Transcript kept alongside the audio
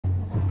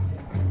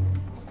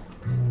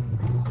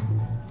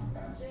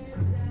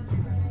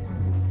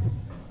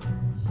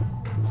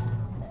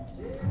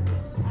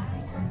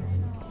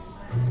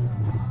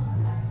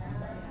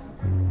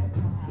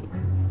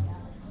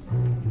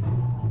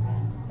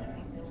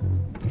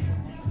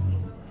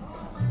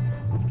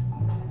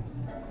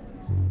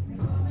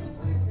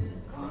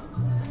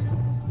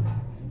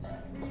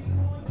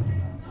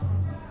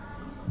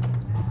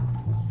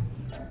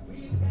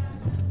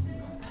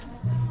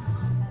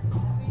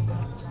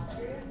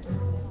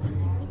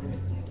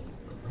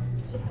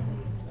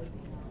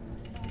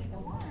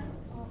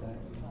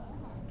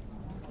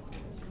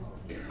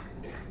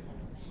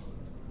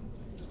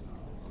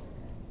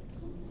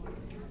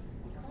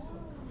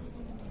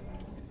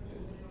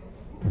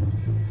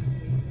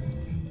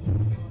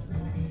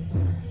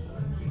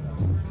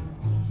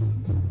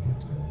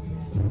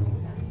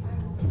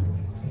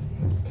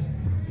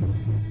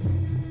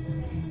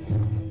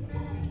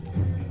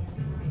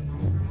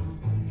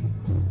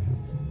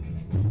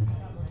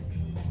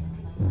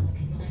Good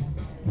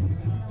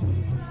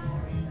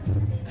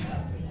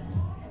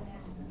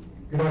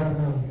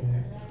afternoon,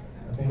 man.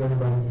 I think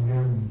everybody can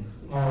hear me.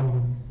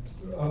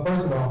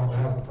 First of all, on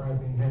behalf of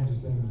Francine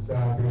Henderson and the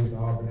staff here at the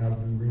Auburn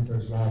Avenue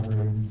Research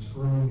Library, we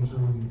truly,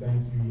 truly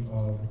thank you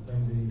for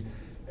spending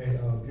a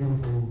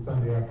beautiful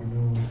Sunday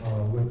afternoon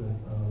with us.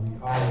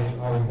 We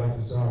always like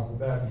to show off with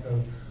that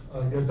because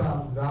your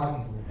time is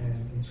valuable, and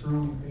we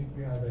truly think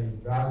we have a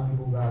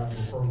valuable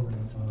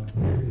program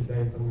here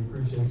today, so we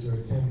appreciate your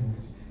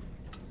attendance.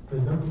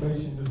 There's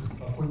information, just a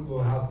quick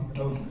little housekeeping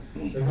notes.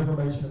 There's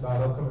information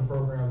about upcoming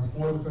programs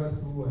for the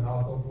festival and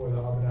also for the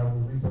Auburn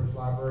Avenue Research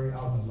Library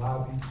out in the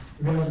lobby.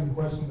 If you have any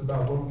questions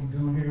about what we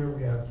do here,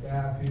 we have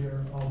staff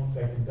here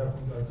that can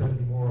definitely tell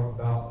you more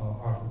about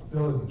our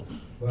facility.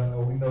 But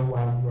we know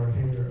why you are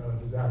here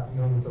this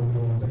afternoon, so we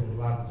don't want to take a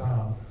lot of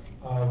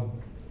time.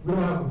 We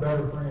don't have a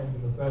better friend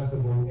in the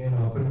festival in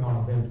putting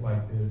on events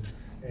like this.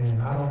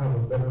 And I don't have a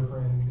better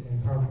friend in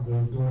terms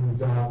of doing the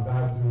job that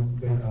I do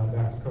than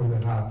Dr.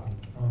 Colette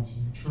Hopkins.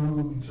 She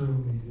truly,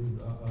 truly is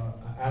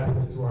an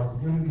asset to our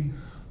community,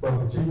 but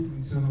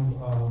particularly to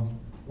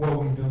what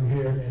we do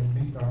here and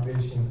meet our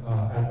mission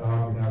at the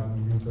Auburn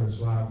Avenue Research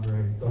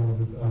Library. So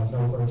with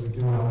no further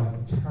ado, I'd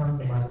like to turn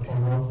the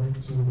microphone over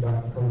to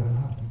Dr. Colette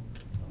Hopkins.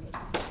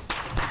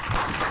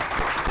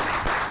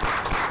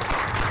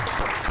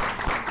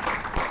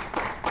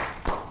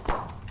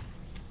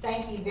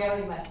 Thank you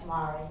very much,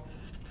 Morris.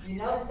 You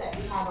notice that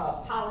we have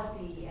a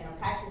policy and a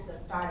practice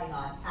of starting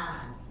on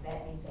time.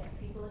 That means that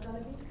people are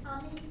going to be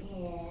coming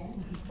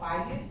in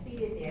while you're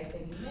seated there. So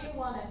you may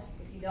want to,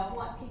 if you don't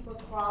want people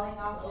crawling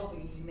all over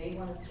you, you may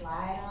want to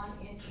slide on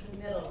into the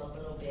middle a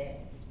little bit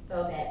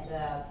so that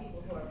the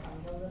people who are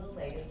coming a little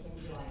later can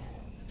join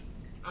us.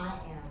 I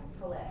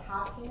am Colette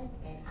Hopkins,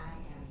 and I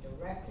am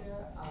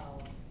Director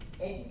of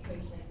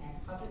Education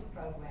and Public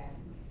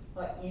Programs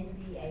for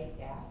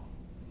NBAF,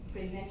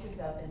 presenters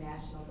of the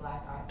National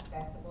Black Arts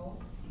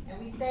Festival. And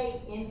we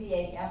say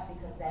NBAF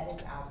because that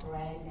is our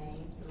brand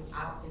name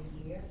throughout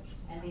the year.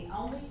 And the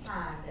only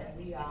time that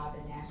we are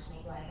the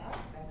National Black Arts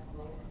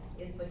Festival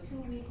is for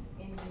 2 weeks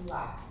in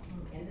July,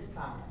 in the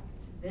summer.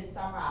 This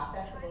summer, our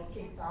festival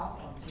kicks off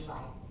on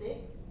July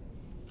 6th,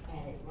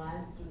 and it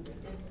runs through the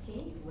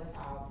 15th with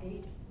our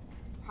big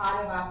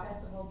part of our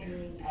festival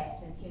being at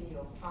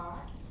Centennial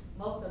Park.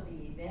 Most of the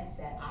events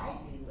that I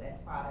do as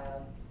part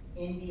of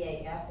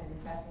NBAF and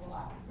the festival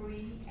are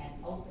free and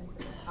open to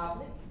the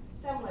public,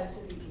 similar to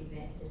the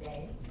event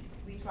today.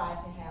 We try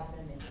to have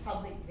them in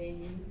public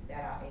venues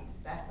that are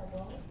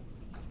accessible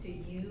to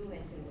you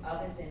and to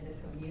others in the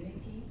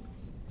community.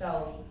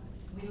 So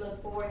we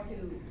look forward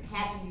to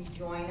having you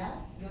join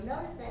us. You'll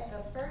notice that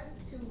the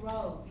first 2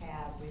 rows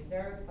have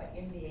reserved for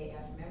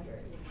NBAF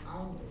members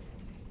only.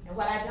 And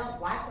what I don't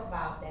like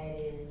about that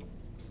is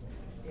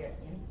they're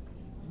empty.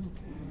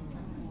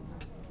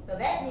 So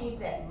that means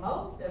that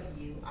most of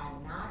you are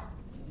not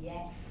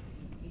yet,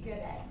 you hear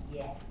that,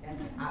 yet, that's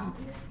an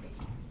optimistic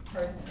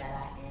person that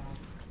I am.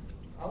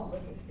 Oh,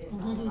 look at this, I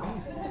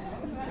like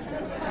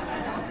that.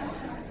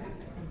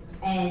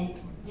 And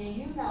do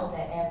you know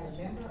that as a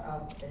member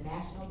of the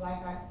National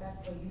Black Arts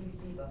Festival, you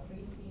receive a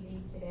free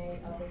CD today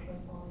of the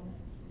performance?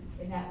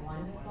 Isn't that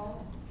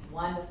wonderful?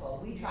 Wonderful.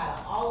 We try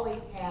to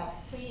always have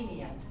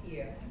premiums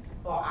here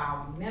for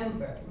our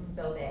members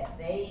so that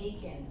they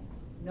can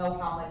know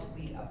how much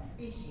we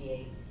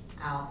appreciate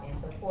and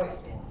support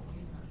them.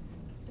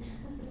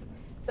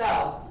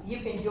 So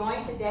you can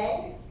join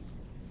today.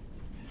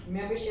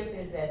 Membership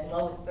is as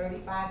low as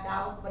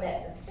 $35, but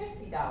at the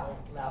 $50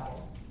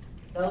 level,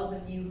 those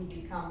of you who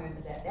become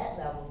members at that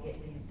level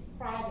get these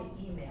private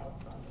emails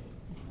from me.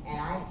 And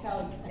I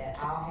tell you that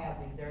I'll have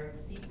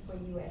reserved seats for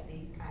you at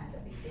these kinds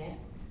of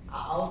events.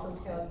 I also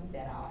tell you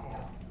that I'll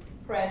have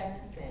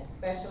presents and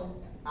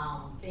special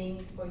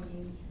things for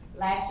you.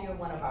 Last year,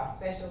 one of our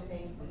special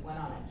things, we went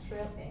on a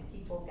trip and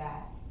people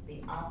got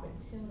the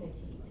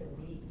opportunity to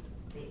meet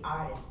the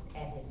artist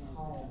at his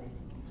home and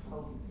to be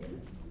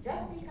hosted,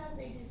 just because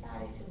they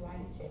decided to write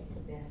a check to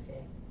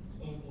benefit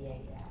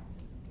NBAF.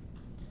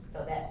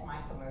 So that's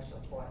my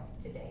commercial for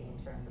today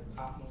in terms of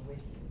talking with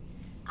you.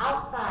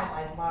 Outside,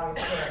 like Mari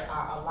said,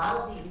 are a lot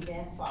of the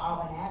events for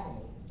Auburn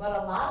Avenue,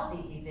 but a lot of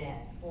the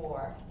events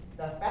for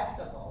the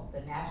festival,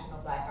 the National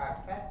Black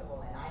Arts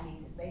Festival, and I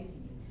need to say to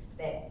you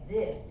that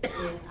this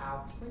is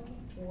our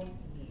 24th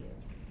year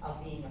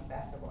of being a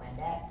festival, and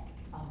that's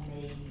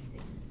amazing.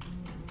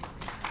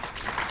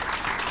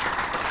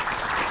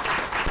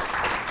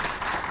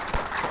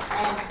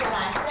 And when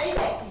I say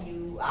that to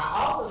you,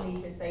 I also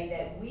need to say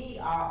that we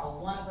are a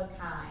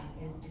one-of-a-kind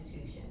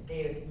institution.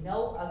 There is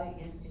no other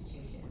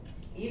institution.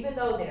 Even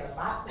though there are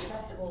lots of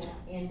festivals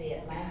in the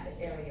Atlanta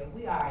area,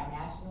 we are a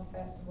national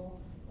festival.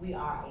 We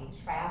are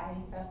a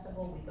traveling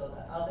festival. We go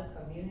to other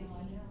communities.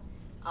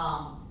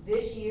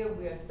 This year,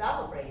 we are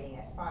celebrating,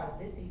 as part of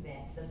this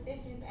event, the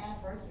 50th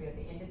anniversary of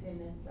the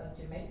independence of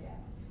Jamaica,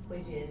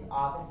 which is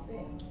August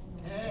 6th.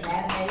 Isn't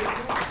that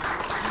amazing?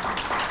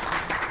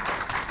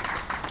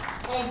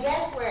 And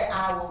guess where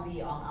I will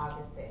be on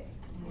August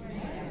 6th?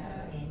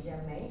 In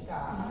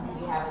Jamaica.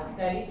 We have a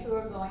study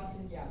tour going to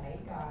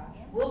Jamaica.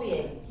 We'll be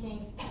at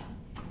Kingston,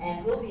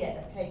 and we'll be at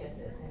the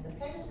Pegasus. And the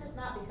Pegasus,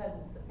 not because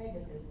it's the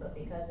Pegasus, but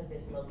because of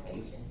its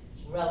location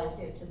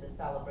relative to the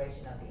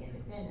celebration of the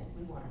independence.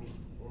 We want to be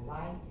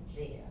right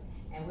there.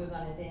 And we're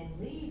going to then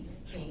leave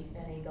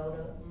Kingston and go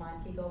to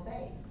Montego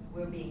Bay.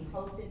 We're being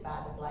hosted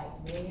by the Black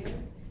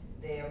mayors.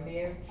 Their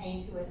mayors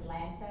came to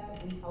Atlanta.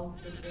 We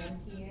hosted them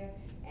here,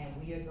 and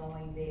we are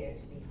going there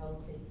to be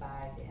hosted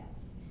by them.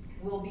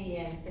 We'll be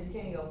in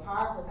Centennial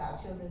Park with our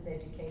Children's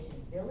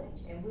Education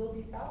Village, and we'll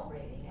be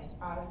celebrating as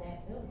part of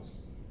that village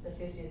the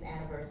 50th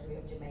anniversary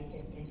of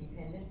Jamaican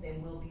independence,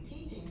 and we'll be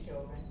teaching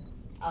children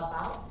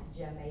about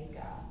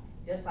Jamaica.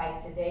 Just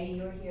like today,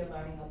 you're here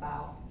learning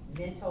about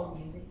mental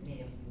music.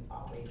 Many of you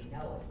already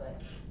know it,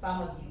 but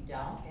some of you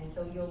don't, and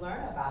so you'll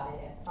learn about it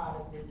as part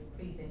of this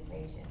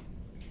presentation.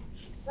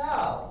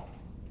 So,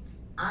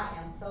 I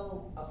am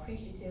so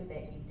appreciative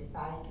that you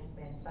decided to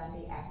spend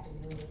Sunday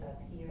afternoon with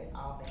us here at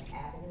Auburn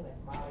Avenue. As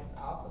Morris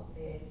also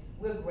said,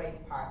 we're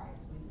great partners.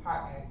 We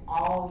partnered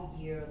all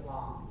year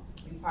long.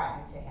 We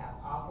partnered to have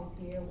authors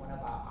here. One of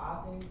our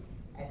authors,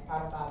 as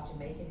part of our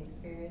Jamaican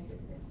experience,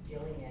 is Miss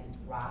Jillian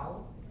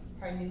Rouse.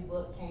 Her new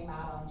book came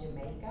out on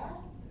Jamaica,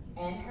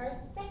 and her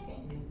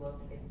second new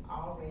book is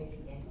already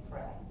in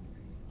press.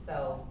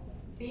 So,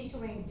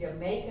 featuring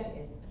Jamaica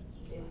is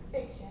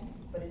fiction,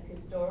 but it's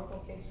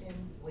historical fiction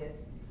with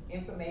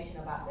information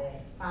about the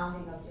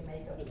founding of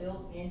Jamaica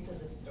built into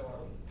the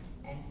story.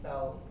 And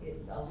so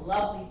it's a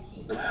lovely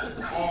piece to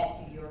add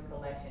to your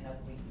collection of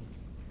reading.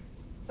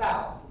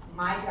 So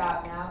my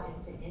job now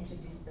is to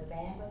introduce the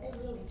band, but they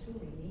really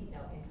truly need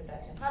no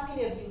introduction. How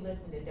many of you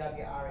listened to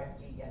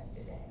WRFG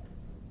yesterday?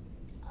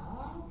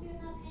 Oh, I don't see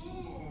enough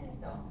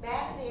hands. On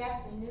Saturday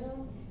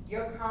afternoon,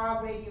 your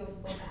car radio is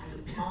supposed to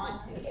be on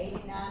to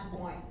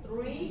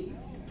 89.3.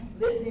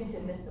 Listening to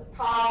Mr.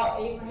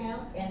 Paul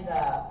Abrahams and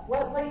the,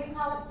 what do you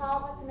call it,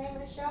 Paul? What's the name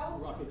of the show?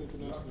 Rockers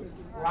International.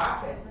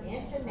 Rockers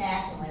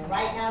International. And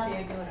right now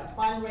they're doing a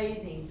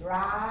fundraising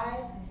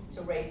drive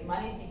to raise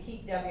money to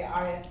keep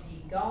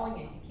WRFG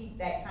going and to keep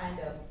that kind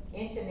of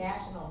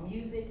international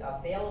music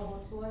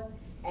available to us.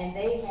 And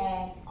they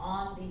had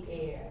on the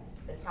air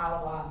the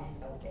Talawa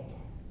Minto Band.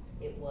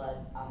 It was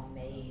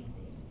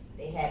amazing.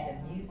 They had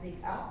the music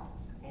up,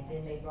 and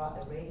then they brought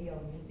the radio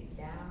music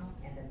down,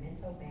 and the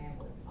Minto Band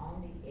was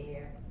on the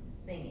air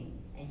singing,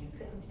 and you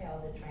couldn't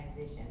tell the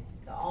transition.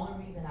 The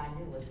only reason I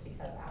knew was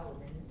because I was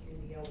in the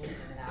studio with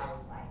them, and I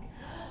was like,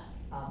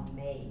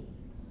 amazed.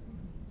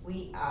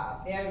 We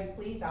are very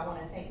pleased. I want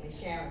to thank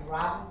Ms. Sharon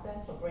Robinson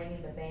for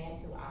bringing the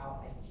band to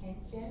our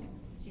attention.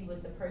 She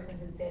was the person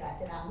who said, I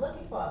said, I'm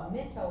looking for a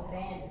Minto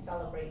band to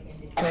celebrate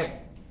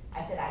independence.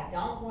 I said, I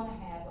don't want to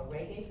have a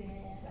reggae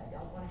band.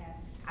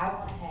 I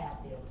want to have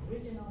the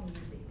original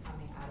music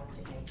coming out of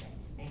Jamaica.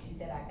 And she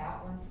said, I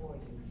got one for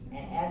you.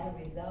 And as a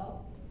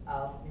result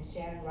of Ms.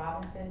 Sharon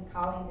Robinson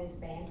calling this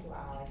band to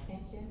our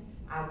attention,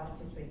 I want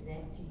to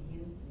present to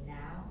you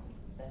now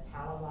the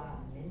Talawa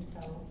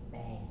Minto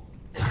Band.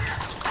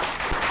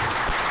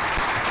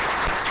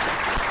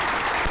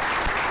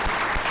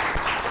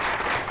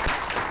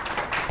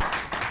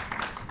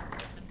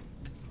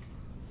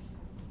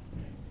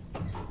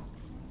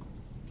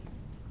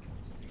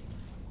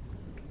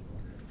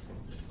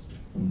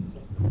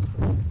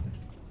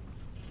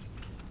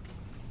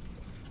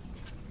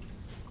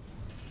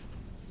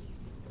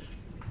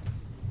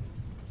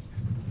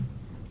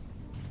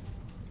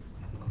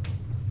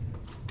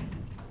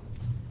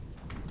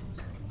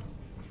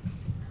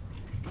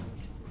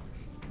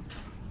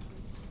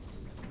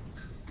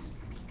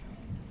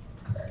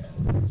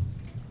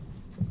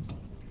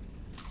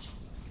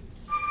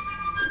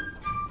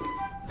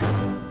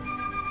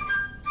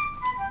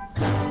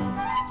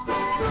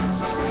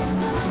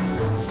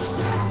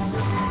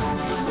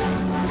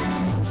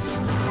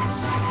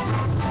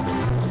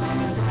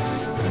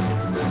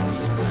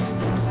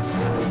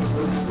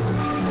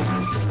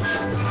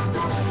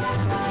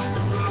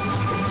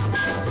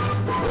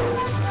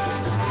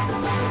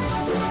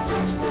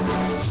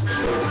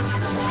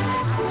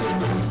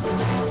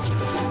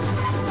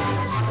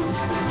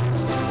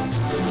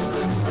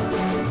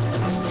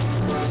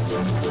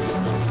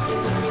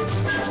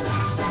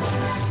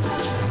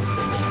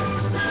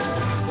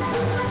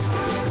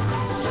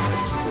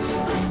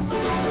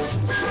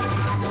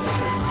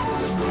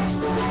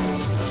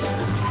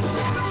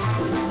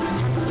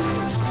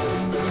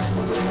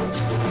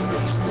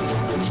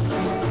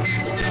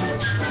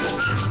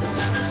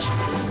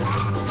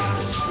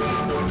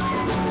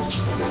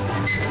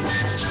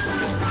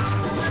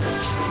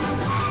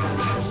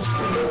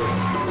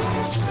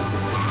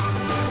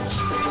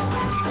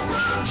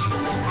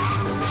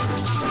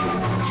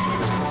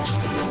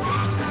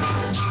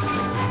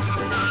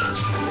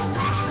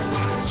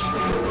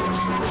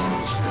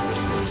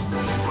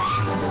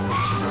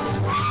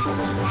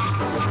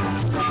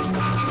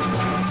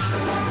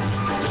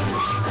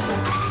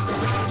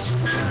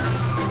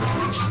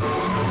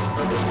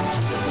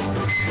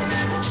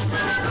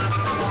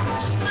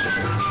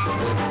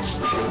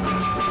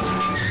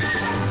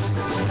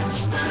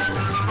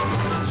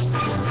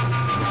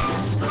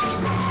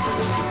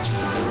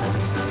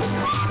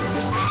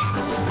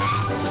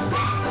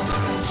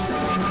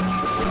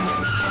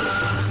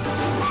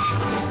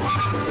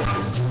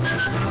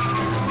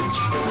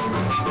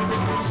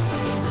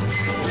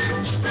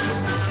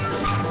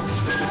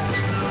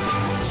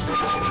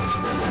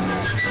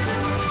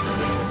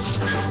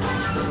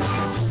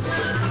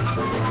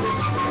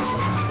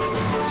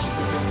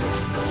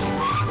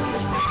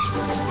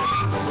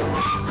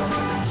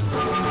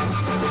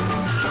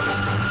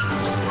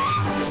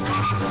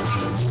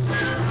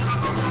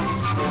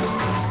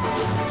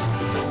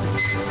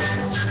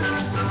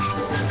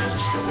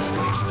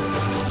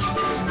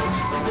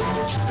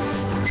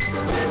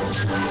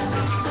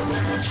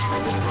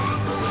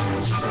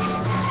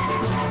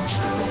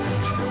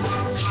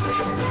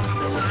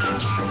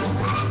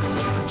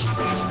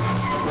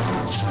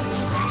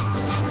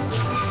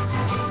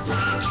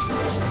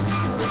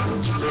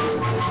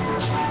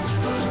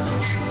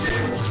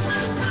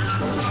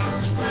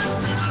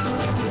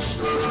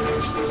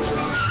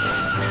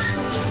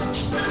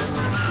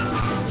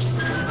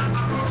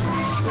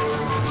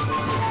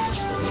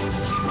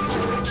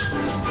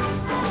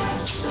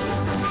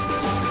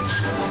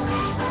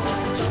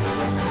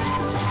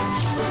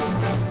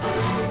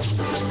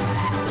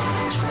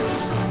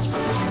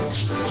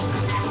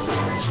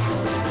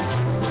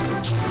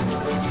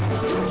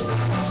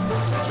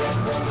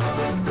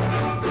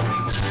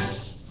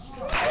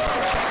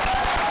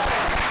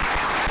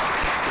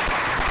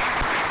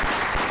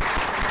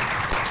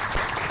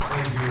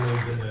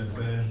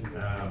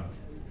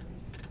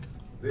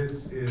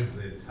 This is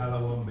the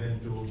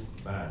Talawamento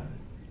Band,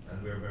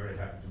 and we're very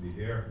happy to be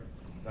here,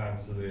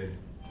 thanks to the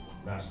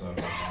National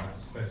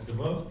Arts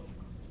Festival.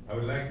 I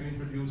would like to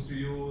introduce to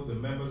you the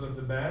members of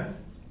the band.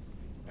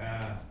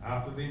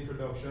 After the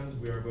introductions,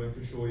 we are going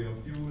to show you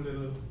a few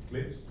little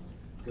clips,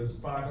 because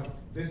part of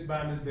this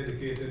band is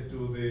dedicated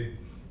to the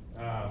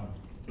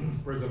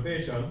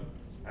preservation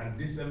and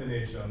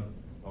dissemination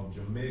of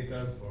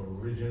Jamaica's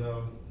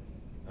original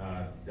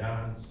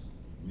dance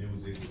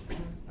music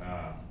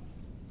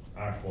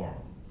art form.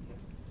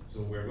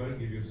 So we're going to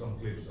give you some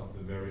clips of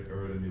the very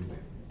early music.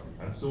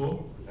 And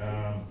so,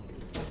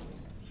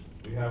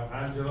 we have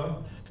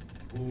Angela,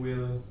 who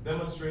will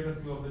demonstrate a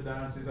few of the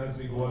dances as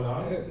we go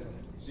along.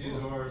 She's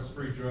our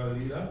spiritual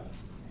leader.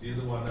 She's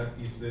the one that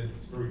keeps the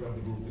spirit of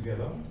the group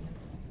together.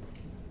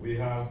 We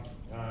have,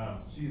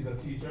 she's a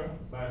teacher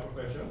by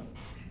profession.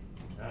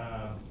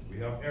 We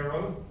have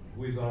Errol,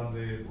 who is on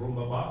the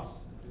Roomba box.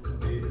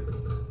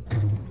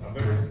 A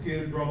very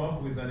skilled drummer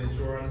who is an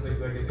insurance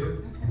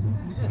executive.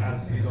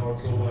 And he's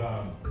also one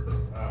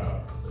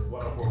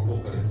of our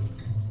vocalists.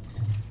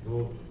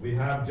 So we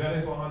have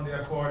Jennifer on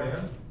the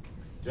accordion.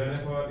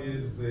 Jennifer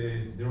is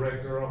the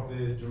director of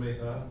the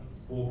Jamaica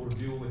Folk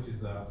Review, which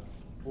is a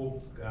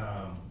folk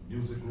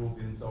music group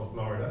in South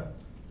Florida.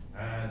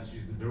 And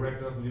she's the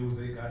director of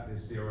music at the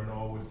Sierra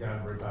Norwood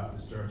Calvary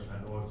Baptist Church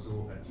and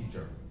also a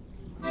teacher.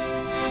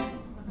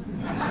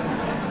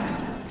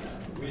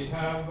 We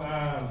have,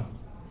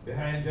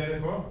 behind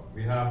Jennifer,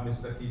 we have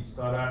Mr. Keith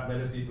Stoddart.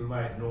 Many people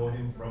might know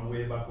him from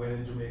way back when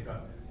in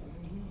Jamaica.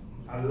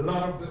 A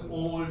lot of the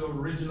old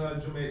original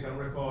Jamaican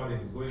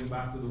recordings, going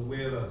back to the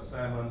Wailers,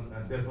 Simon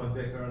and Desmond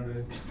Decker and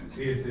the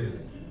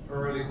Aces,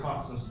 early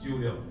Coxon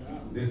studio.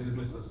 This is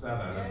Mr.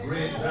 Stoddart, a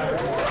great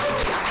director.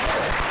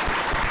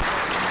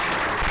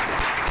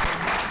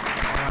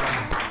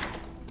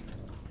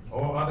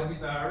 Our other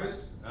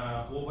guitarist,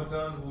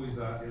 Overton, who is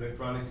an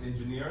electronics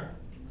engineer,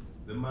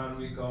 the man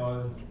we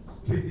call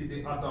Splitty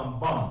the Atom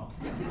Bomb.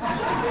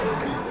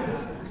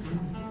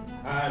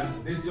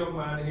 And this young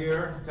man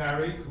here,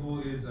 Tariq,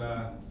 who is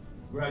a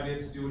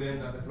graduate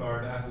student at the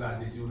Florida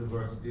Atlantic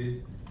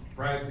University,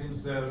 prides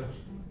himself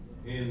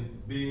in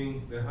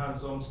being the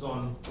handsome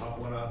son of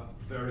one of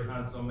the very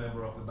handsome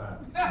member of the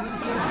band.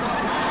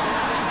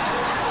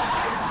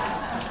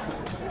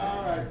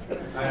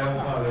 I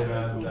am Colin,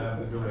 and I'm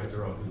the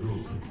director of the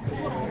group.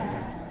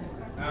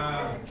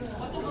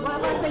 What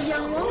about the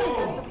young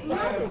woman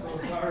at the front? I'm so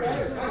sorry.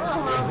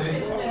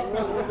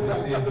 You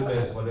see the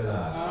best for the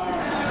last.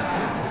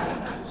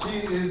 She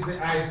is the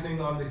icing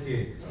on the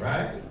cake,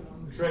 right?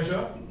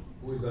 Treasure,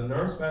 who is a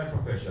nurse by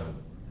profession,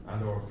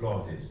 and our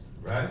flautist,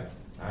 right?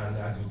 And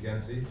as you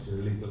can see, she's a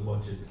little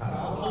bunch of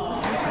talent.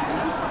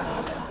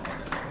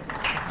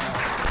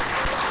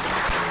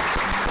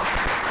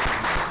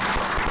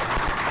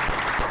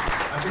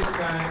 At this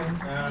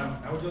time,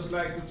 I would just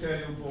like to tell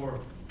you, for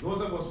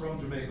those of us from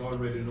Jamaica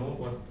already know,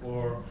 but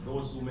for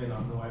those who may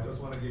not know, I just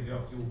want to give you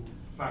a few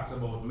facts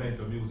about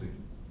Mento music.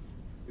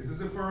 This is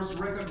the first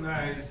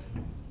recognized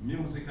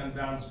music and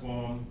dance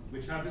form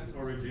which has its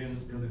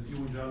origins in the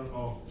fusion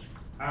of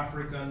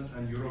African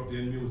and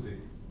European music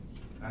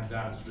and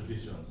dance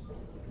traditions.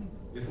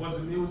 It was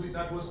the music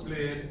that was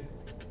played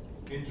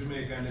in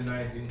Jamaica in the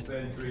 19th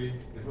century.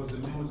 It was the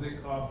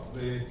music of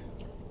the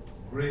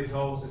great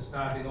houses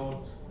starting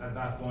out at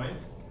that point.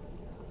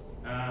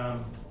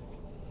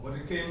 But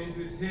it came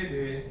into its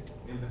heyday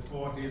in the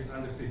 40s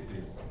and the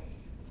 50s,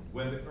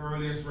 when the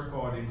earliest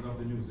recordings of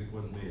the music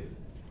was made.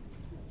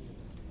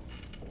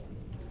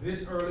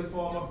 This early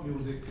form of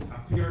music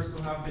appears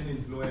to have been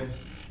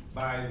influenced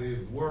by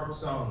the work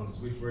songs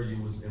which were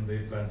used in the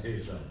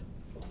plantation.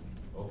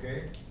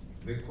 Okay?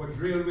 The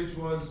quadrille, which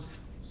was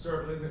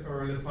certainly the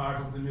early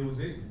part of the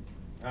music,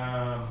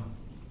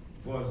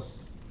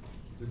 was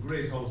the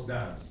great house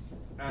dance.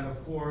 And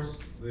of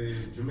course,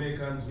 the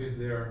Jamaicans with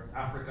their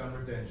African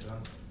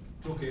retentions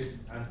took it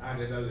and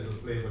added a little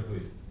flavor to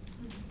it.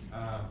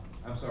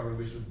 I'm sorry,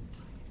 we should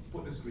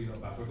put the screen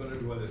up back. We're going to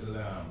do a little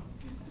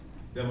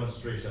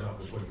demonstration of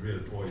the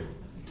quadrille for you,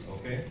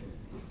 okay?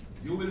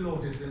 You will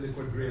notice in the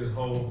quadrille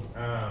how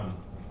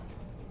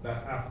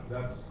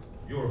that's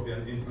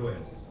European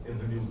influence in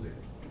the music,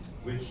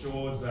 which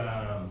shows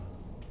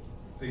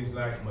things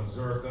like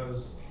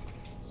mazurkas,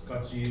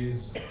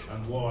 scotches,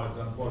 and waltz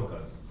and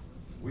polkas.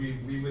 We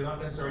will not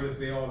necessarily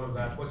play all of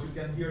that, but you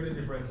can hear the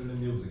difference in the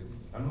music.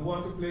 And we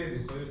want to play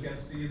this so you can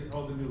see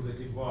how the music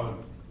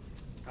evolved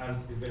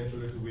and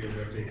eventually to where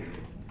we're taking it.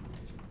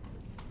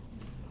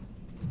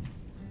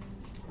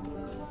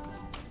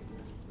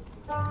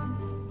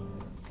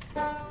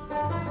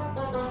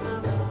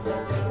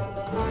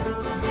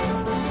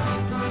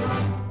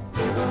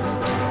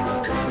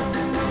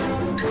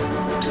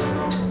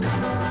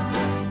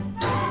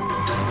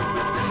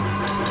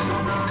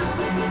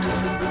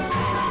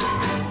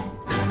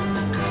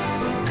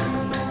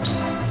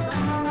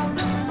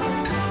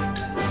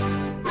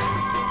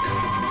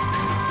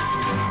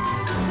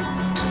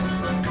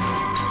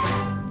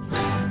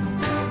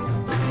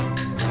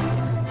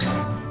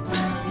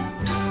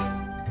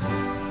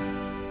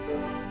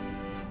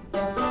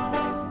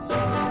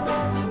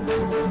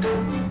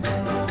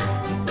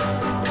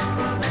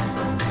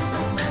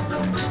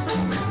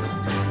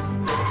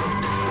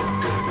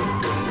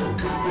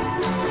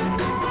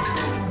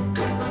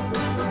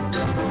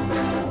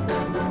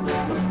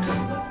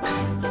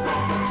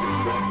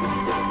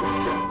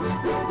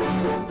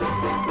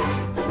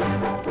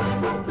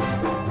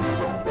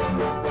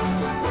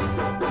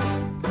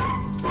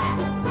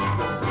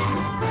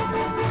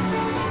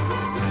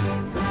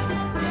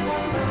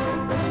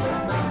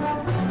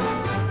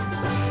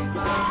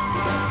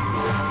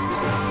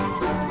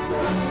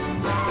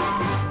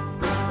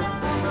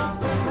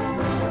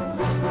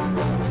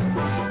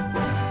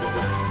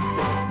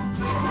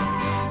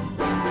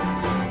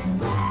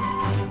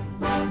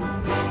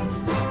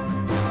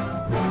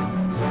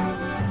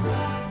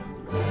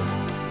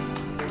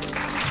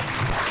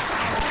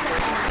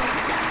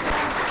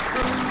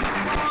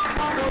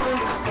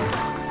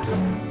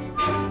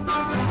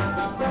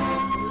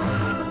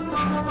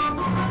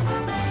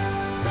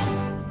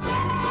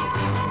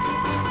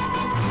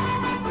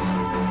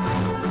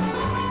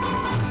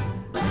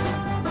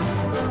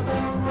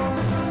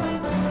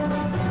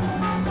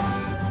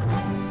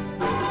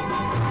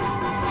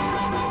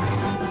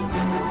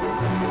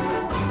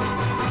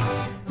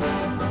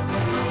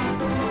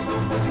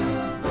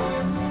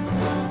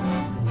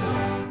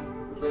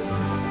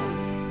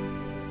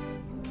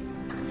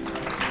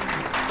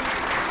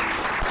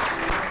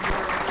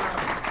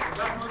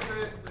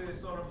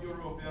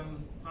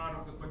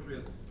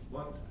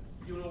 But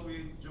you know,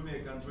 we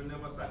Jamaicans, we're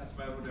never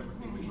satisfied with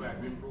everything. We try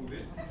to improve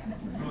it.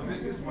 So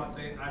this is what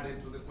they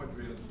added to the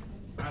quadrille.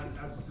 And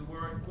as the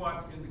word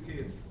quad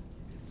indicates,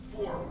 it's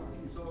 4.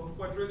 So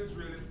quadrille is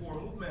really 4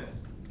 movements.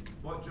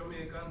 But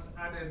Jamaicans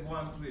added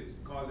one to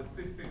it called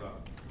the 5th figure.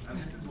 And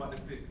this is what the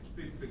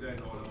 5th figure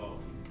is all about.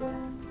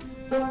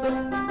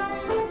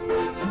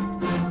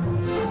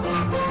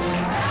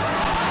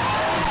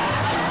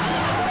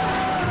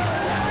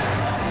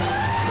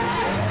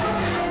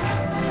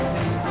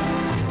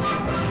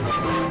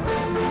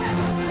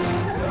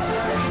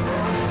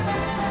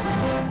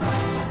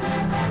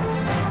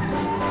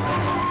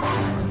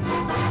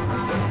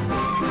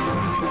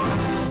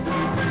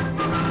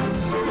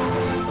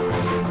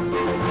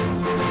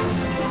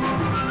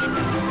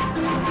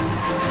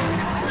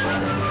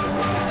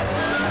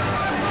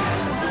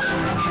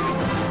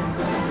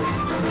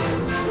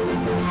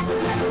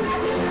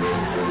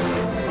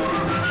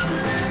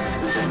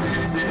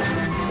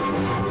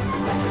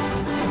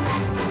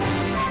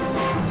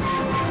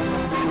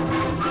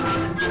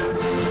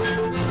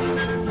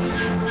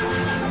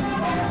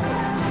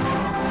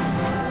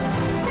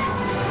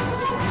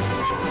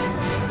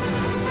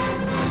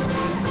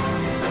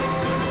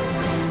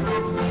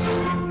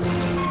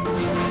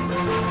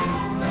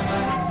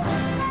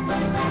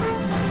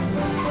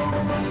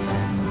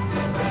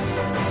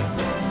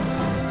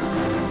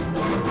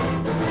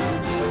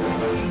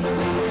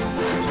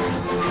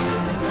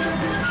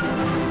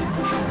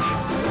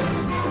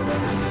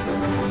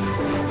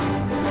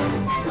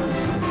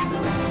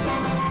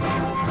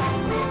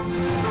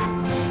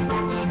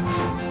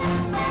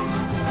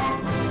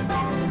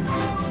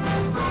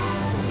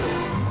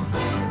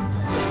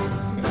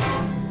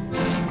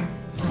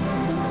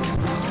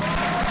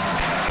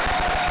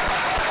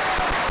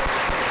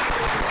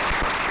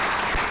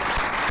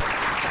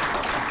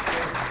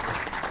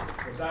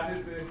 That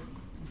is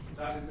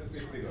the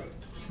 5th figure.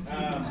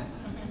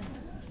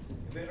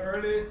 In the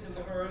early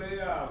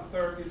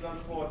 30s and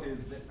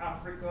 40s, the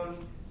African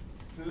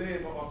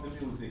flavor of the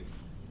music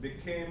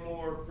became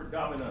more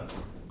predominant.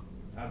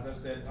 As I've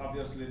said,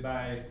 obviously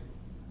by,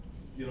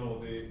 you know,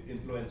 the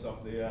influence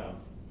of the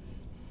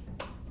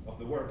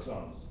work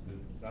songs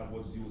that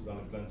was used on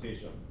the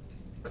plantation.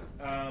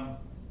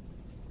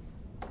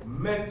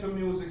 Mental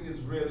music is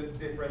really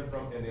different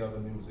from any other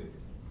music.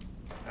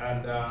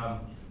 And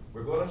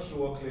we're going to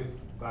show a clip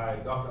by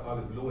Dr.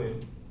 Olive Lewin,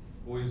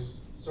 who is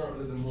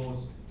certainly the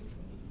most,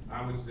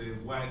 I would say,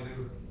 widely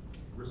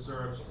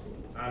researched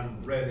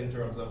and read in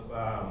terms of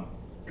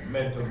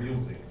mental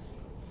music.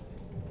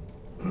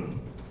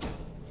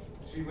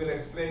 She will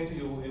explain to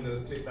you in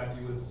the clip that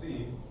you will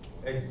see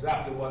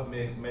exactly what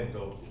makes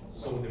mental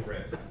so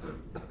different.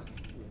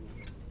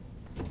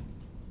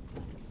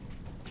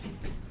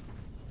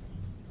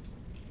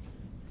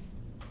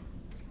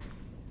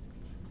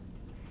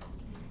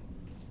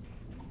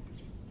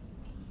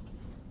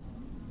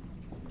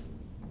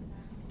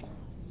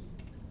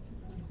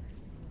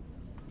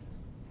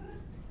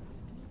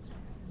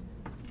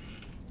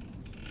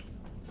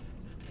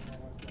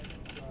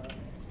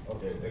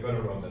 Okay, they're going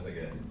to run that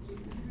again.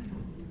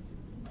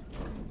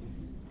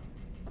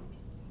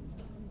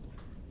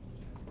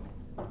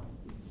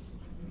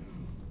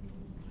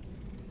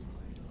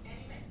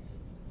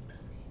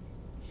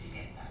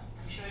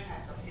 I'm sure it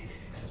has some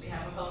significance. We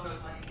haven't found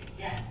out what it is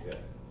yet. Yes.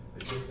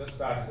 Let's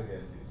start it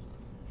again, please.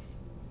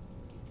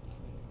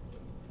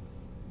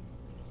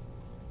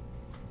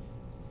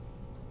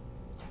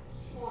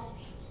 Fourth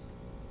beat,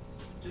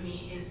 to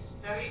me, is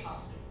very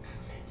often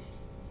accented.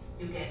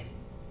 You get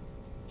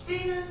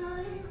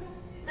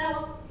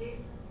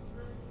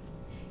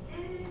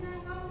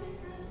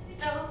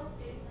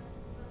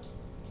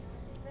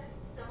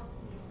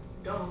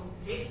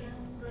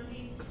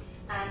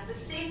and the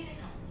same thing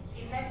happens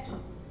in that too.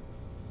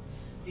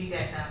 We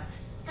get a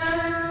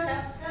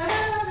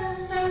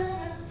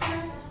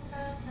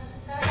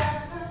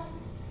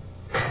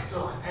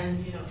so on,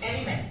 and you know,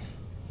 any melody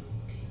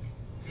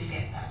we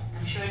get that.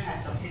 I'm sure it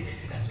has some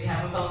significance. We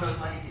haven't found out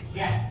what it is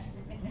yet.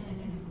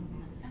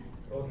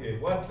 Okay,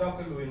 what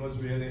Dr. Lewin was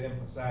really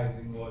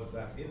emphasizing was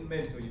that in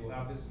mental you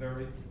have this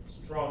very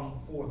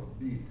strong 4th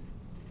beat,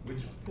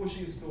 which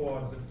pushes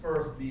towards the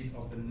 1st beat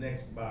of the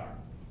next bar.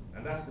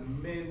 And that's the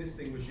main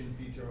distinguishing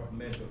feature of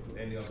mental to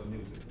any other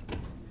music.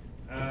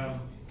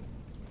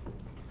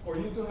 For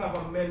you to have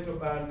a mental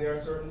band, there are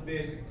certain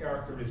basic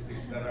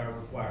characteristics that are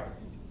required.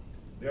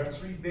 There are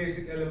 3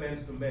 basic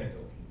elements to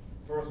mental.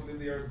 Firstly,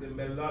 there's the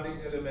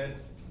melodic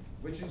element,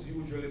 which is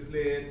usually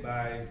played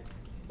by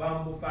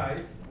bamboo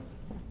 5.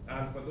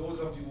 And for those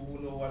of you who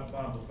know what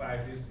bamboo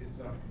 5 is, it's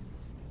a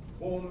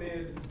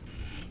homemade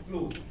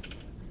flute,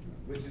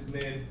 which is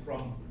made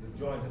from the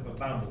joint of a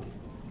bamboo.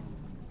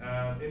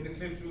 In the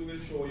clips we will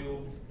show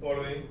you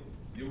following,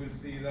 you will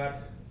see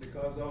that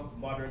because of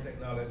modern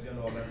technology and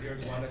all that,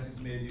 there's one that is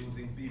made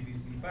using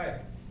PVC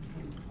pipe.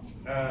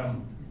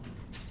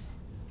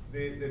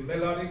 The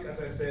melodic, as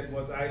I said,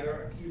 was either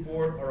a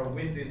keyboard or a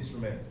wind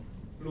instrument.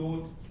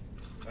 Flute,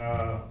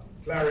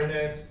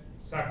 clarinet,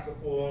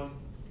 saxophone,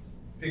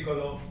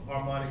 piccolo,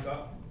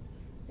 harmonica.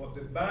 But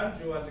the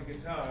banjo and the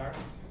guitar,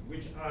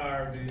 which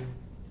are the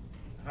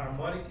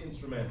harmonic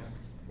instruments,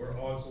 were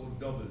also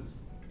doubled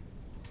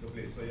to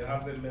play. So you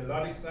have the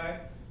melodic side,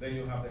 then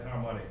you have the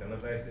harmonic. And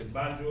as I said,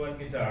 banjo and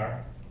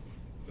guitar,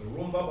 the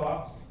rumba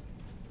box,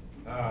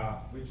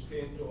 which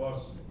came to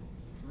us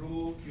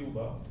through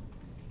Cuba,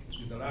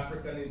 which is an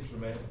African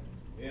instrument.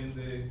 In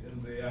the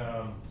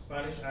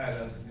Spanish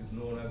islands, it is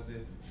known as the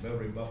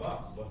marimba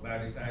box, but by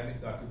the time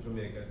it got to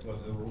Jamaica, it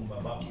was the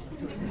rumba box.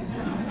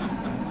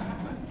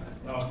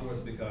 Of course,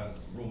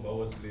 because rumba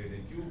was played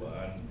in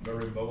Cuba and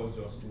marimba was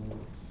just too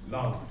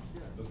long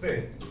to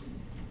say.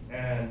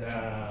 And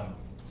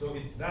so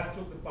that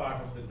took the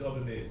part of the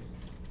double bass.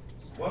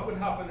 What would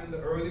happen in the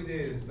early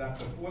days, that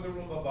before the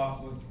rumba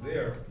box was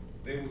there,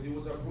 they would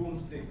use a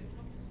broomstick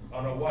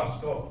on a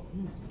wash tub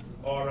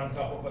or on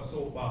top of a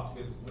soapbox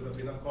with a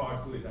bit of cord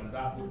to it, and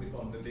that would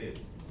become the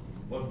bass.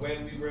 But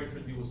when we were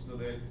introduced to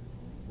the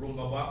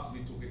rumba box, we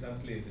took it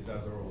and played it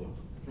as our own,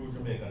 true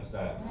Jamaican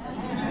style.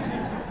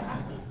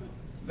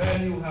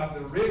 Then you have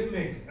the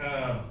rhythmic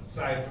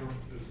side,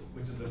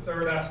 which is the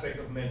third aspect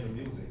of mental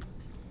music,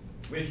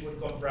 which would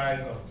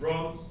comprise of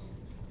drums,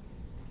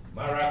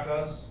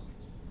 maracas,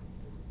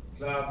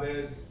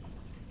 claves,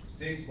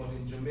 sticks, but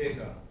in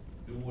Jamaica,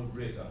 the wood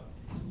grater.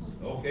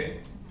 Okay?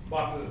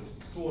 Bottles,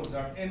 stones,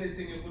 or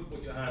anything you could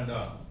put your hand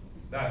on,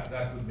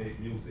 that would make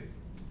music.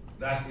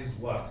 That is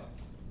what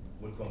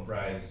would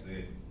comprise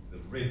the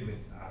rhythmic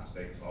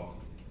aspect of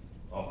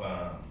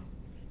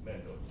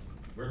mental.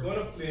 We're going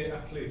to play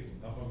a clip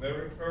of a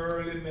very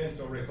early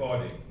mental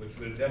recording, which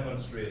will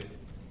demonstrate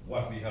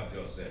what we have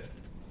just said.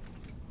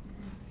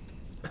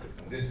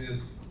 This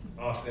is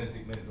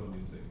authentic mental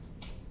music.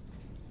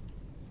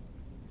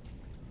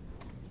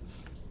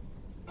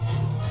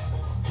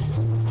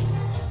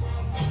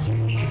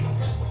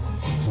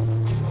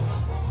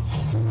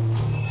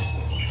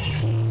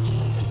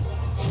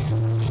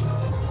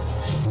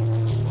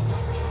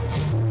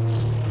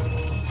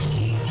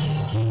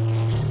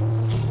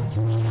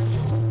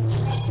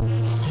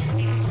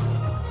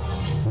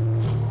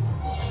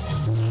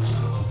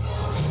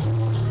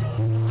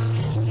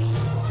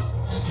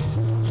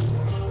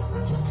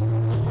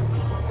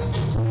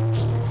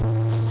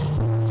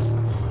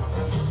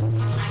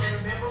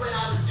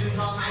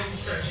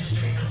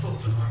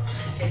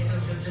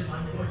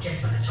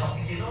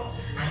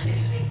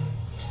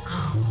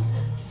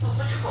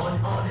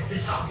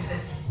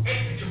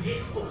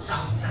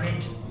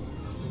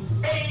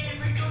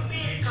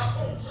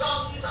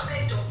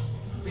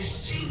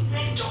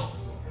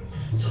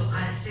 So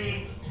I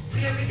say,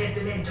 where we get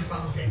the mental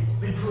from,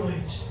 we grow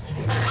it.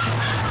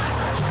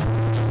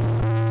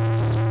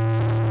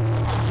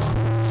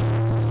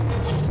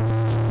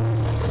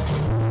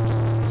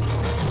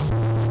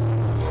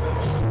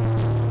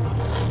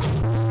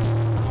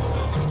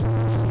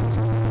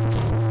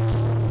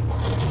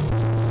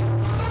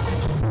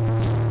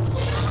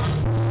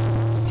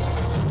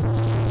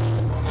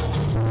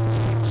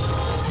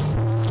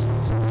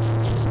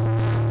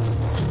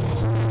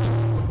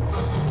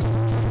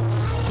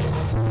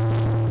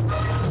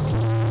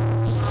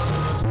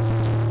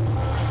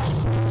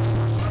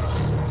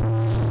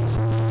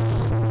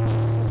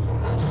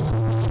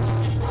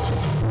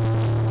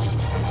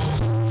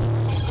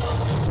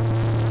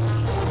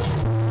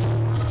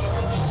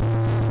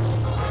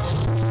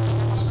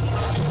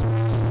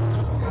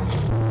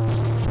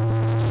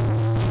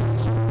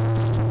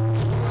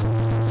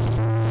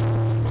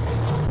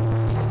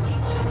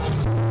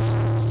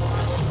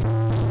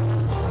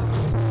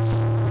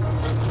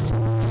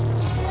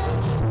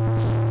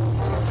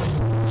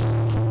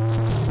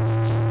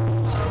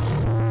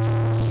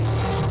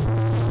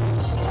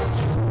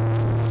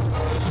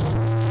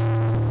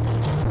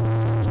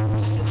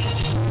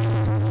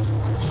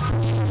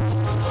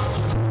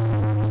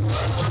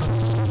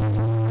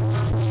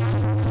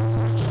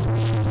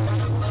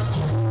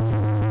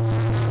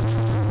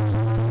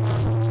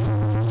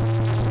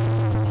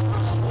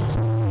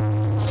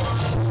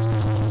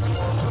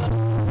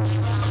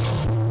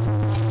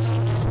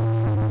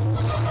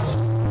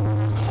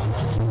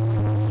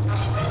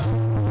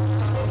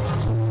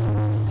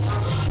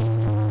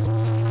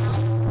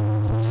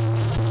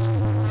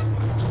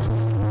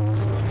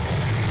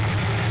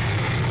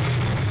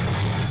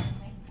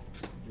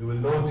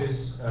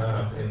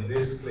 In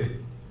this clip,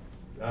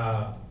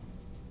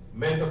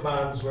 mentor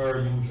bands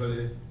were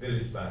usually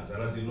village bands,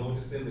 and as you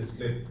notice in this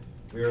clip,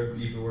 where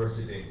people were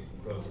sitting,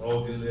 because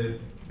out in the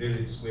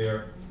village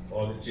square,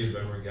 all the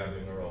children were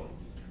gathering around.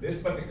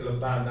 This particular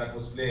band that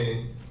was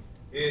playing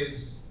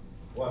is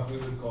what we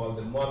would call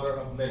the mother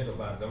of mentor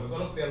bands, and we're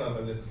going to play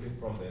another little clip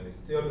from them. It's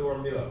Theodore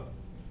Miller,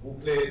 who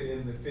played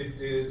in the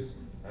 50s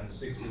and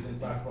 60s, in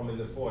fact from in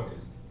the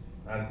 40s,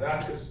 and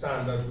that's the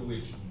standard to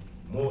which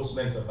most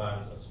mentor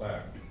bands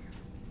aspire.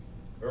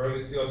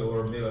 Early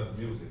Theodore Miller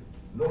music.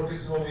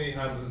 Notice how he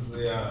handles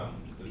the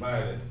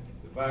violin.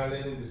 The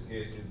violin in this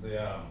case is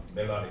the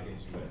melodic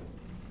instrument.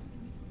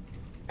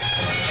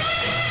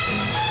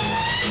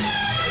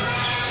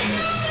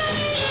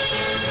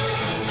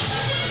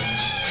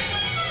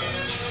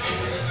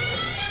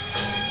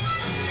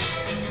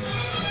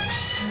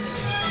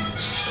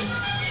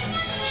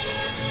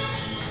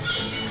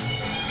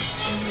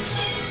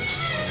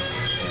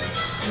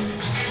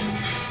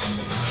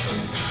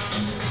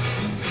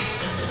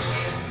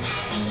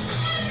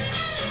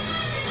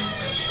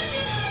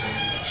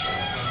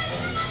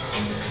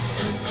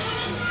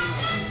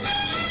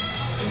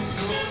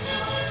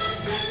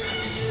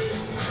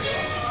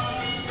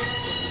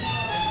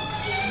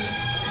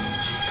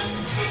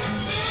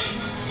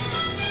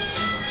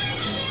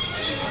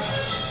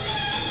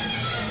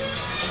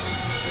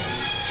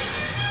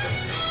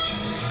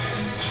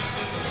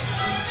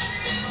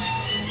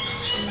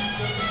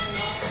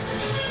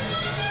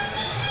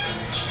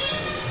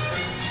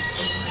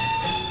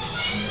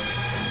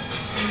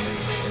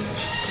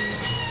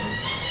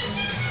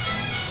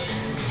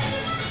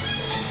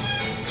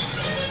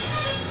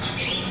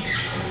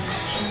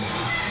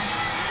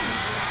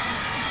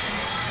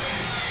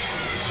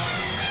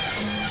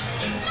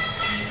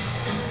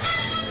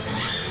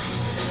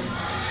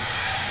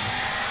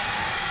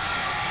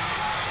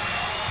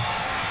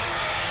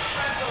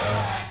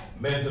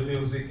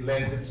 music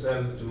lends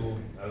itself to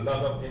a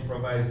lot of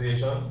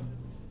improvisation.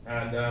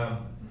 And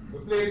we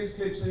play this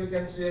clip so you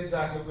can see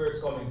exactly where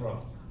it's coming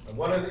from. And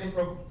one of the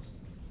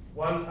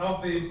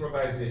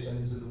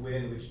improvisations is the way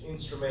in which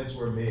instruments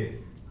were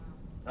made,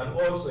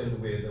 and also in the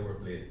way they were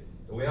played.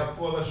 So we have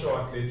two other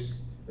short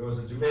clips. There was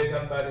a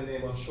Jamaican by the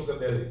name of Sugar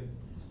Belly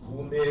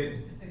who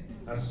made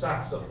a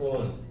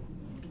saxophone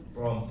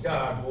from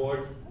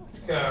cardboard,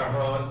 car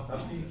horn, a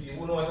fifi.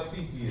 Who knows what a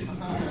fifi is?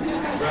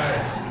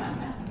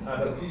 Right.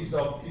 And a piece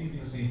of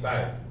PVC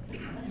pipe.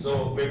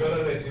 So we're going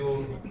to let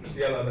you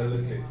see another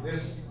little clip.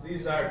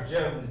 These are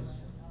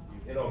gems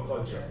in our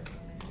culture.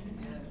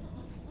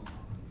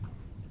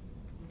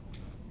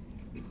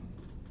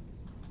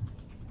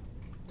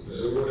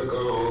 There's a water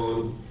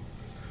on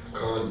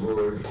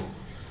cardboard,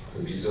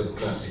 a piece of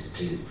plastic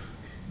tape.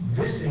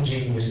 This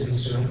ingenious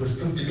instrument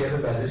was put together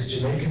by this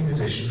Jamaican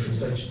musician from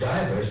such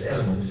diverse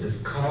elements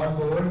as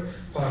cardboard,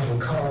 part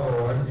of a car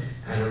horn,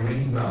 and a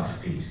reed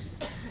mouthpiece.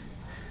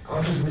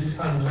 Out of this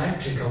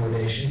unlikely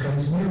combination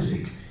comes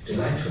music,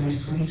 delightfully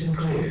sweet and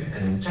clear,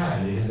 and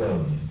entirely his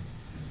own.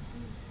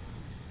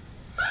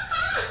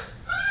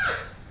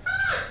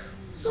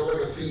 Sound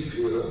like a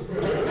fifi, huh?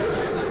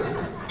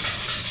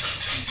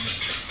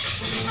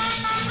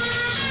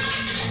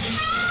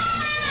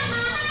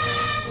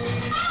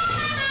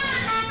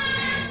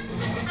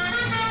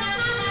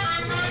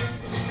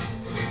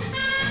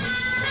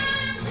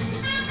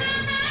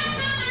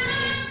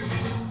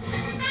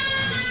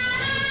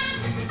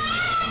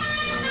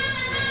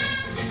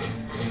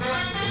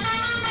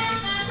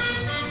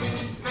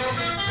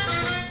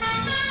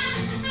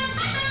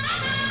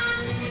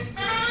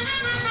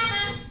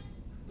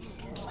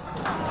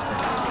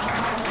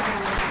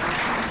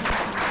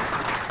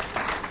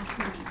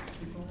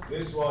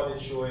 This one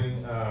is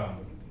showing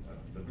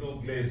the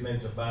Blue Glaze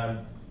Mentor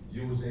Band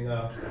using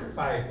a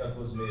pipe that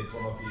was made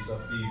from a piece of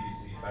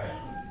PVC pipe.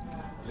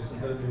 Listen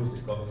to the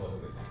music coming out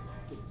of it.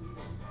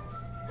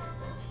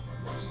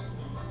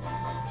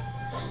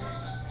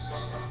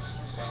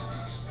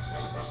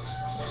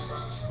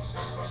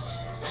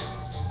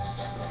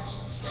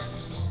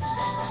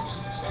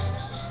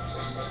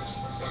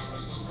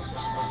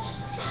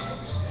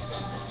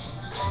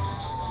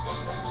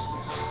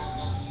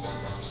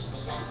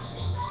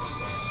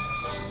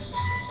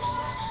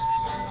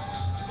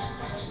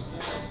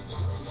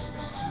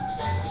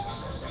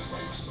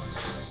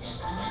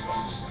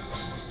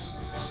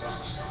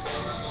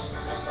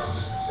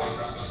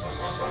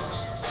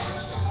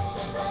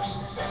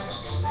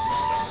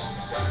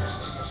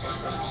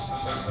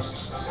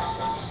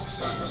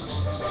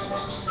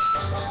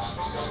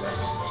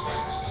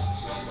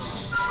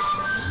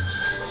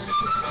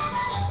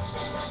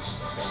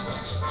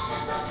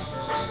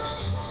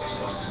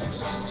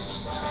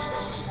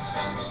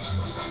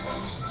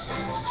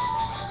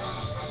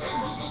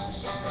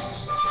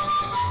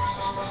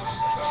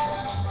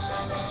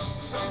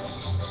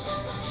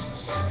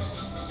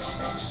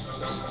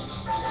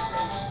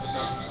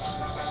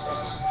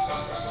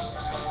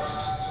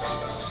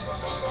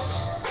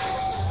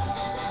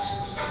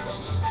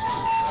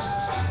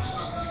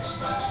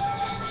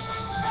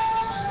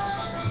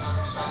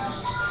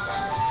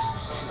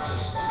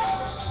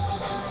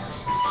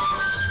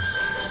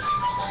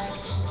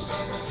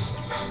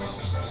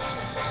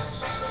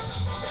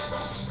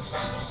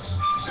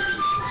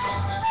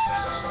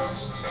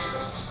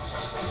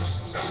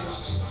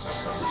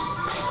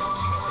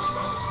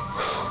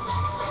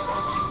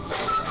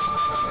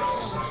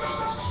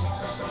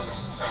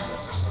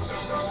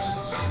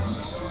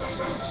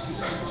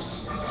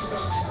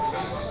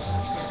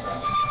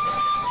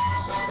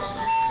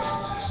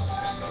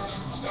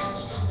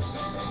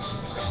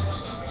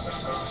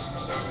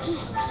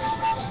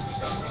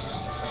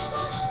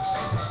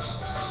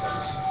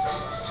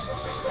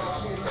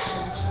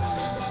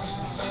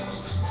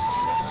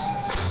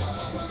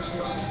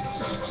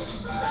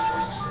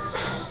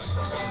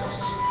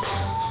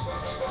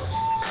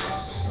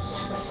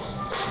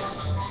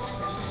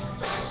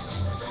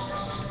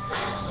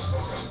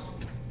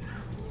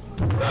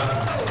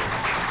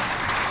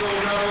 So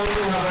now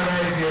you have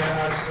an idea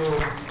as to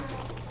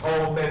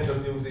how mental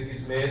music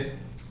is made.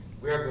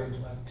 We are going to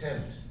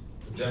attempt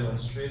to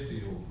demonstrate to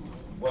you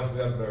what we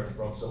have learned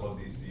from some of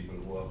these people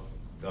who have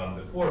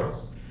gone before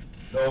us.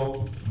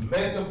 Now,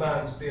 mental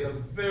bands played a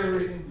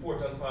very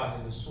important part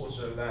in the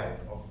social life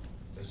of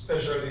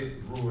especially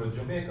rural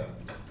Jamaica,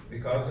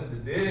 because in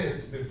the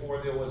days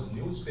before there was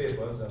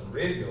newspapers and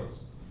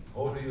radios,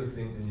 how do you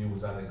think the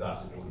news and the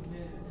gossip would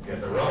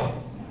get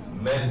around?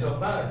 Mental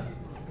bands.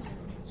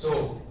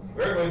 So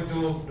we're going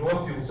to do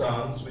a few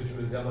songs which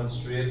will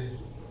demonstrate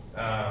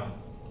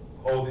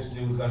how this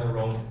news got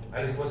around,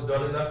 and it was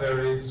done in a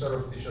very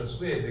surreptitious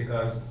way,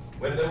 because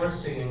when they were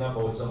singing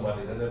about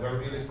somebody, they never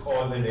really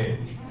called the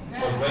name.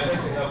 But when they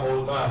sing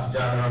about Master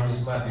John or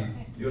Miss Matty,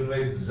 you know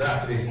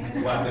exactly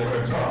what they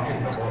were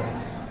talking about.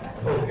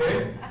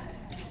 Okay?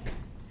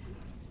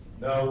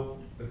 Now,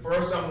 the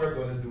first song we're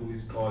going to do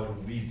is called a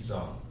Weed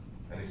Song,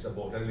 and it's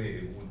about a lady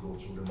who would go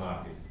through the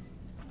market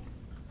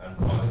and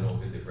calling out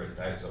the different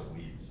types of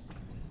weeds.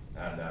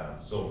 And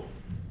so,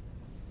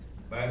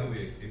 by the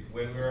way,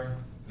 when we're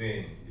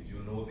playing, if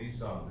you know these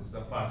songs, this is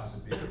a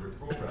participatory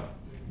program.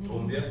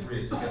 Don't be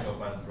afraid to get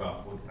up and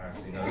drop foot and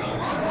sing along.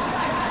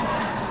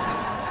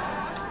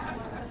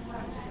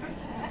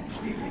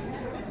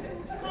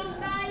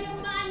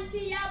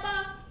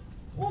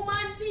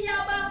 Woman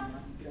piyaba,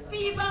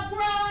 fever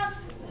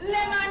grass,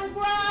 lemon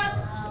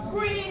grass,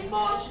 green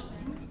bush.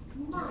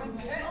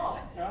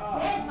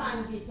 Dead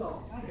man get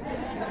up.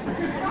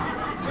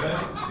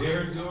 Well,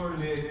 there's your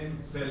lady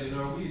selling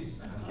her weeds.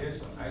 And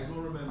guess what? I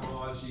don't remember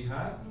all she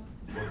had,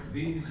 but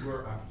these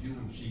were a few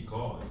she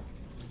called.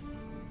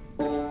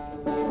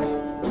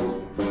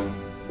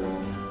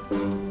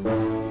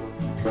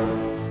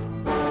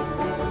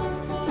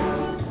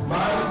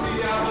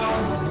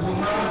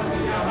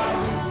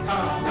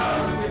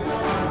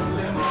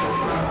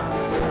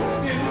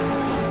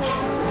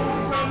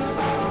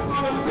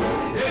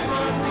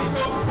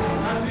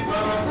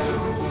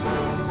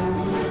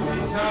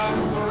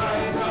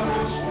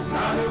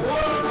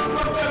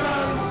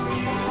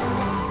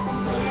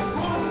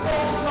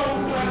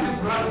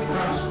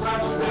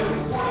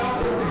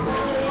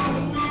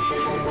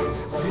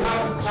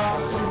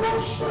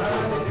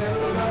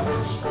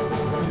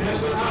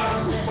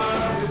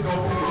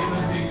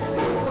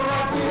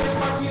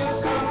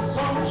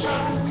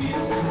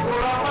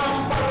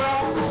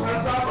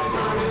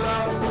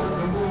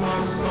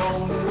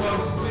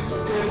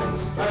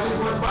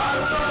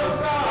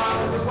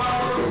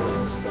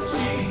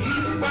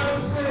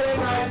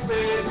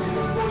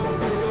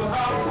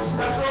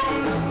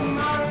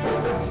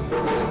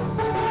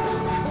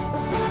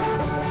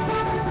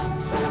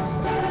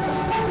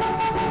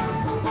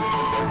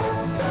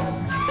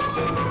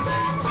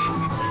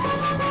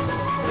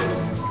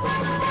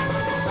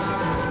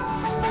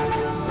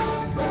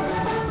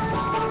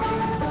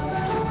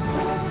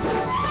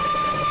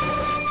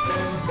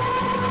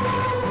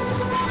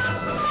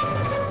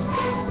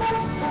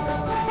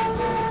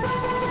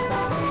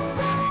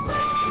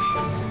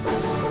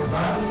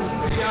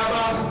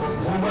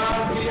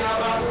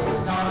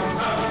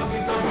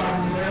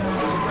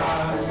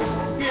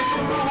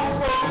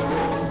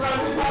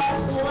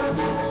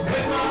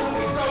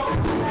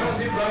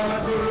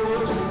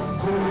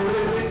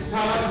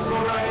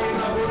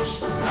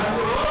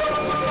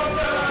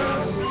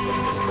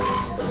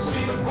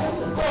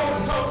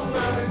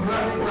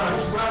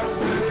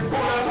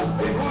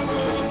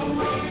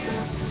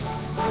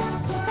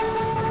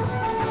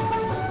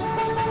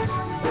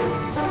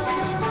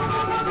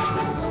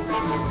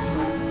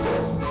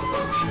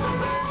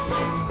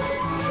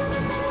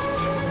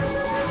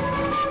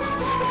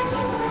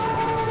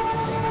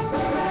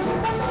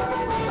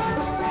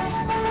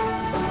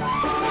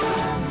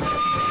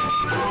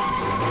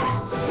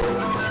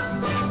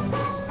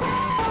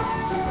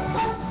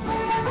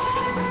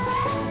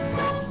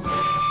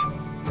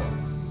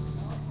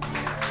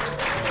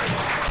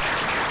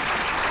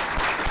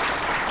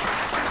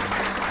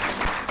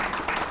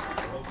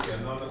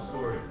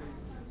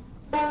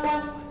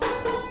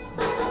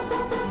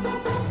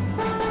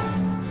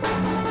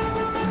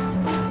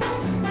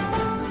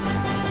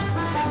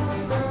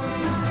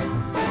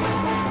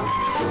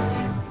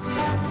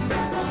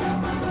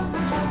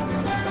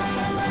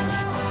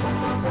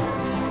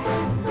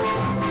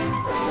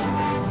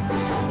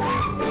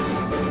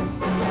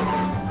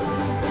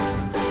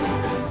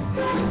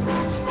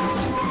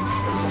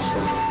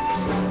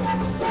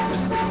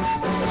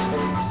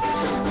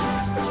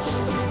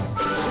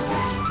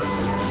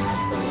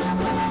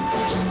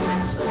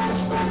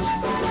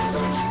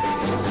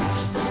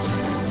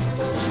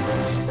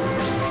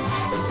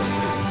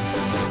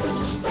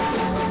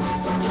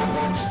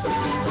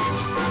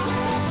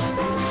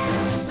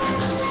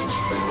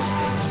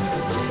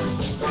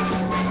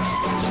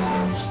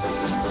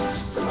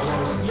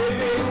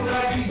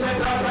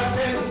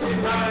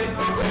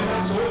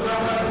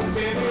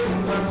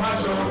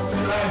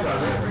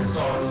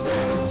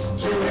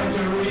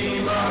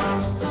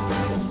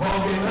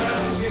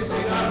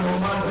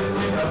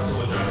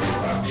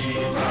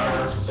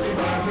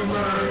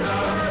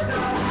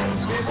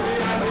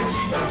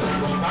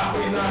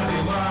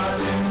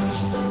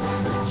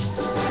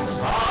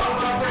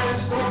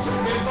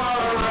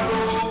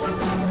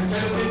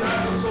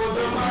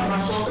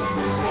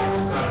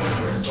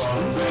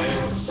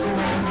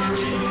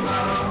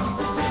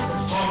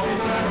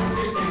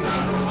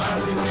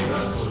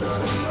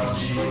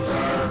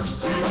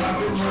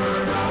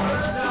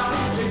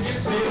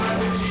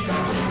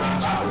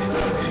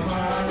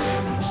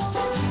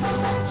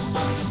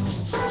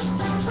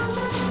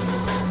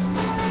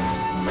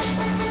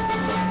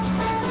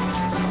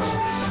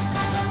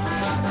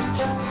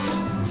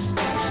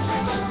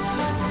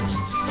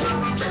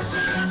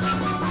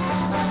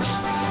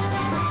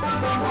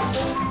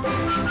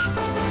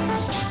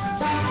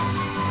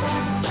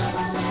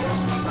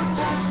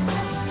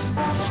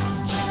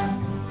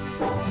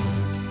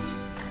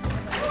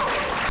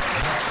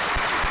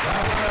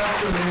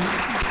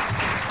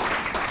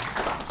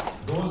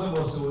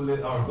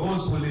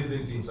 those who lived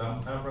in Kings,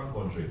 I'm from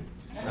country.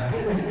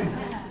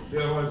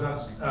 There was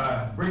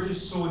a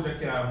British soldier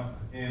camp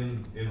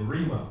in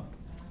Rima.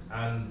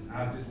 And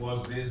as it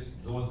was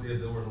those days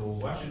there were no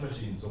washing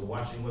machines, so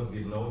washing was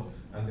given out,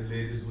 and the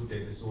ladies would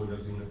take the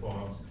soldiers'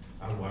 uniforms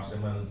and wash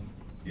them and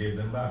gave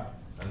them back.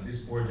 And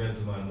this poor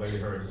gentleman, when he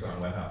heard the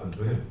song, what happened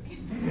to him?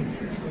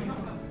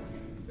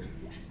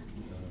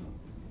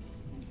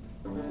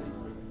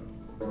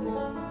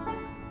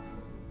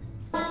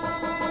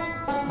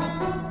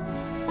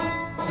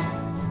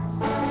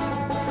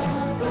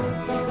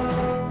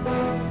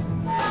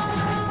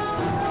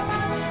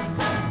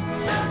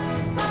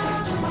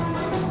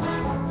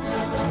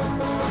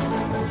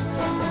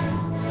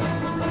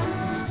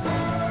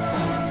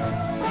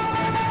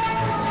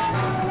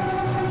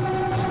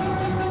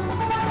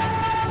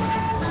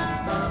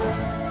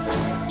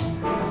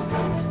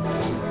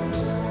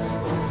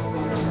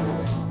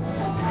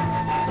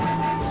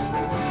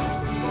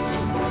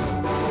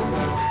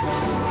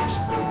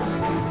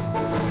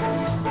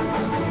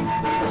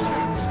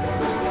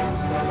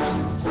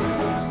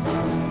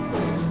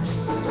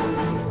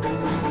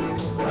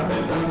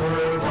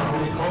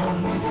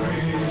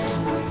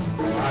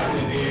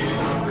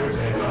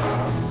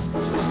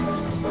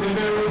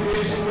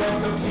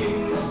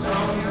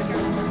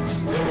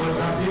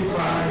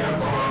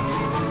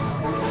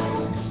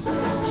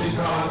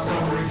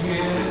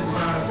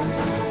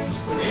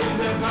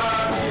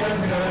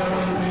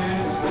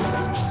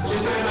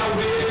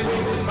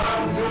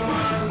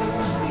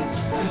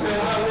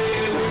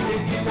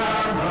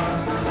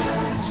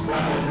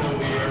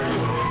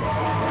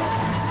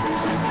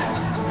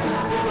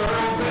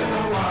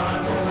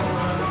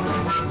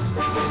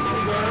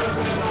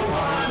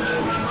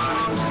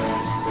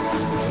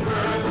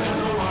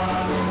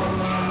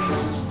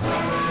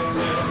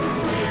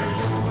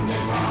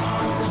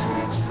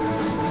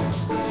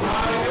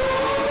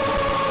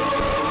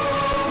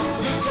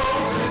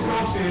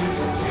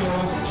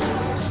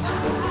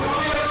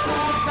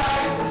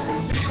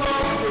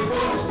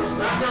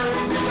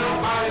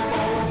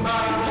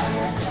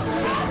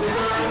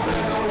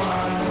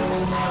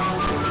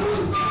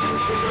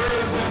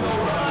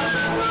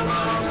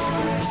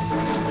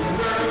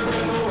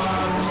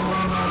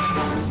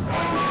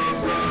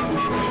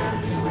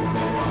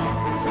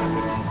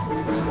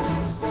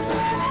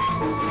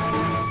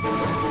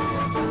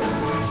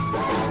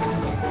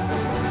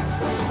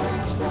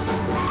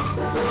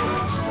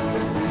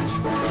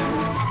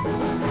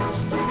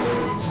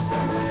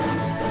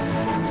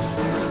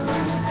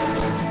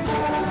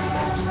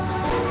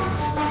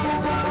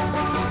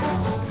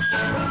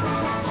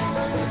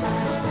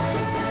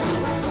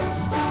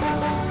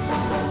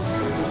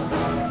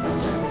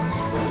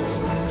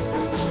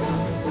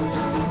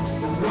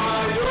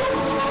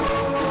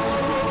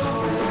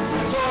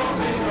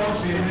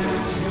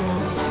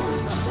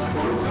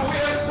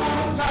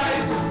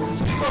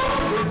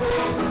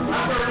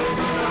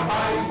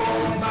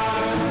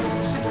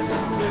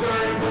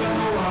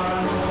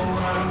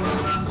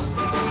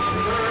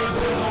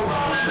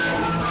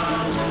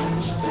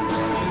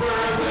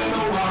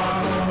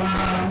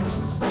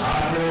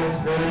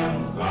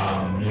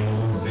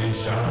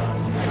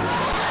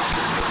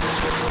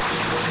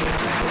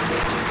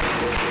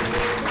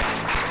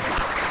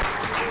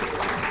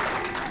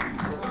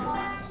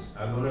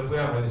 I don't know if we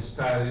have any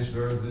stylish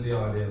girls in the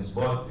audience,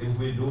 but if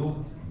we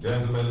do,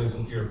 gentlemen,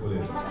 listen carefully.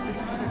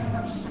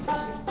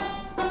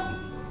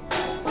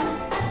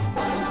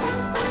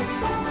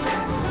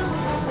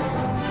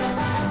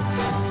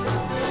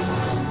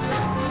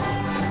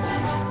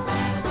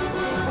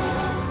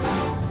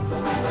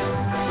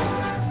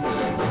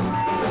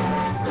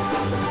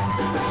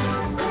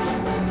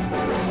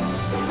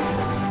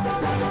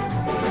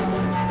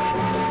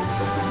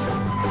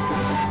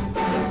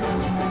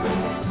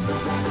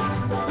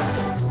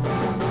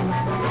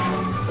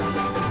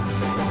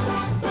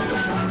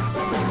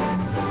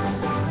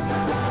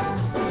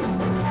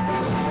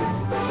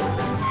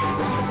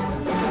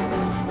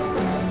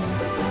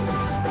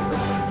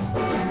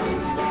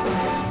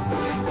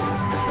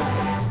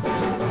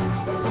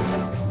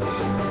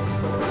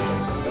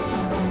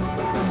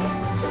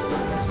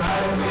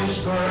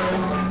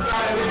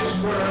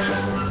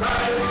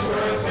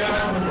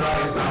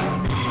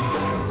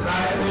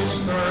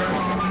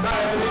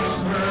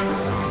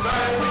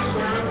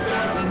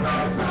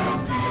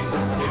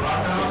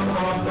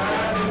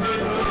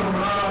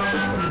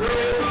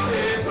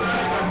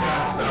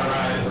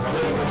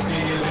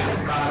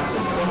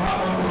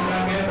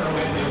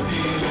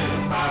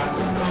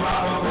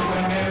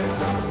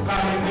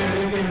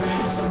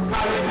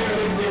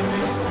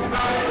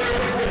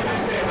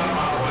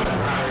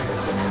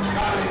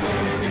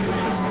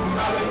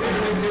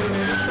 Give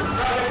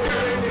me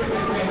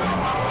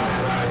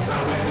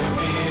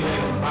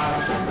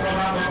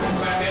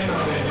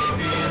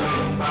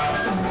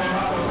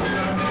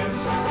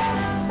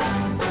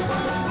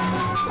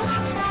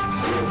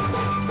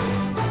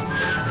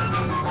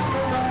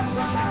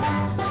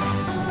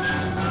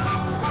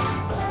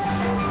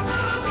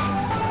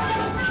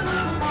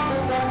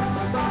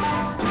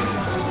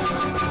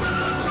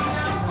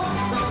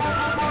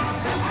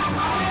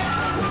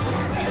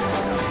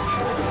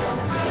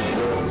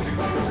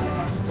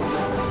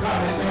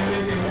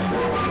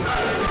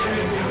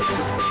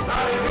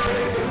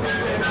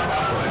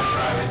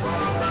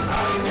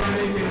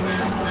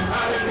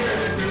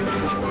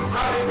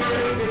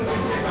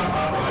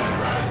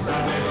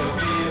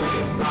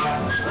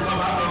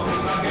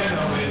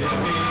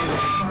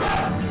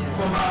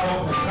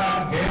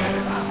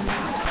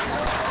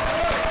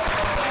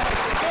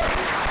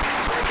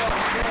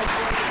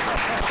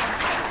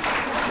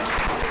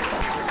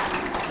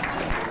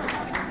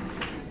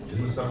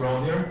Mr.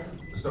 Brown here?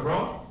 Mr.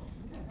 Brown?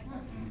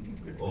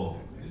 Oh,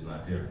 he's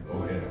not here.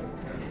 Okay.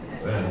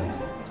 Well,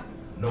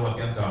 no one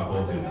can talk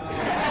about him.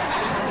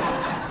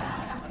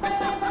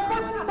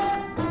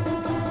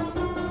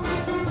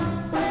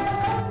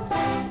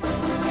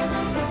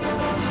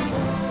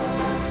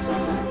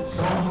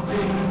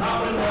 Something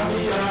happened on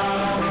the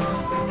yard.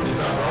 It's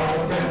a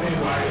brown and the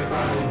white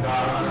running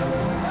down.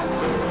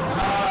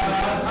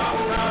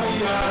 Happened on the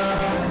yard.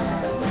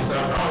 It's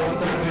a brown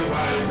and the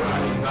white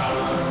running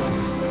down.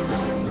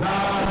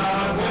 Lord,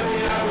 when we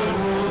have a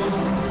rule,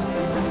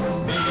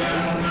 me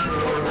and the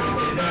poor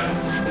president.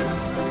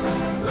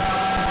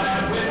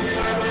 Lord, when we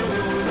have a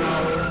rule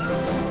now,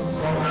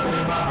 some of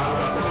them are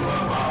holla from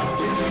the mouth.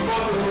 If you go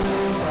to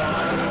rule, some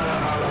of them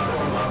are holla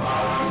from the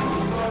mouth.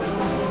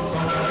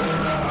 Some of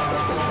them are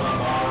holla from the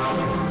mouth.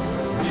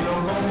 We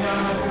don't come here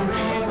to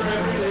read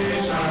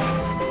revelation.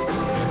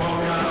 We come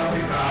here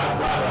because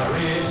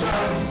toleration. We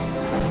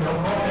don't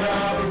come here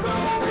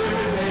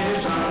because revelation.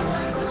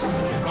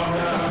 We come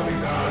here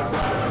because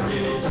toleration.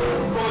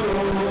 Go to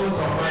rule,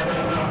 some of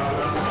them are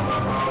holla from the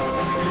mouth.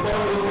 We go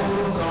to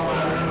rule, some of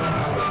them are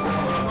holla from the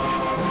mouth.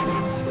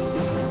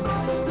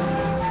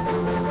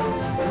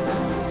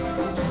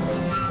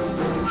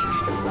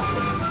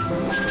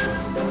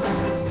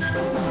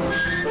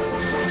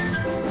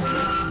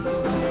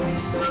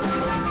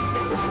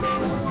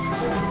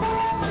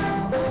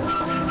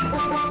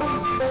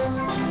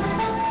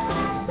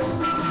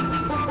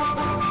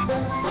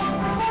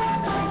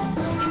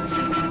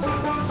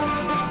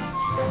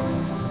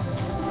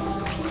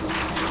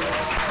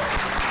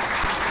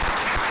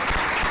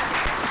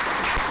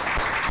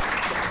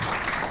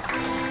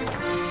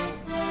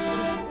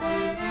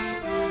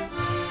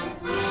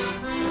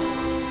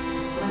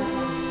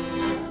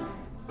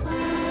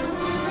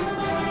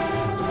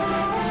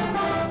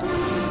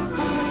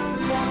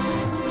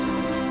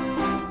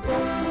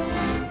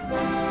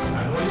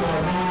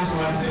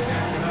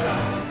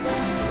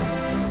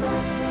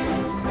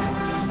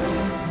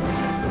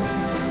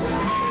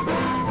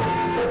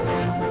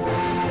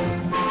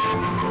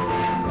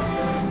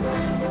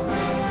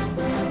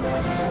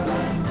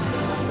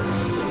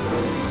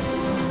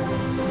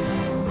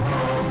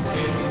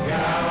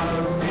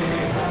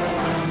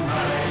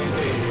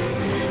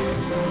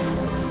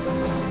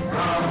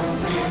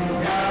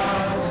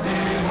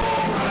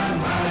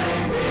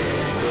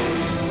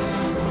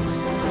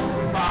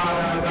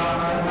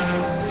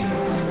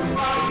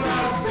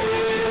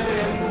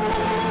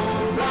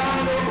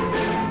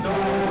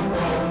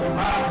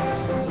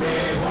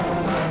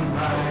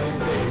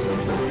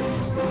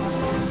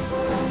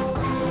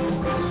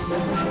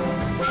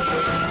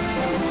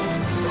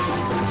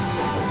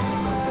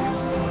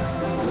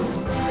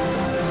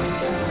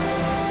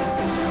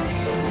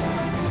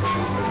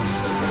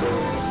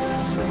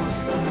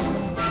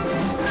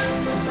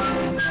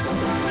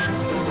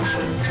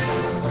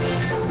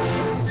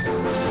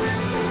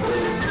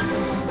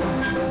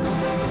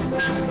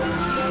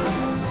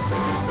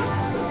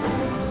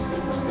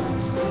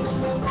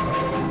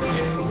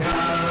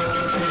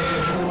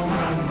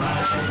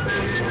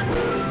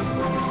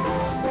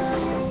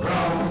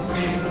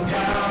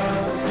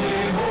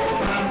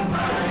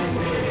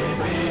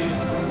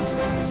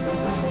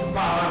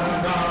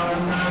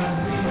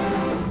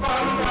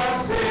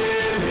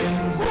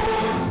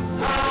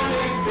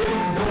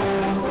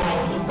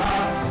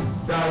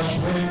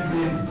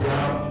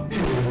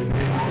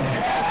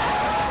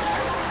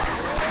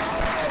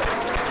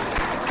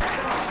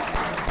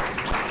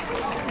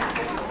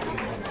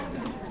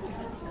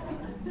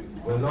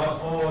 Well,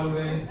 not all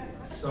the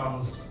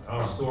songs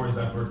or stories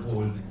that were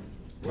told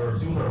were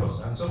humorous,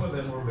 and some of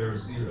them were very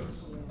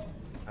serious.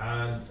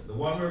 And the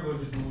one we're going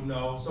to do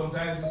now,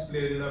 sometimes it's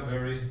played in a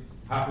very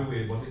happy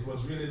way, but it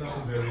was really not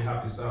a very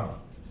happy song,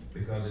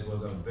 because it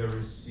was a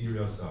very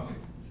serious song.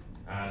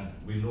 And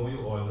we know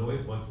you all know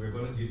it, but we're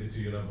going to give it to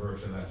you in a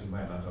version that you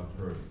might not have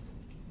heard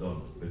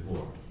done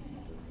before.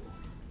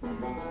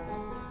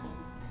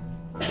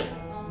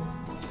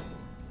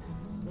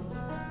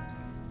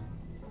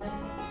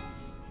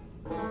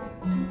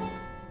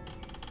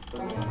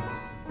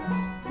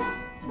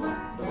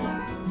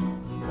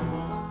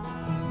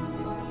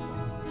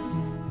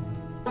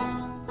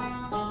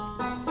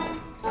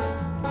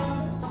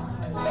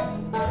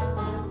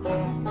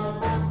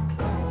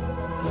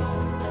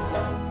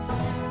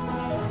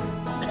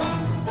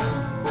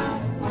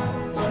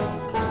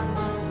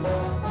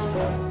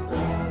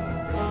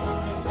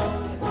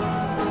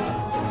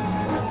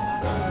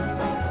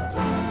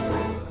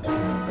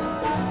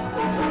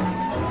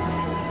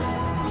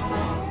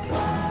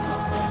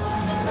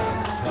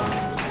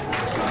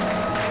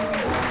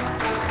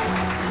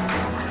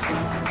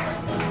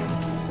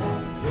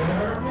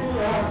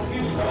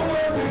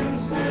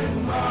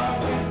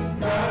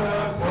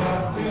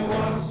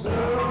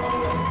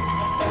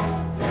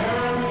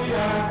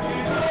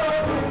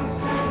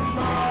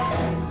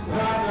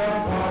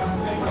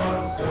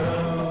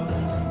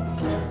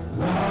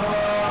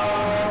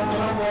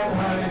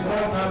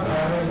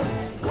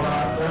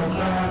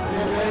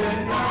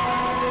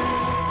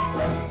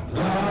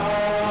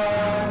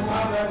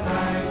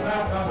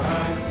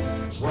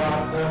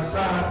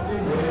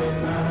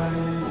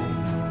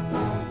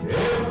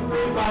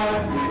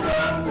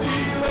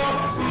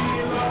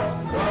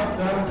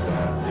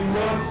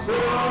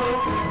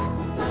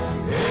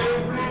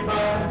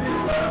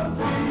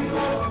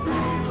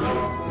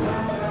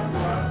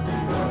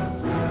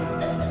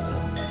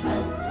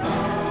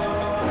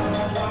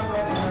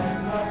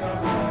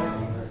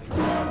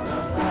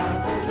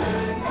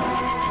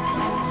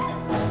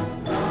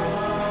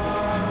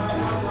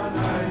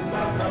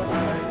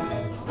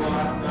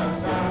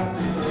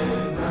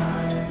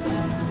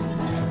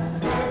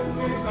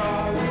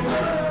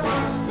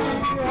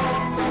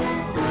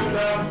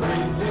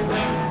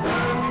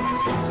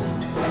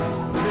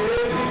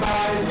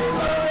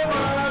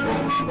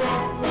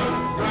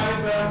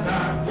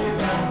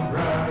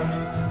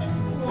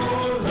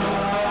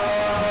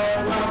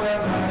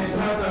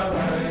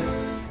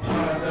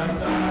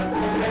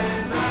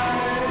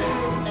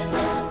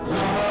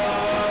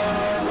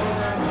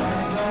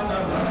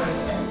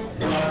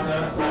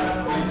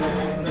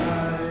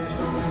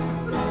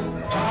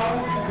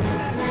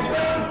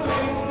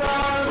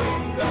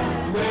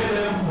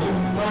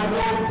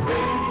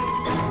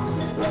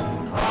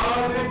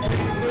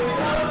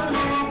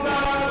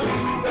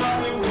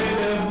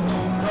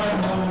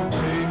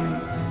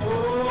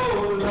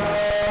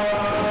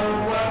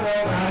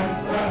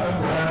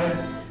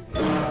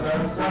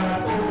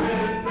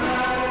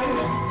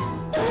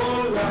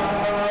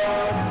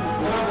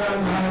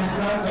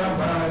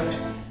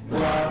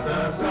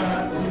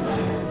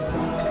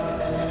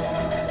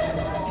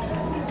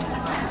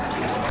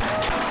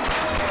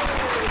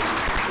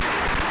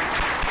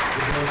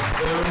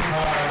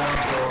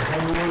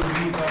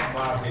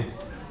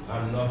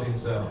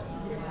 himself.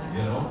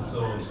 You know,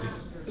 so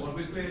it's what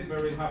we played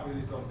very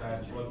happily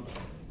sometimes, but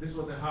this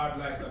was a hard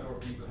life that our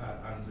people had,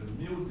 and the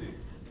music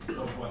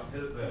was what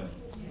helped them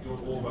to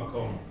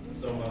overcome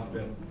some of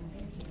them.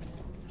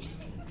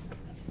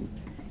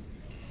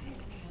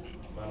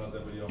 Man was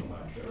every young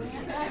man.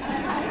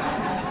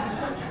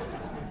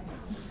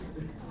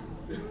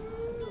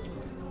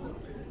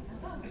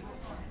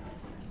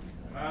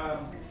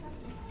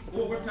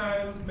 Over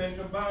time,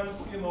 mentor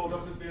bands came out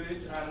of the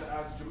village, and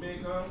as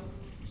Jamaica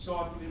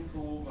sought to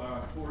improve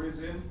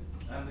tourism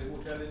and the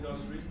hotel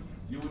industry,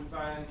 you would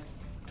find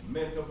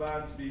mentor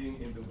bands being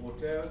in the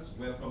hotels,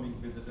 welcoming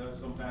visitors.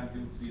 Sometimes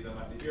you would see them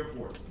at the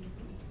airports.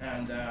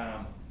 And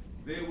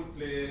they would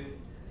play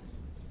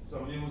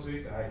some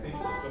music. I think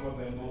some of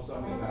them know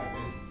something like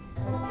this.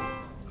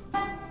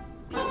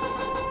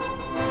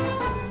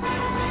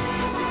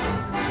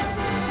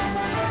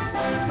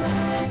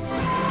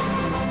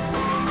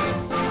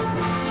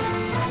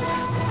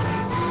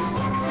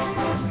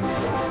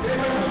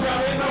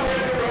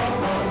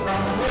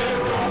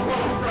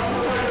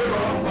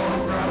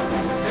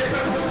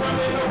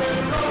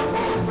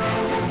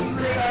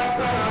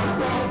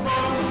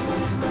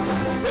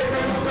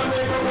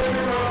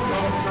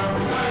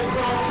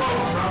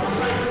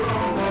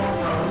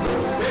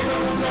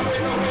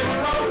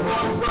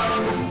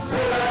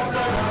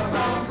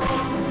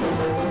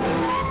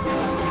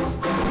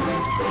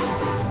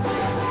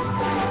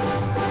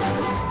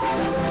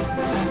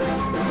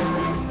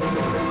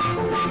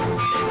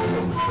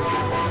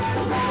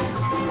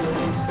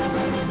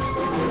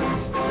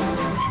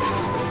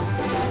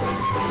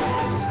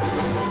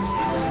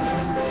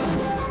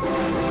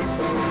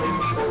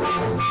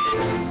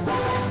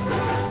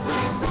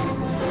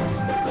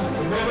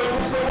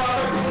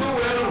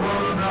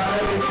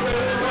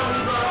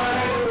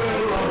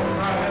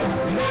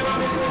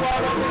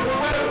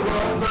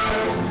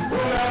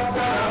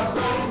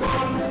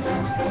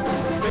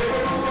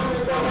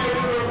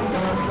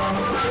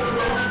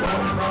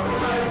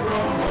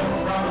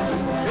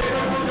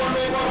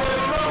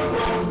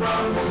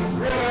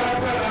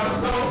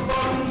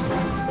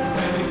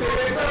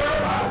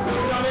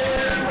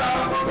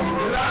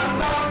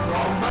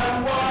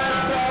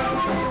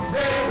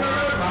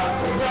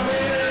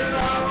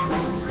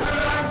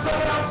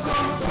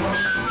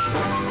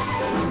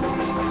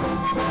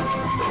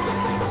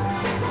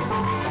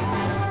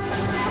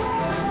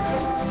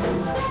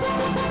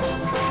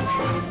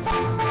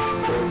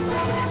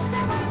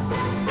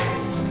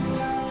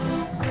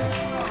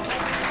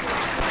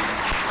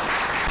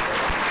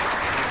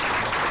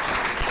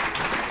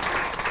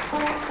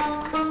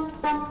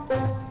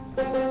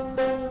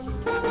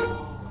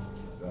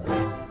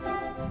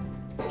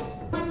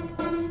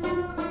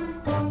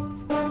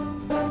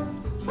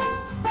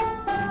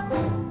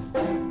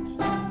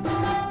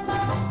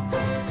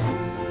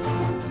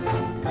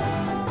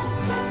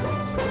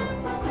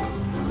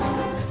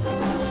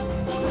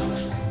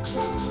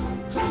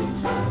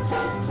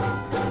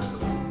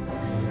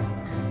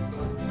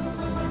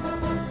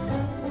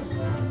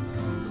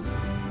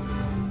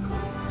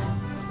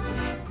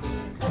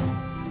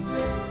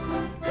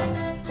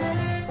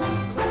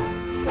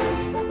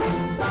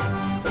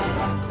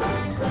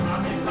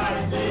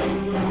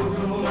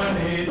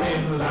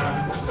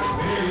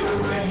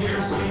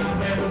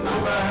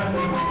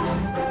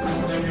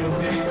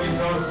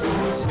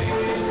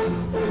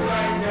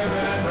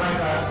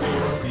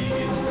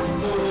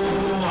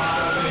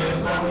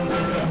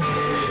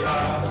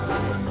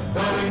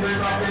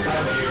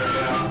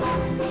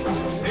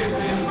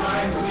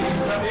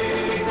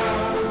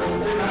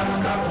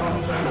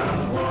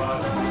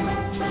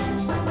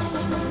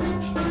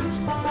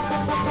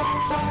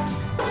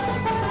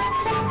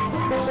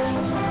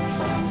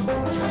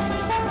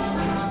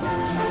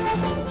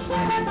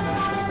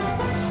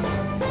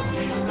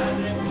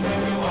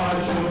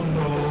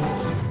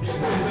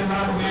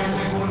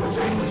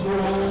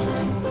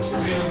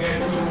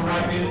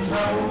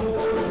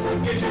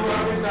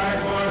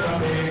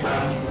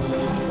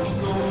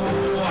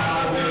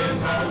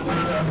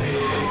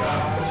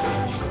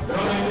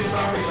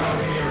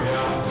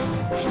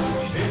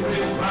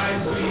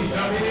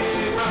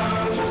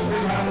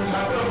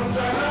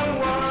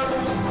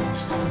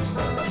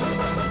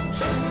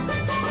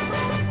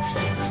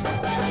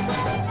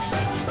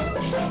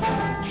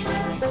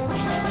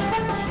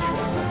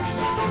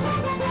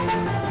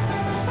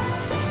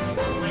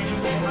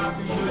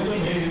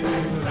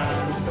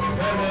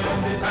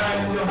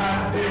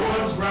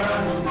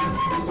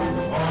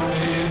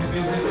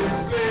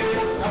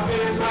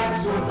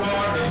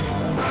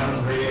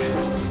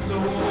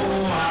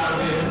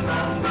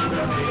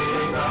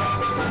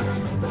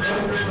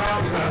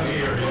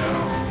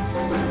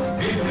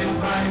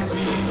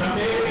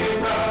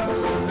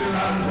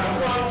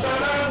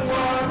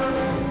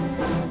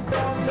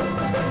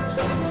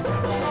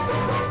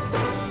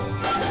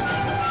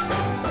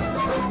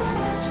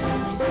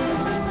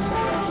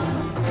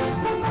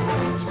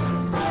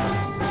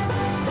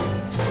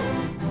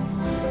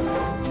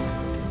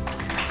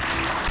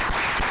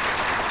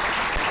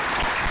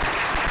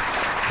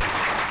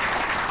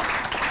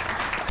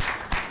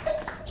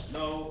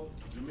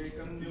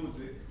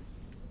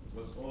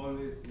 was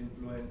always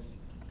influenced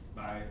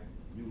by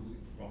music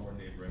from our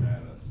neighboring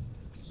islands.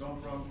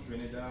 Some from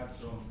Trinidad,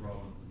 some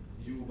from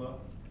Cuba,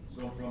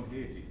 some from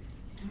Haiti.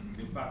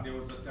 In fact, there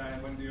was a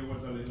time when there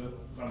was a little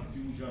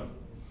confusion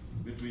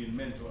between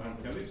mento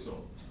and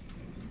calypso.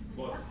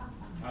 But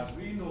as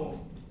we know,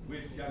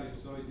 with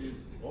calypso it is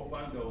up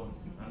and down,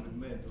 and with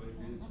mento it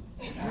is.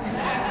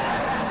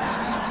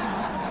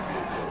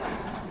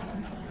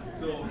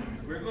 So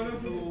we're going to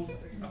do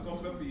a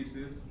couple of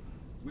pieces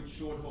which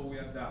showed how we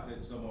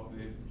adapted some of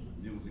the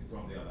music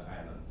from the other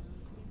islands.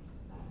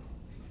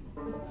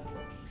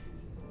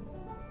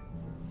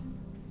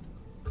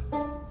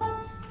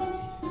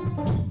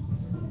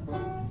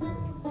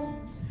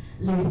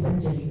 Ladies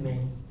and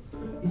gentlemen,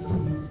 you see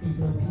these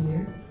people up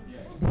here?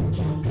 Yes. They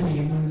can play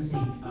music.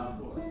 Of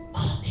course.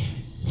 Oh, they're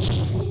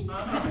lazy.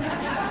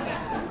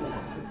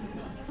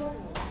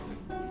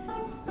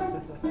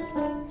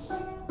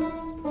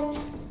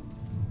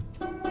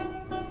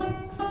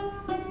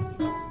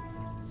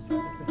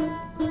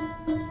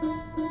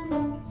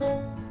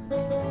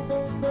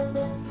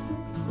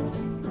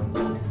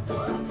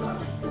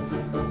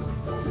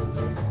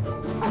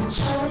 I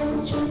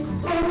challenge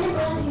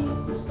everybody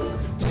to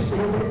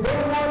say that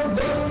there was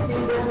lazy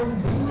than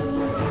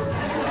these.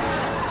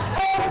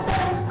 All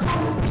that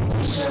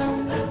competition,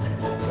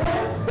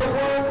 there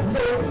was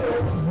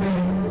laziest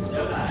men.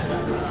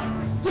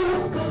 You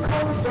could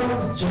come from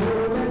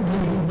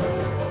Germany,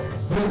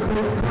 you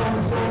could come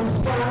from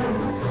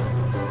France.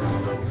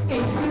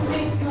 If you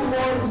think you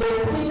are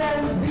lazy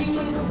than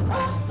these,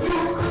 you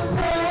could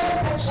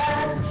take a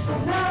chance.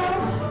 Now,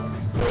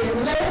 they're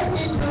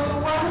lazy to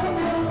wine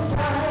and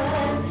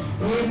dine.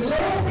 They're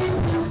lazy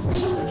to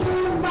speak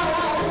your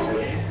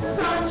mind.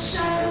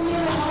 Sunshine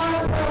in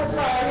heart was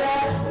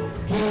fire.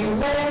 He's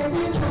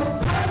lazy to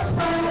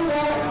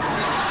perspire.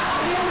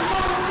 In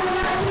one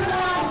that you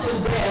want to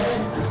bed.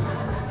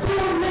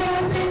 Too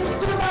lazy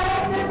to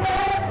bite the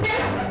bread.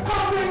 They're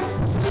hungry,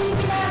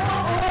 sleeping like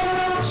a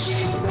old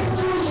sheep. They're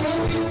too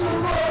lazy to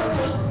go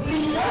to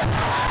sleep.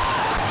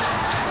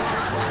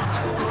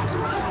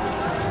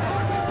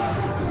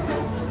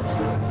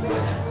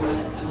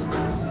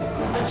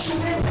 A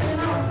children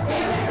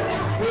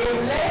is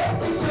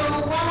lazy to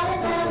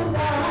wine and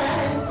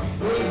dine.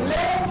 Is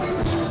lazy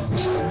to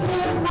speak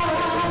in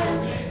wine.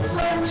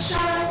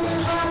 Sunshine in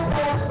heart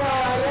that's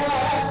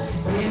fire.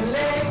 Is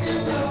lazy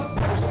to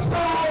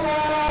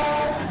perspire.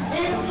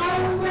 It's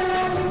hungry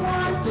like you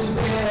want to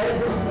bed.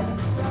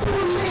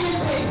 Too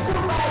lazy to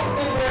bite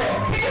the bread.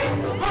 It's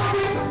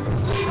hungry,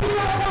 sleeping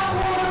like a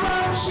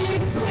whole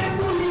sheep. They're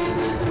too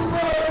lazy to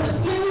go to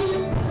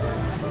sleep.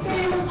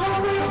 It's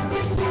hungry,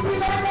 it's sleeping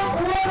like a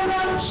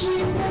whole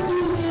sheep. They're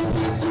too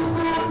lazy to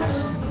go to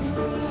sleep.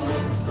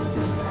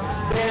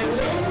 They're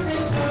lazy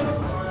to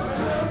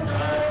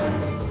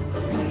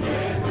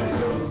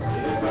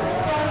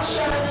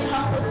sunshine in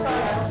hot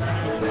fire.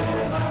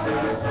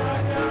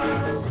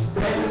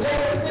 They're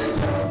lazy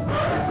to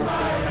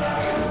perspire.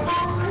 It's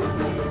hungry,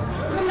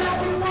 like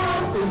you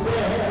want to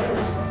bed.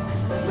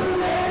 Too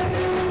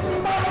lazy to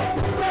bite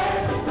the bread.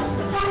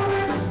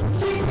 Hungry,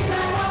 sleeping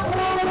like a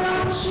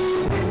whole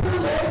sheep. Too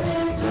lazy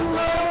to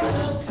go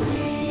to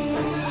sleep.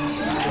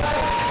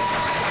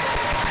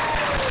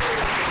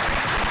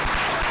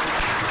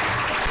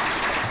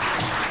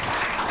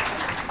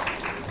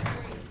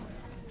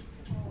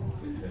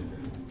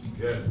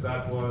 Yes,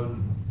 that one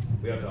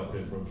we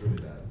adopted from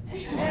Trinidad.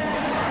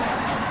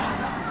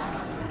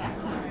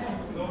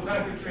 So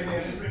thank you, Trini.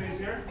 Any Trini's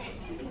here?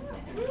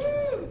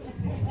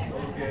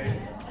 Okay.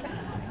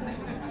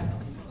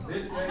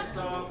 This next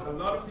song, a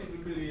lot of people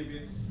believe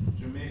it's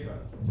Jamaican,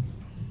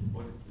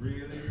 but it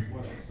really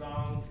was a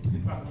song,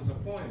 in fact it was a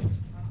poem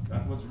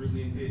that was written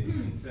in Haiti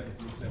in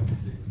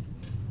 1776.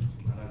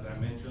 And as I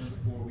mentioned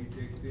before, we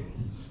take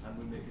things and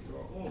we make it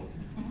our own.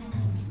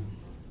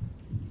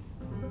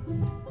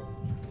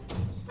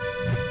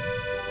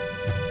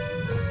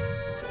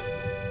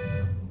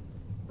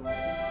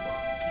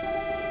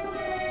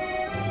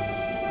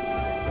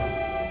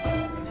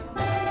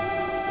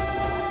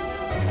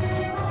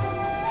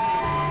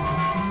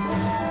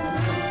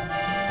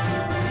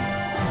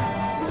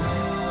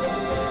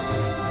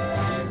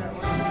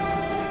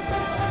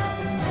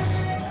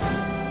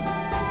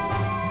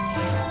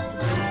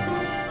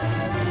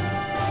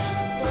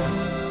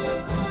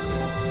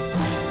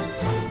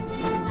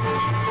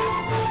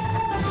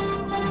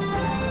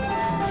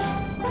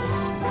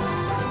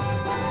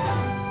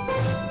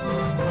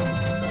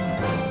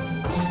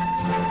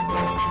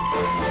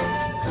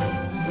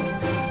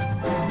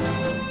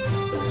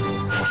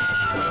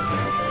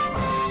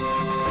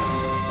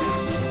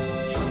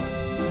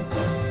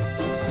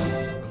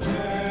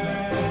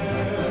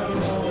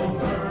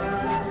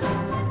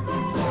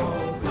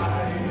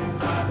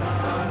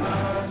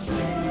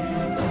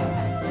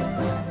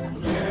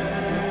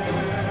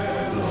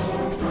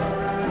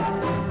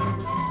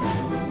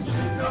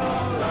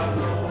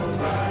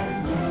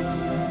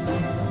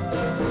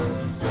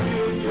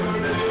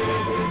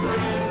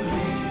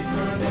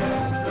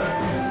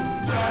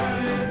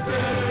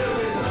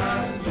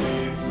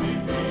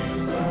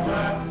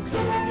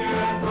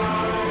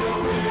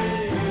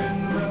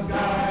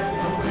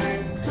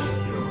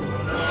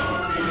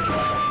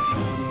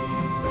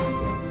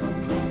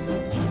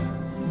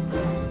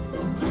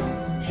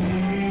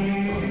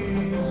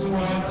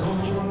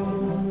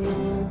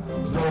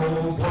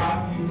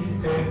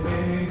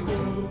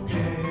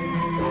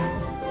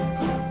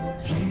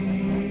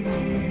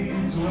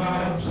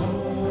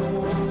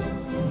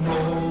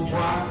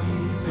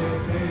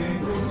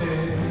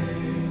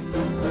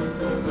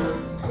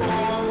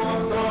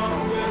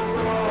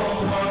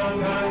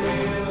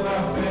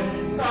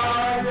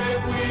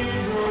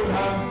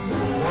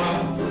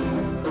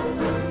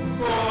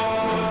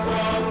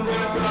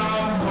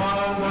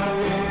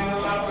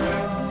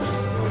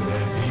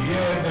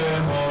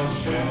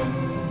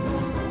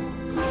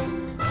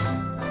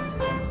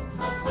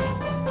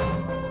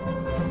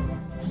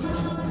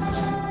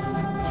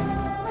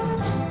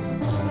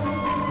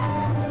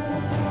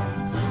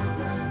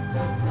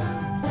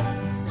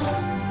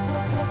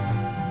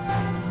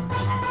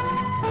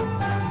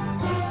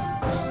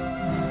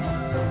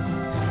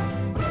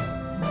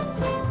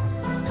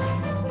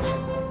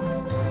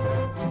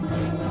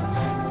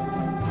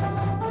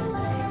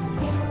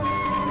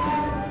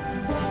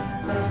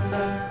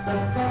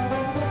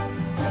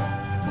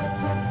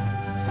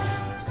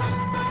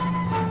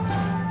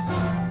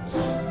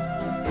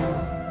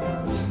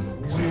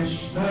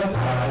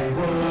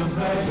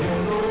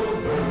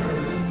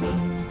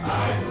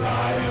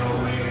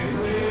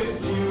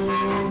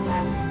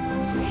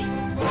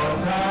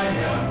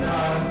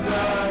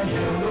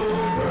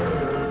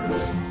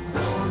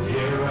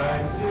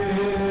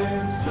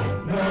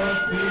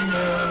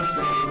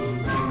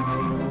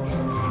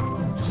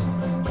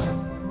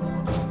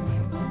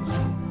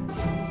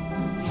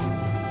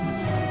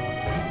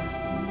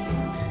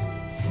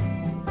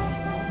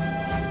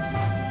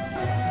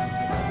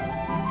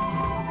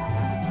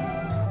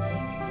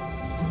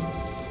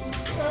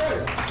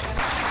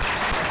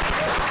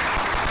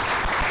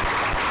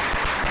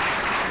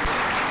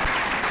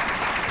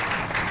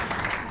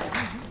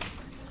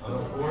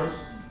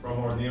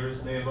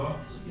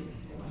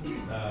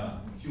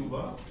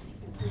 Cuba.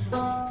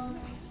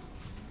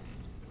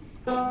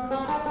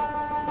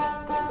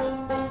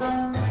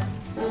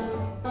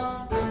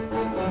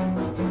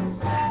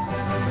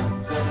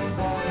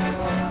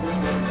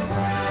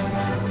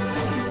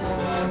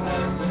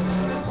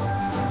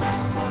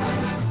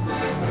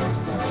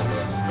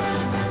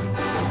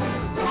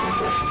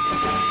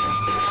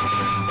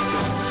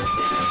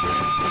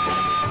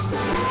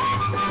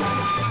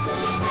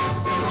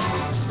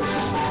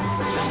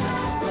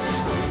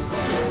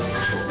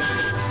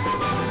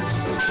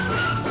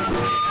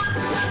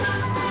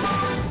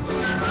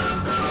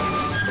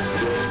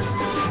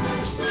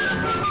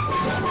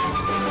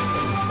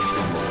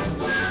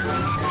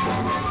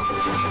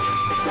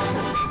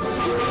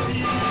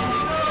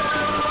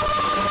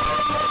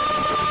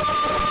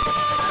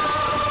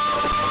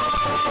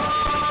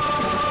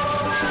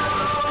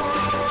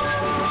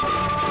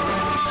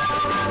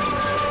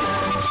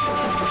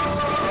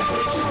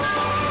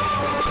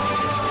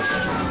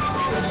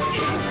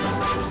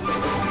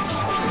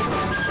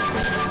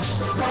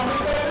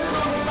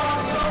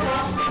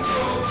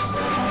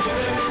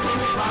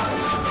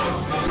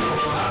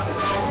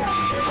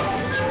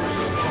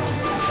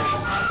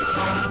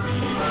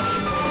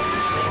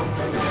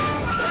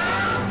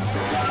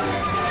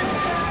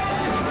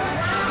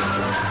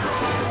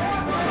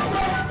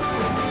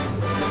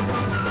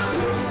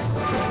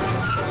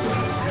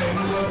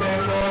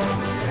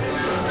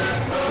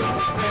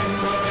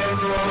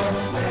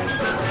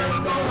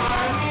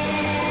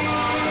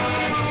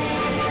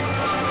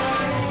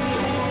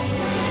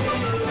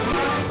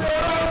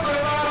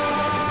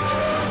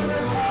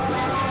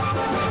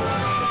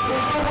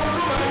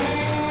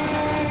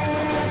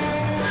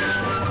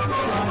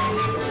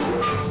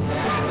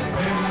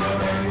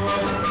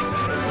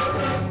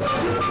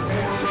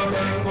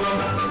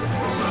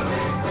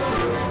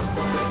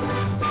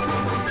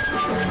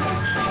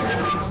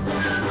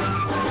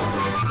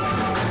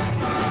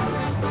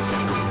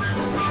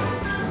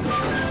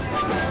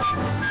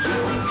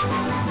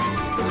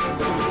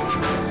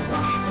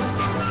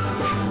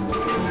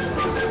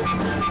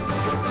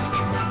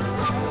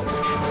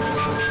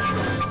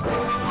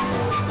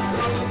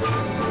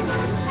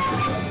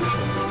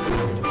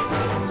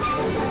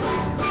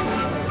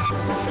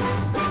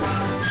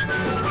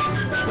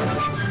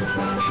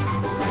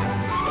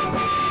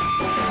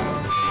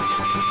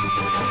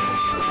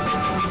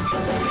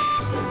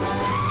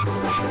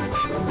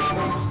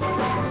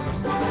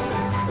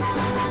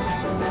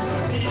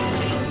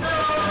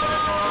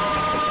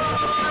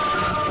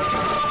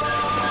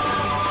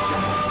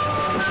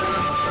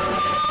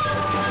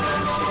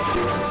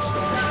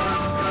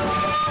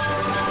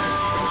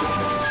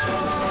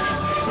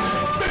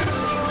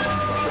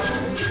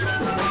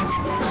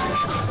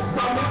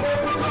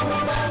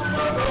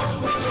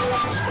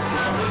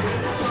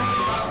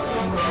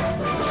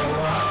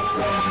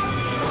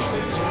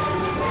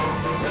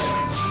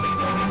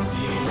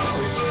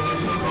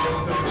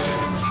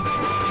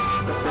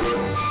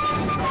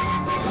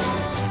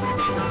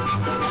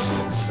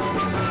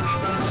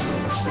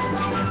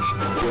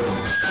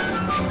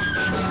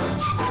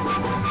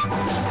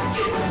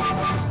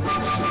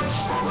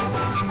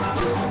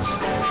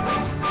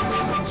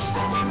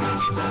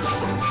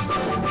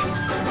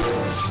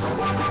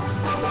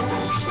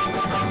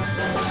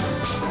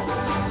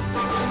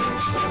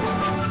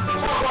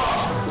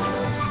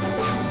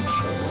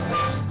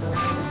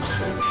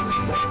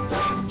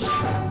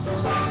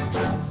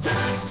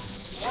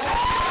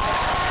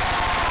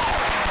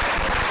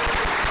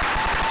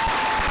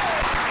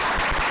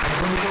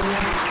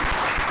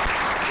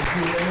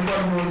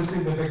 Anyone know the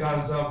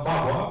significance of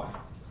bawak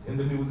in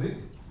the music?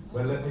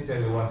 Well, let me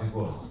tell you what it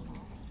was.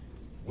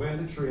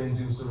 When the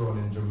trains used to run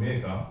in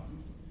Jamaica,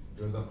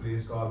 there was a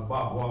place called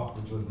Bawak,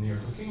 which was near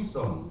to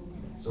Kingston.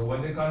 So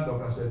when the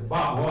conductor said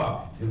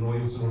Bawak, you know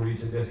you soon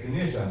reach a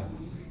destination.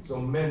 So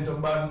mentor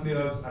band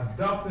players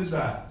adopted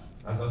that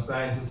as a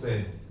sign to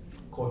say,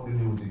 cut the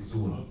music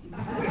soon.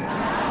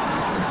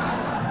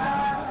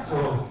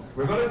 So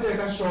we're going to take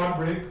a short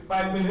break,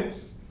 5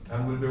 minutes,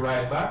 and we'll be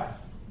right back.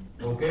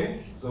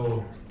 Okay?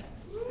 So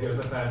here's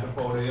a time to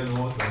powder your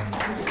nose.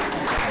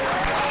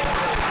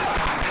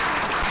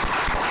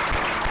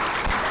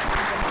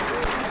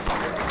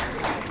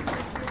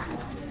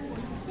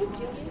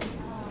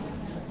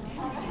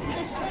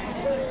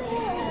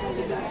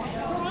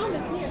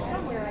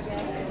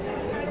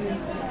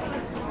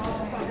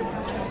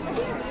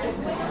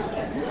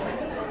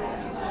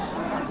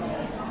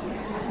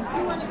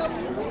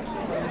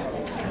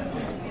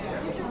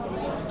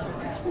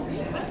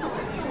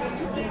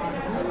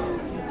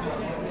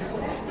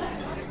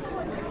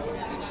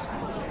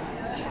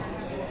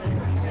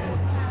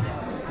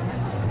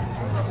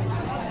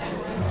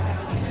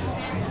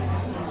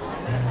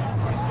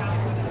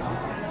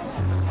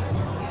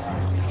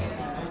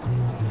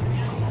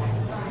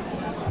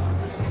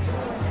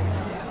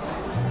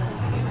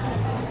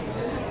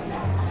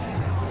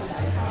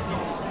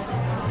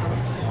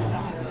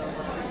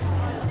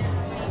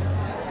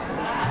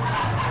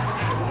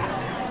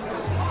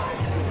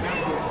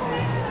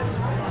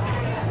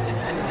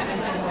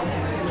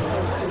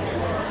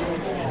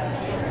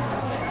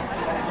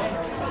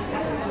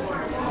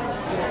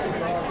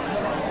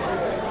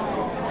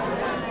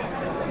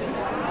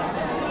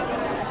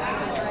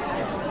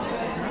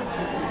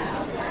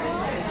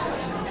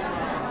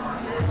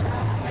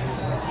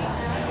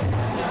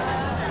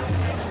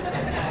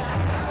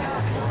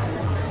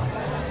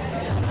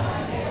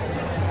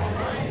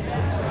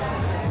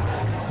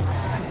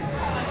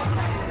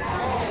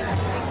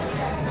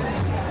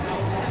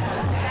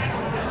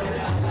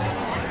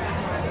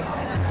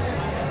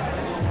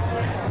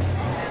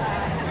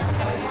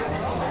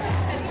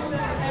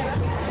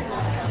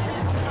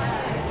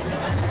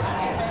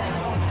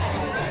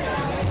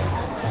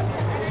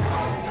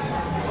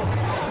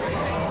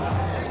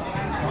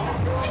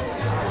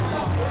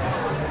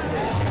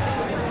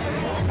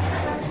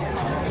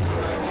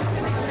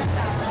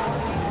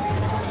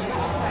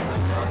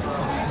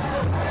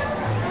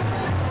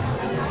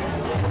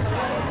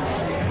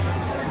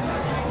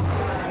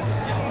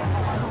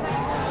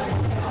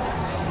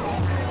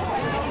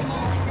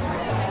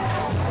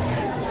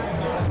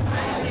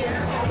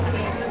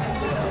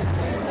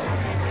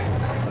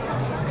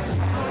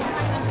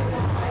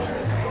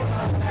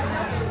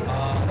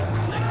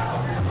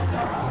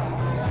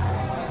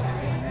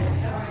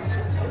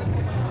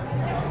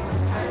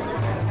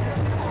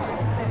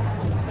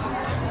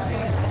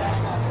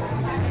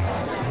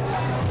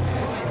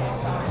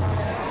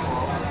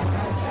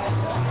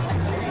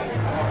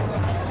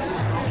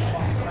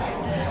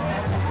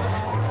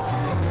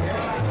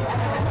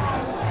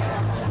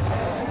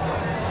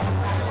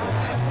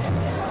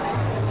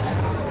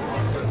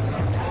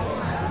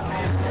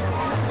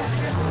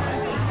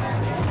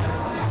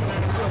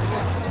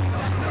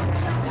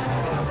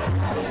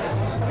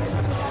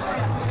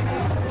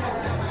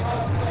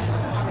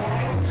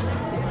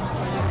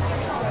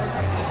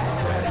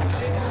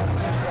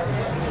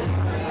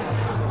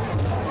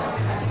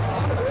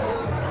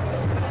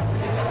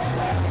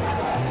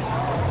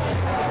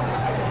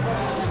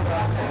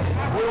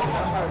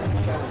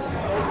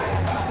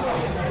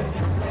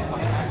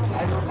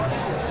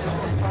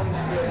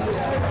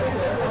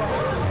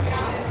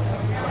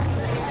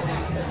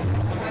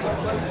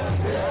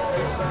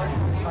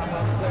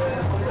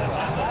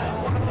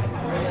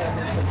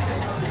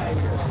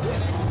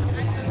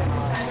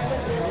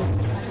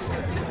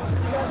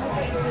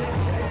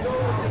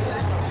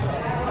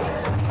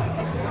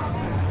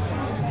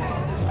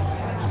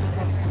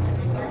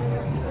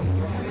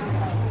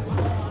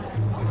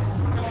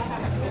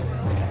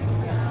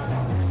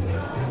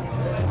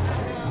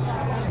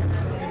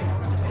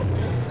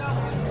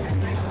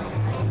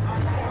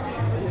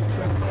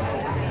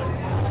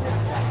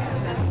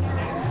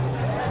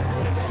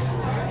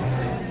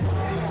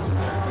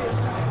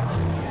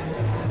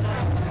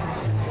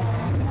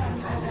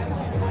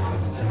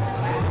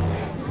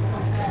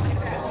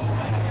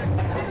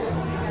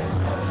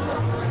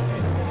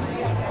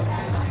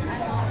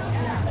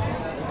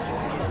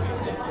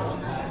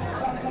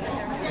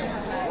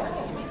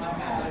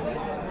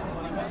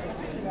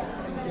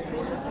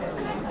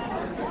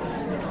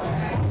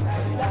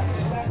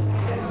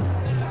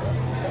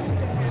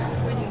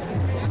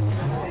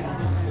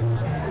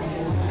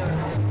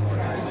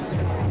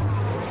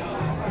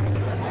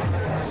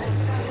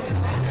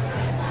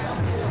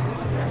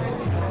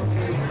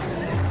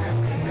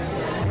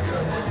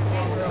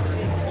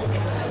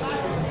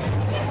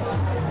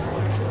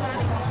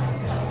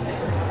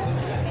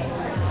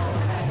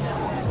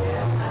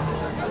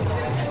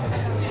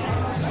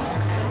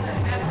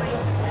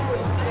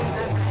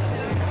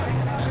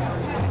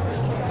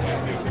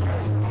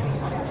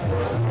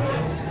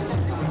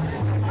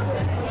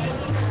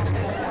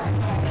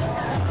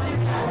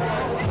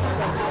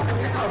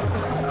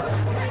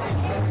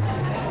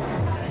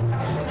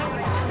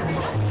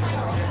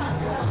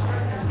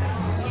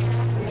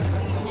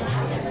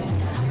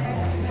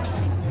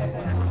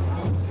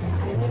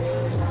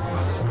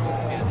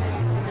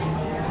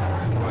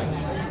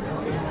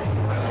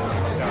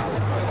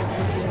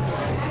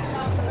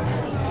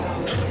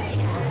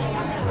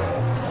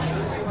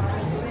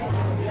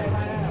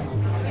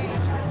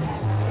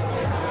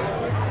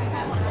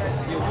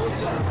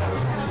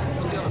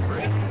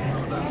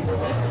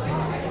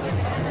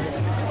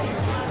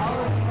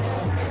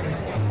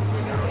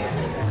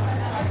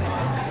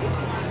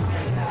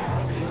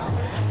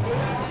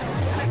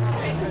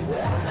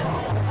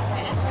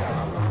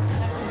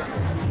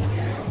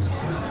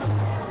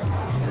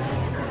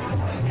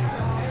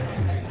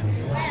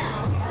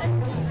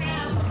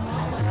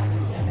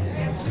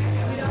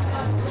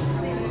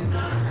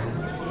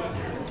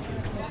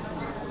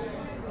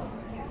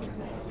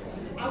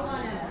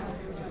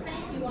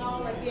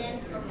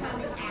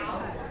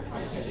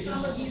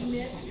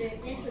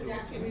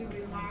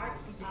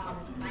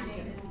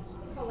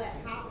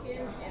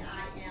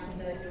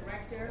 the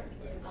Director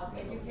of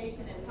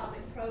Education and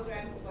Public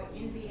Programs for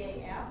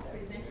NBAF,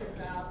 presenters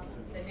of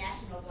the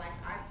National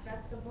Black Arts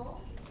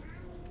Festival.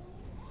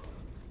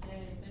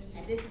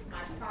 And this is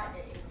my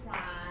partner in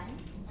crime,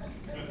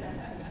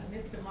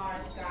 Mr.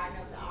 Morris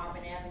Gardner of the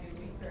Auburn Avenue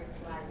Research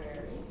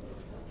Library.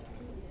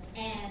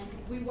 And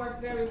we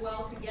work very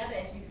well together,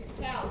 as you can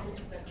tell. This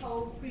is a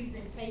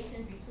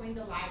co-presentation between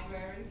the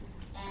library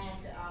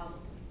and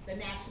the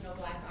National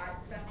Black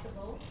Arts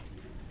Festival.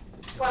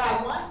 What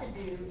I want to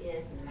do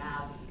is,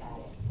 now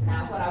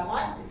what I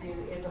want to do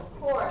is, of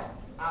course,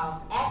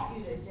 ask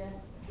you to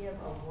just give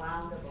a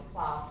round of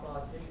applause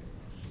for this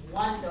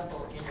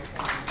wonderful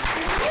entertainment.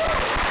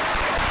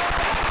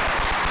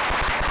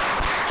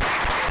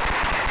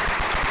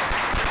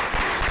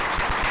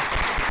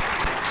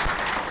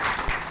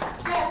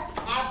 Just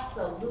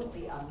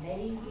absolutely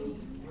amazing,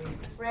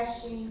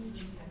 refreshing,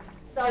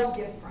 so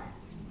different.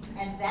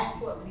 And that's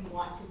what we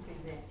want to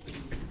present to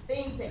you.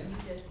 Things that you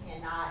just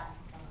cannot,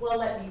 well,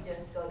 let me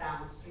just go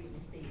down the street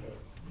and see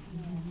this.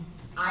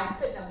 I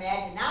couldn't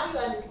imagine. Now you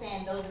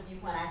understand, those of you,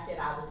 when I said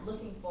I was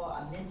looking for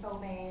a mental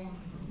man,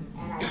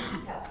 and I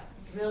just kept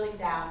drilling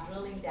down,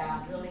 drilling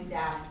down, drilling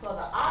down. And for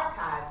the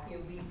archives here,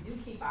 we do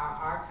keep our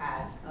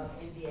archives of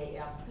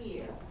NBAF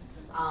here.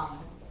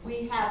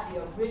 We have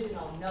the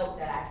original note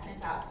that I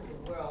sent out to the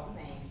world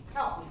saying,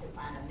 help me to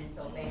find a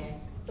mental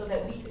man, so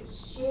that we could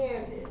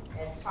share this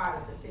as part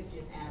of the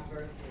 50th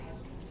anniversary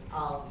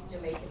of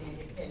Jamaican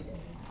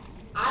independence.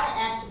 I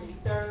actually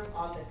serve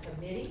on the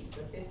committee,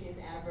 the 50th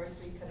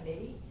anniversary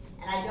committee,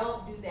 and I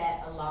don't do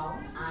that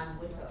alone. I'm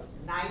with a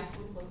nice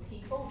group of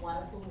people, one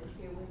of whom is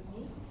here with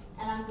me,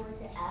 and I'm going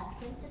to ask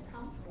him to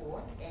come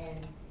forth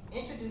and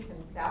introduce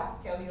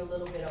himself, tell you a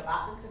little bit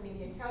about the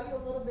committee, and tell you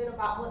a little bit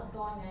about what's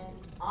going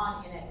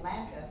on in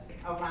Atlanta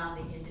around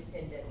the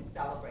independence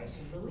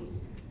celebration. Louis?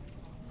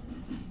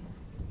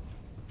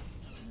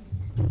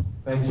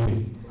 Thank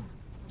you.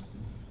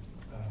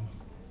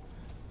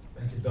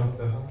 Thank you,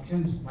 Dr.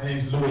 Hopkins. My name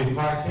is Louis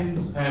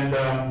Parkins, and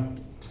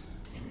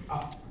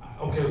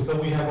okay, so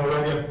we have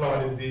already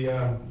applauded the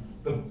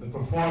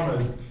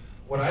performers.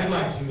 What I'd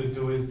like you to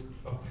do is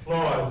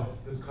applaud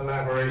this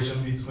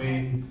collaboration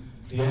between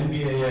the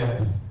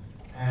NBAF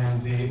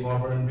and the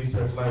Auburn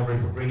Research Library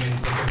for bringing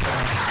such a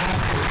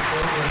fantastic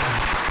program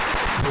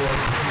to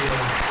us here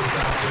this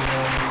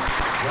afternoon,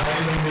 right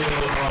in the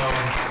middle of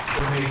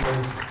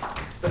Jamaica's,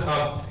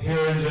 us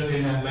here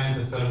in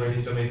Atlanta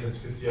celebrating Jamaica's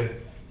 50th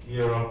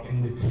year of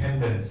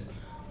independence.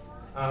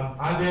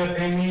 Are there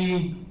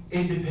any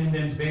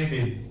independence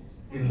babies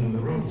in the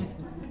room?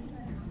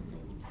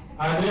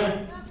 Are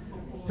there?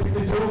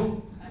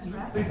 62?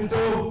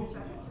 62?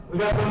 We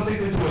got some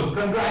 62s.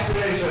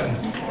 Congratulations.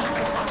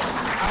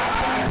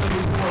 I'm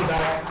actually told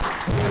that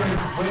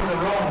parents went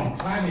around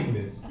planning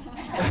this.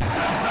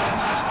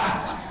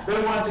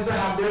 They wanted to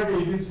have their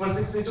babies for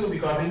 62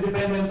 because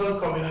independence was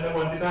coming and they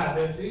wanted to have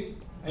them, see?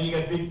 And you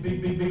get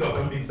big up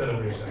and big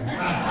celebration.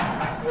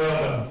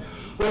 Well done.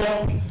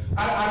 Well,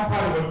 I'm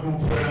part of a group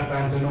here in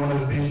Atlanta known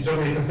as the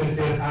Jamaica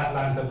 50th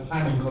Atlanta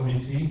Planning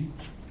Committee.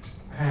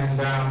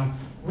 And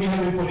we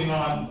have been putting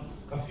on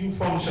a few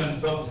functions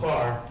thus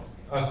far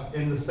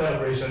in the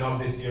celebration of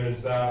this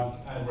year's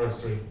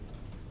anniversary.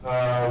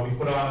 We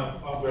put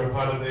on, we're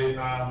part of the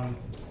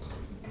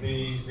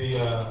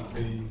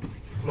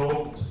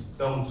float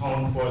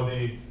downtown for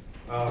the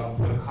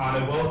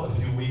carnival a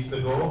few weeks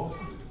ago.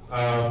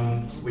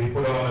 We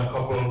put on a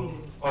couple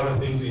other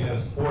things. We had a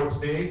sports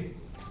day,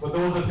 but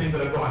those are things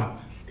that are gone.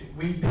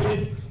 We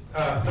did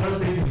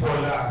Thursday before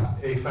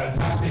last a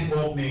fantastic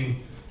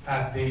opening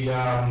at the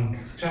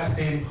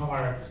Chastain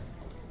Park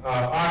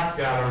Arts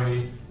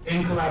Gallery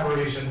in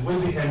collaboration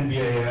with the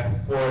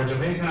NBAF for a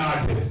Jamaican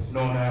artist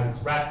known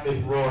as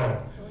Ratcliffe Roy.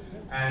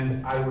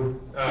 And I would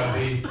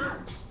the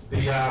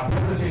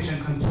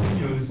presentation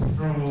continues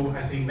through,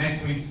 I think,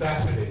 next week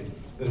Saturday.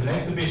 There's an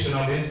exhibition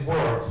of his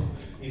work.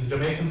 He's a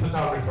Jamaican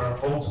photographer out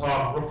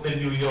of Brooklyn,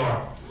 New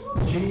York.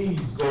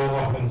 Please go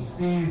up and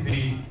see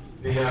the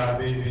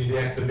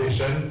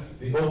exhibition.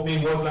 The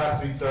opening was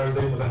last week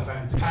Thursday. It was a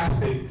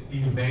fantastic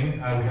evening. We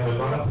had a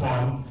lot of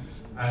fun.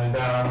 And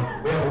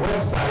we have a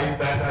website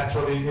that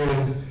actually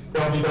is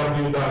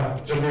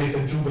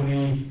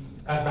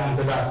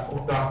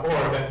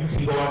www.jamaicajubileeatlanta.org, that you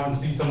can go out and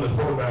see some of the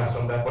photographs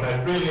from that. But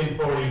I really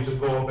implore you to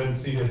go up and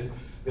see this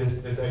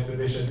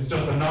exhibition. It's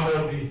just another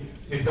of the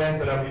events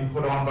that are being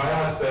put on by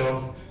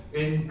ourselves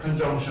in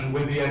conjunction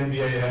with the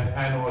NBAF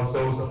and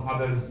also some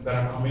others that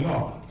are coming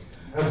up.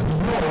 As we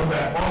know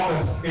that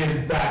August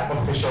is that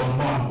official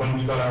month when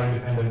we got our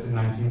independence in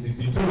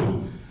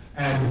 1962.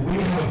 And we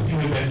have a few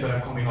events that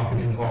are coming up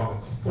in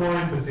August, 4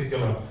 in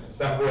particular,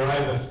 that we're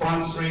either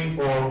sponsoring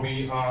or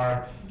we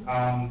are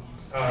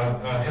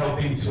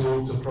helping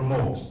to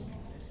promote.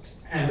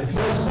 And the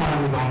first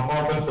one is on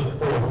August the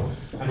 4th,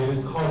 and it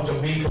is called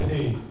Jamaica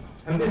Day.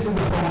 And this is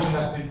a function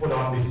that's been put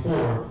on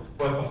before,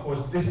 but of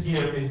course this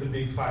year is the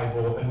big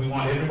 5-0, and we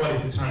want everybody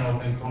to turn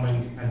out and come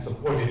and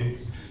support it.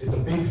 It's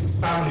a big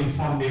family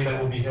fun day that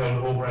will be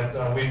held over at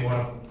Wayne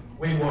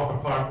Walker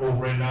Park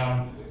over in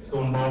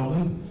Stone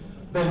Mountain.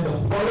 Then the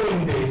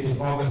following day is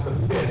August the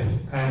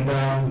 5th, and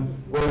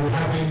we're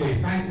having a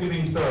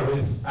Thanksgiving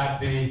service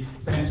at the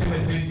St.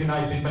 Timothy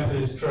United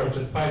Methodist Church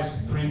at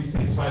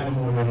 5365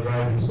 Memorial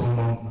Drive in Stone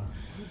Mountain.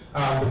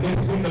 The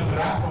guest speaker for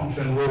that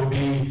function will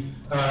be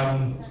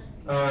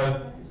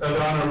the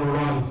Honorable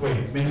Ronald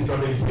Thwaites, Minister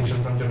of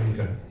Education from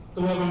Jamaica.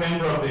 So we have a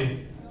member of the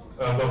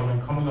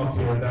government coming up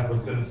here that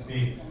was going to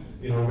speak,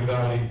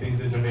 regarding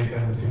things in Jamaica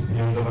and the 50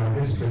 years of our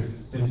history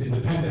since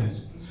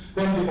independence.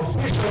 Then the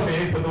official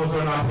day, for those who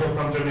are not here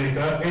from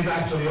Jamaica, is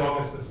actually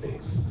August the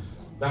 6th.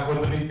 That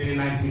was the big day in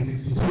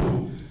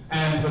 1962.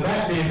 And for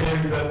that day, there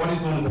is what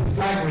is known as a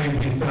flag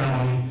raising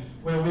ceremony,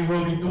 where we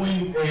will be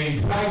doing a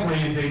flag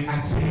raising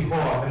at City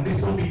Hall. And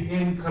this will be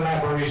in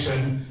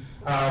collaboration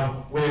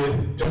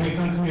with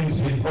Jamaican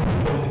communities up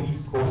and down the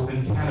East Coast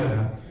in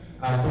Canada,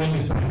 doing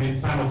this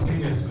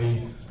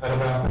simultaneously at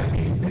about, I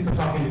think it's 6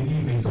 o'clock in the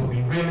evening. So it'll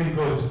be really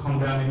good to come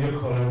down in your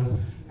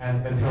colors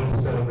and help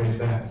to celebrate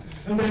that.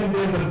 And then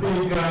there's a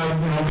big, big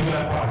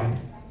party.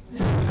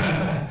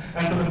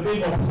 And so the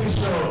big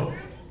official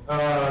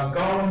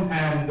gown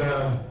and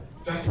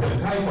jacket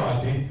and tie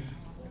party,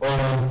 or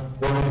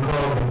what we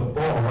call the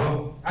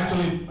ball,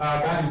 actually,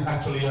 that is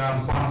actually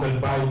sponsored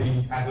by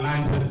the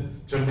Atlanta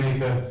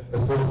Jamaica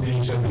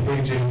Association, the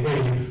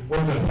AJA.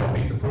 We're just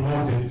helping to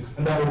promote it,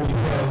 and that will be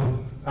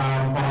held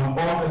on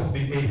August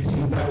the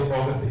 18th, Saturday,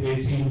 August the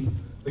 18th.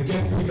 The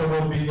guest speaker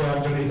will be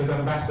Jamaica's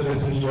ambassador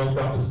to the U.S.,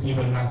 Dr.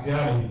 Stephen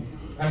Massiani.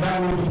 And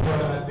that will be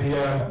held at the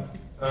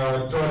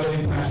Georgia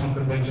International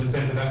Convention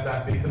Center. That's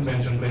that big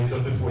convention place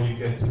just before you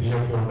get to the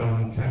airport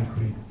down in Camp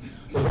Creek.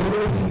 So those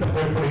are the things that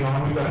we're putting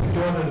on. We've got a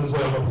few others as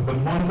well, but for the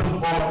month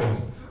of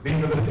August,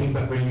 these are the things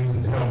that we're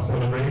using to help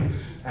celebrate.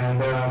 And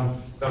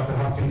Dr.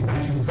 Hopkins,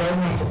 thank you very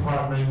much for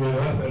partnering with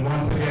us. And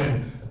once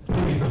again,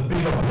 please, a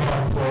big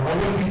applause for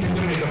Always East in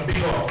Jamaica.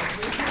 Big up.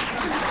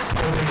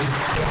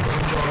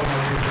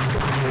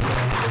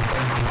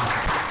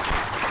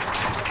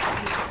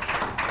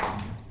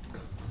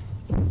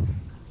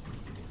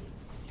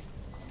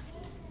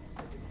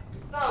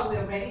 So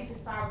we're ready to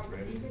start with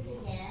the music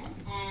again,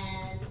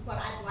 and what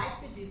I'd like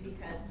to do,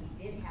 because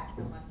we did have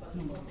someone from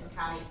the Fulton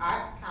County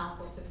Arts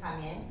Council to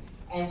come in,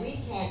 and we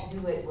can't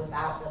do it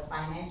without the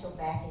financial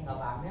backing of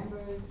our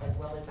members, as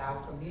well as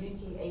our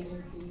community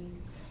agencies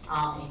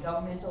and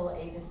governmental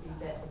agencies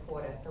that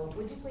support us. So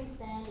would you please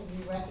stand and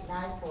be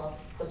recognized for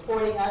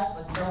supporting us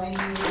for so many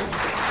years?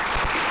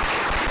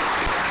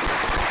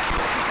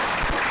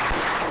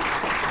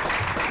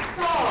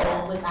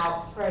 So,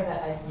 without further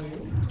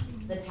ado,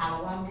 the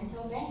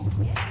Talawamento Band.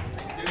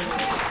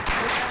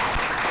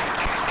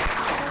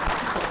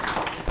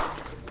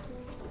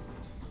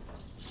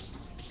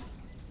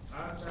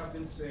 As I've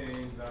been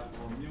saying, that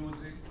our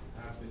music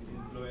has been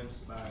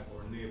influenced by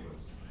our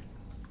neighbors.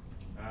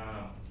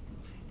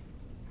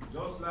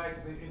 Just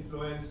like the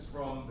influence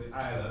from the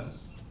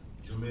islands,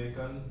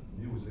 Jamaican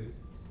music,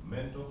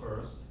 Mento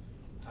first,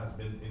 has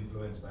been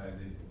influenced by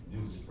the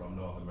music from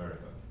North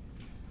America.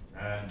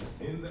 And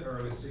in the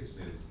early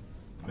 60s,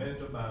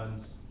 Mento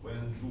bands,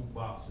 when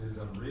jukeboxes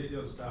and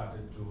radio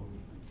started to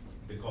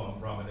become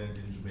prominent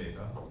in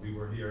Jamaica, we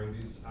were hearing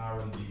these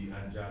R&B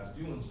and jazz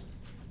tunes.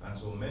 And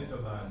so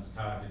Mento bands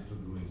started to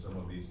doing some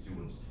of these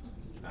tunes.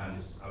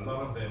 And a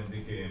lot of them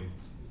became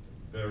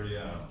very,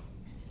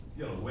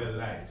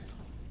 well-liked.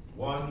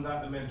 One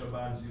that the Mento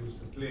bands used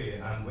to play,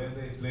 and when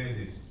they played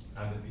this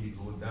and the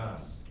people would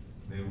dance,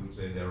 they would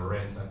say they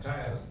rent a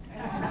tile. So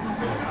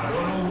I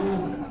don't know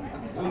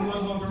who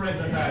knows how to rent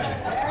a tile.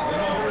 You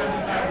know how to rent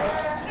a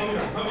tile?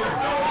 Come here.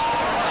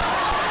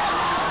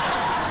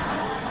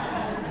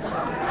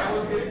 I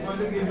was going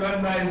to give you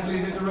a nice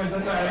lady to rent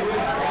a tile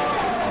with.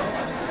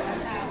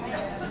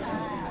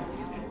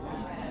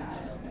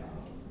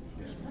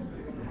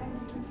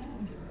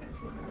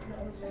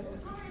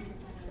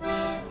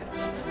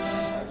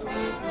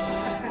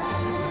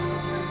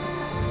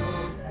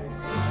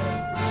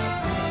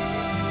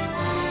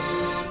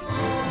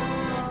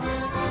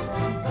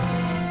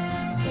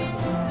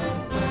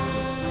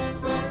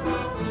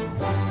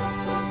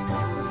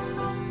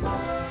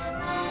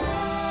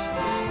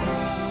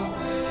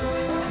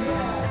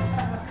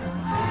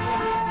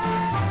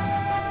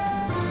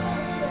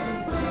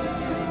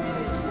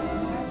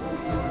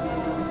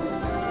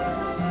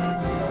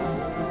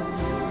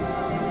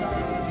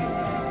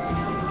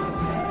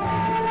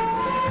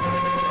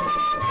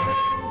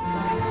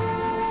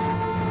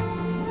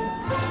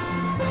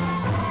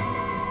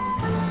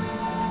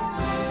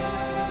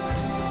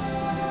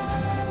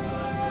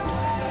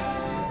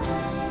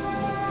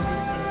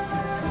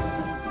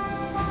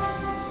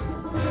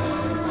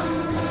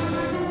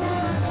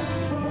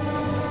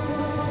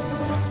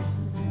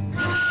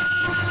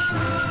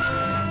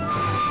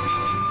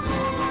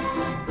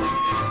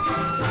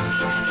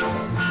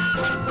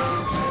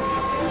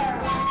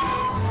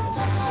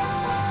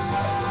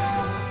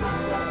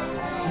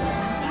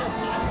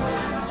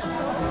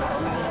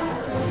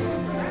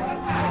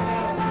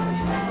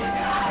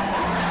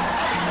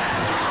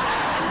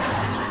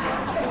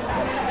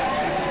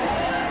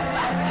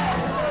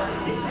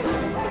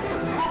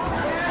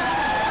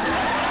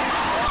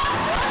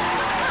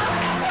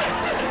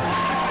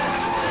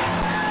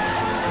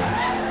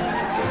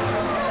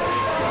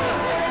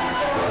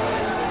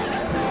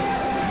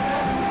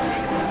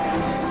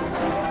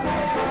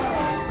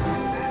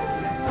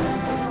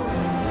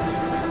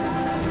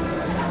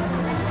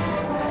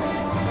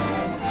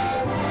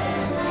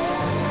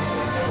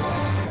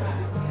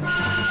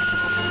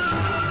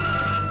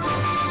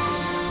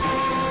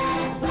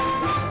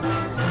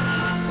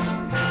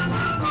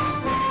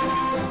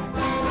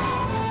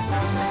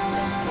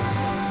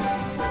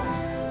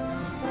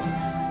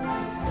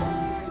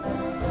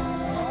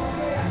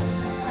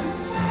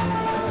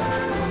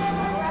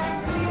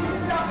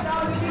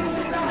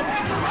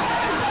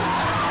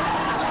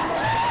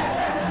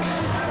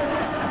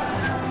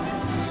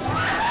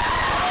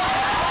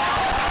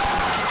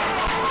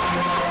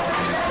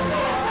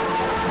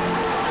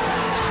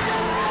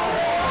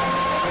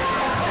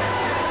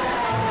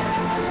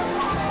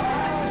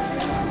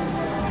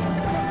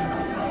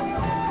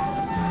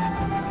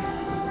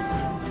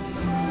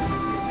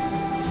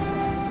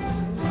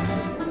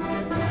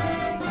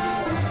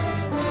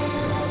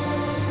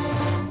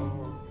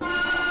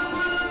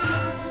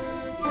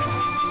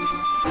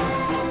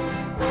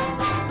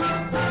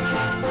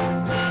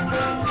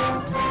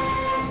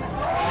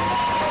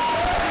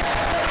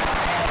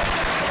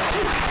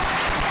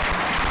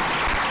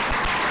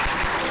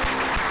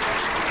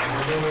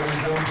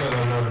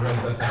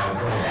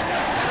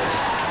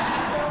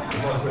 You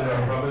must be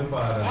learning from his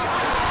father.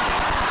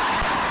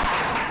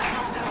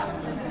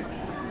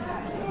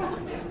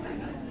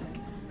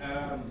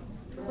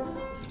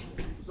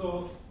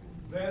 So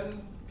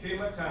then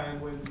came a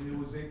time when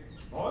music,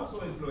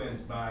 also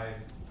influenced by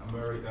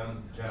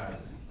American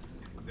jazz,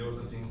 there was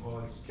a thing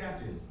called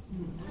scatting.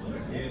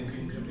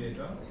 In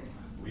Jamaica,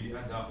 we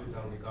adopt it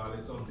and we call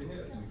it something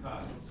else. We call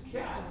it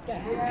scat.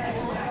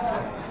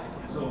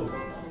 So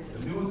the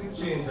music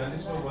changed, and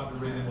this was what the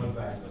rhythm went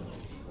back to.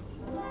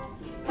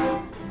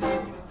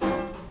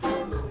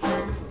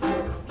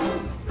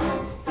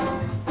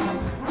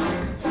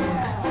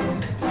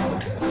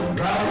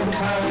 Round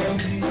time,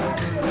 people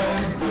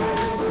and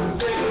those who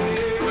say,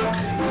 I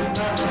see the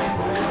time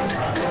go,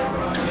 I'm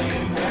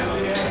running,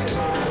 belly and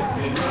toes,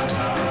 in my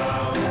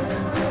town.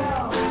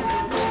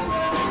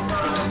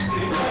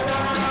 See my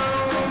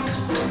down,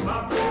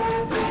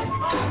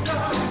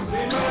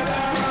 see my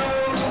down,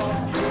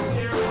 you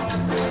hear what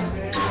they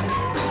say,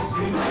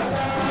 see my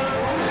down.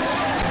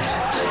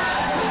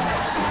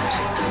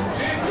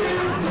 Chicken,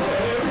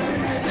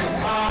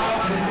 I've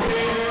been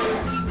here,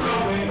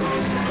 going in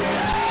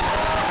together.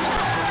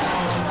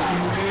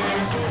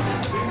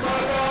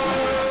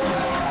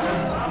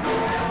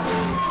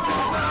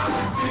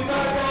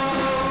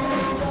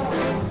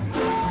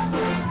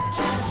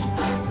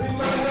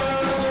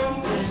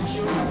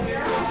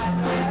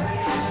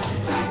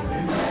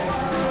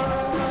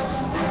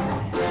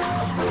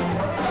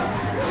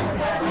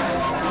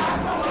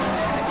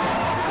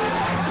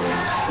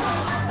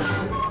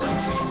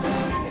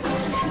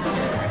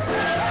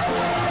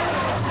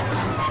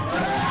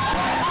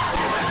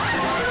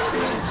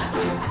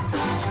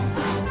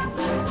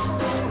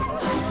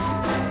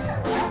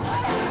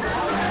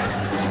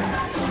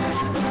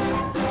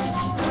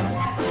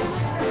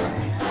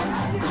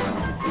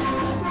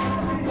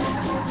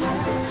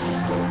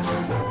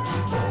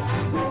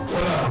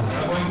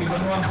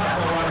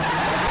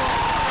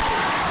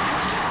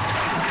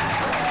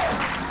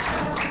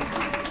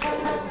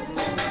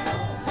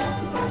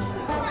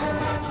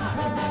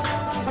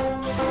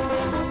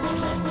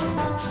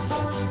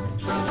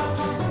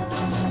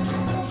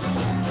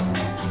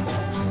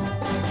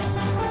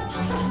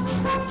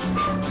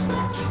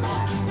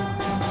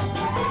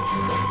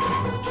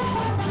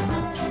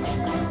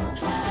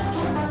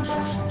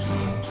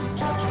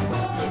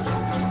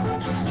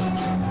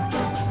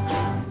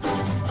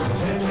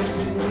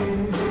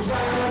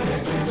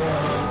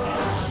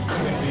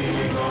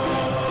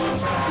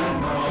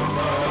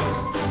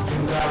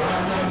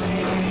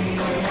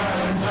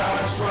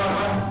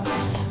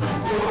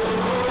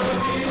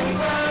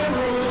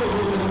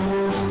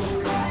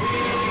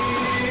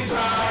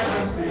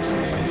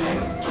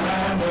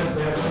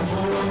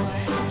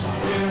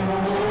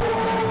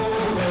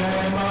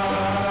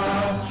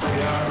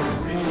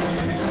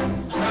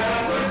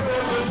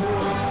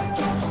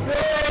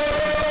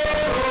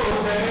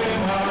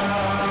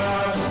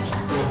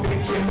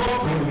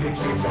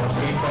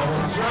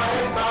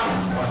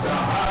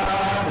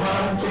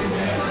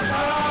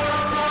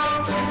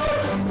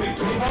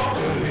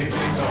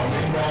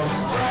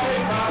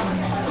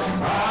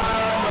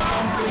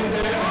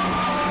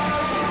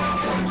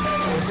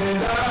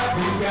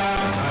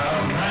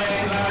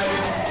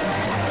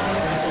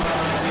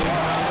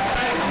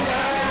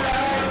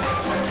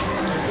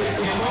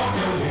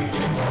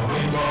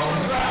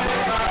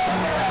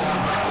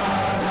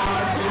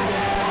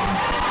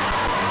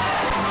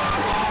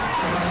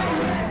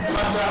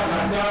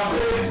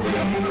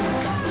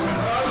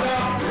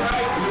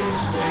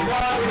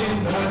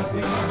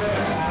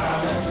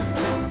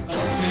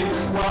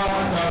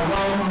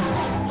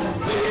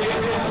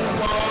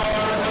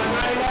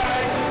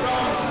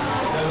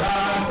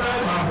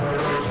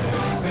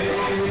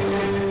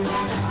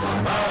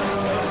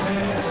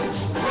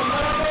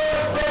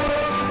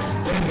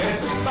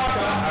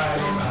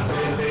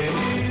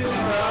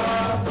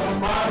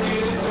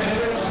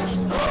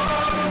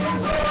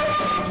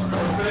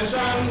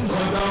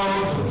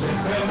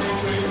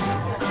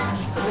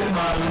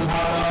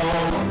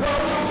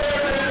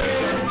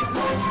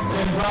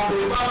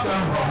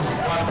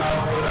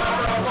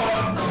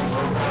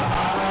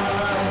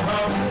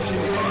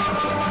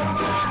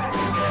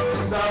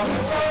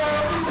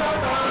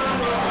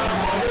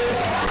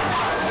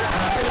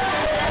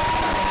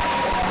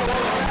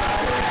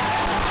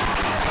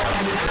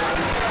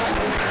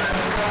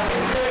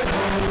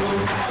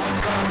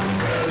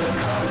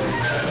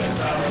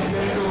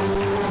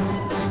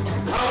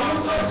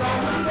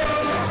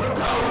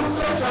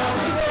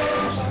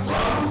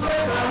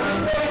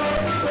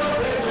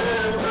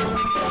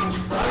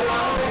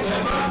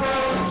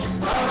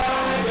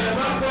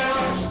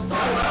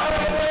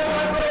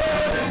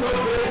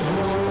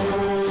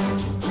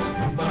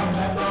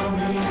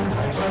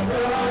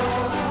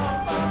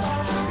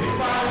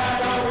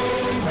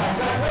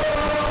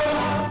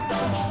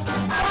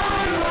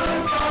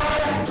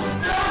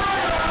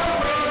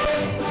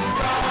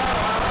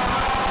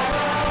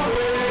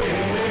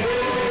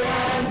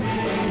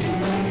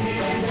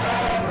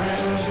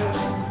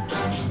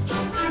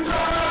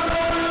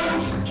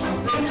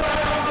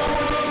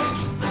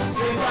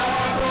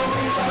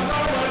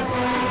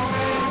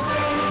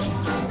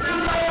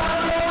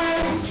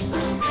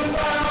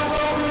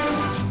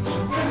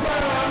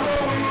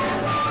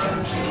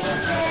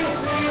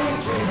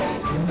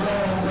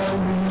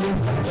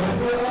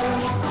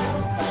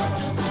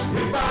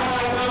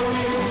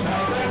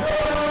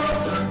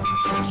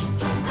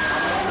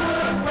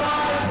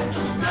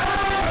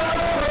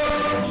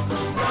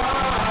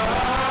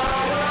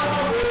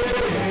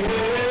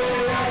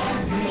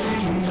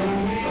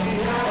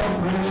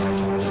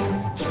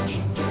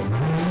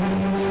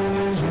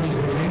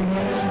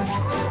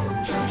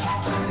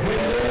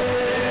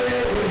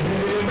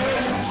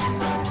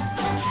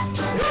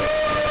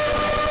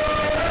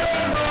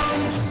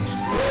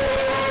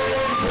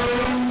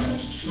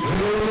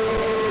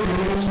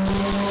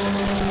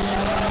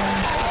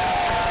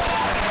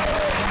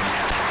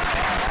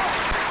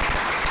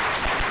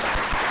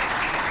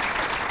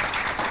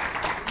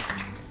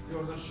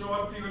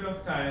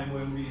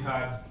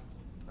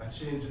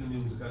 changing the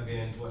music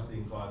again to a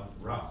thing called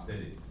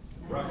rocksteady.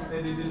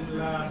 Rocksteady didn't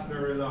last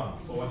very long,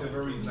 for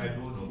whatever reason, I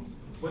don't know.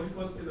 But it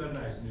was still a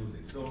nice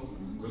music, so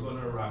we're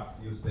gonna rock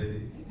you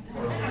steady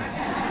for a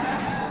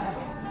minute.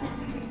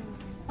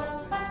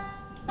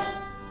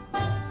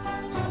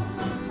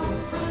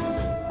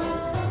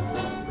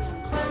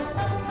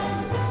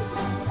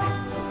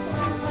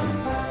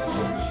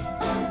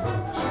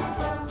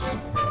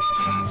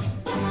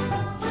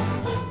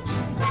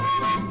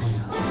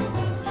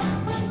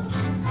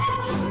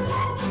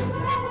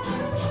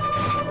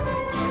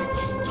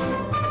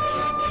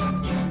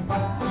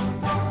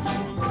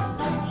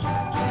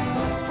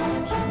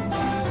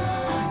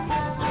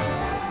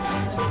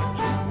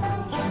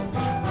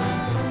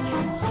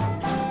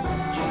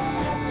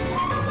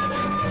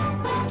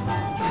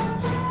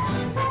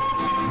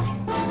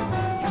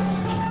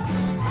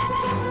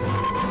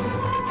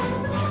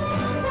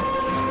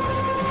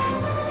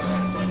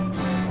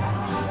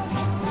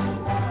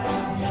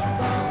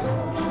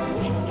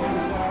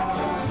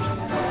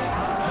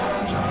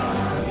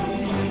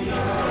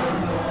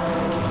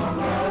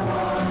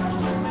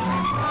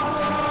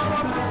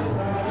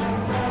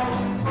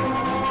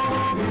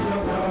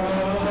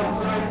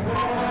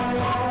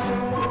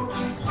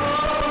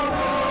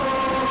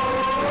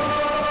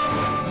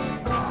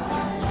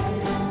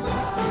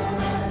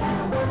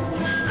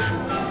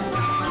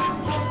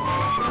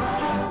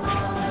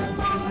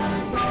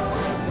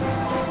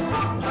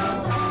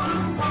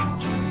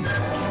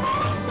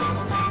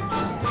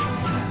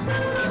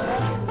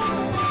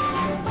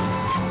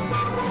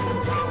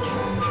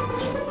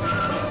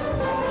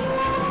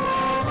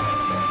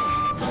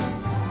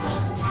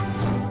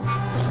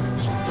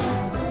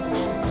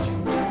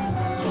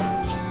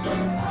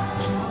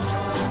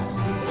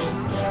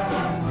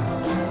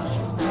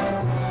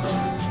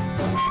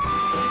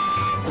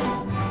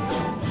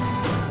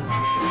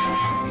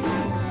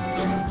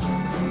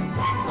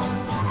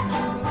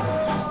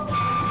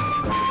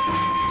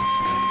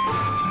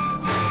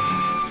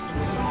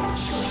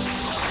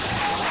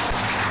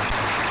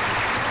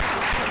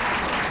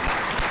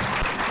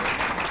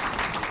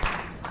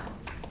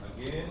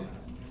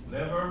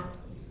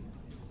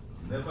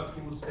 Never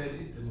too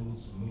steady, the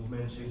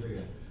movement changed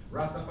again.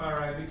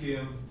 Rastafari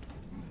became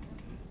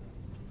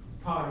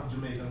part of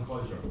Jamaican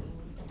culture.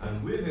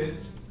 And with it,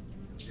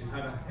 it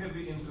had a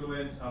heavy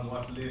influence on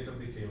what later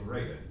became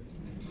reggae.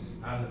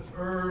 And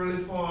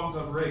early forms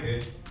of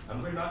reggae,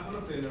 and we're not going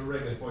to play the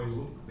reggae for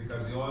you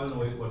because you all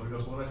know it, but we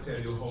just want to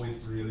tell you how it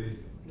really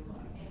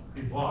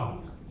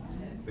evolved.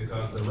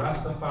 Because the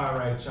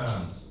Rastafari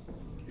chants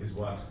is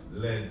what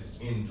led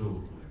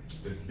into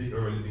the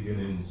early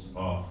beginnings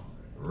of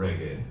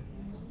reggae.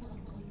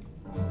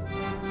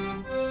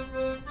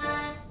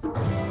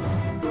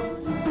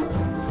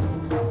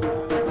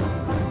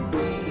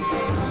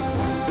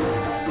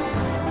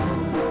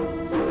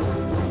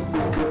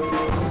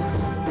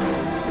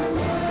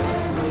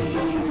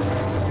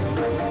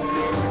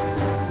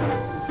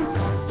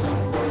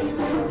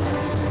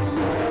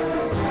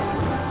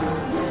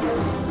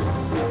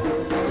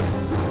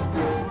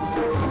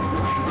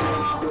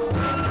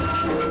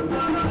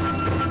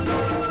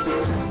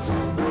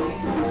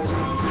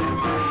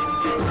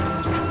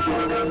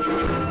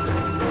 Thank you.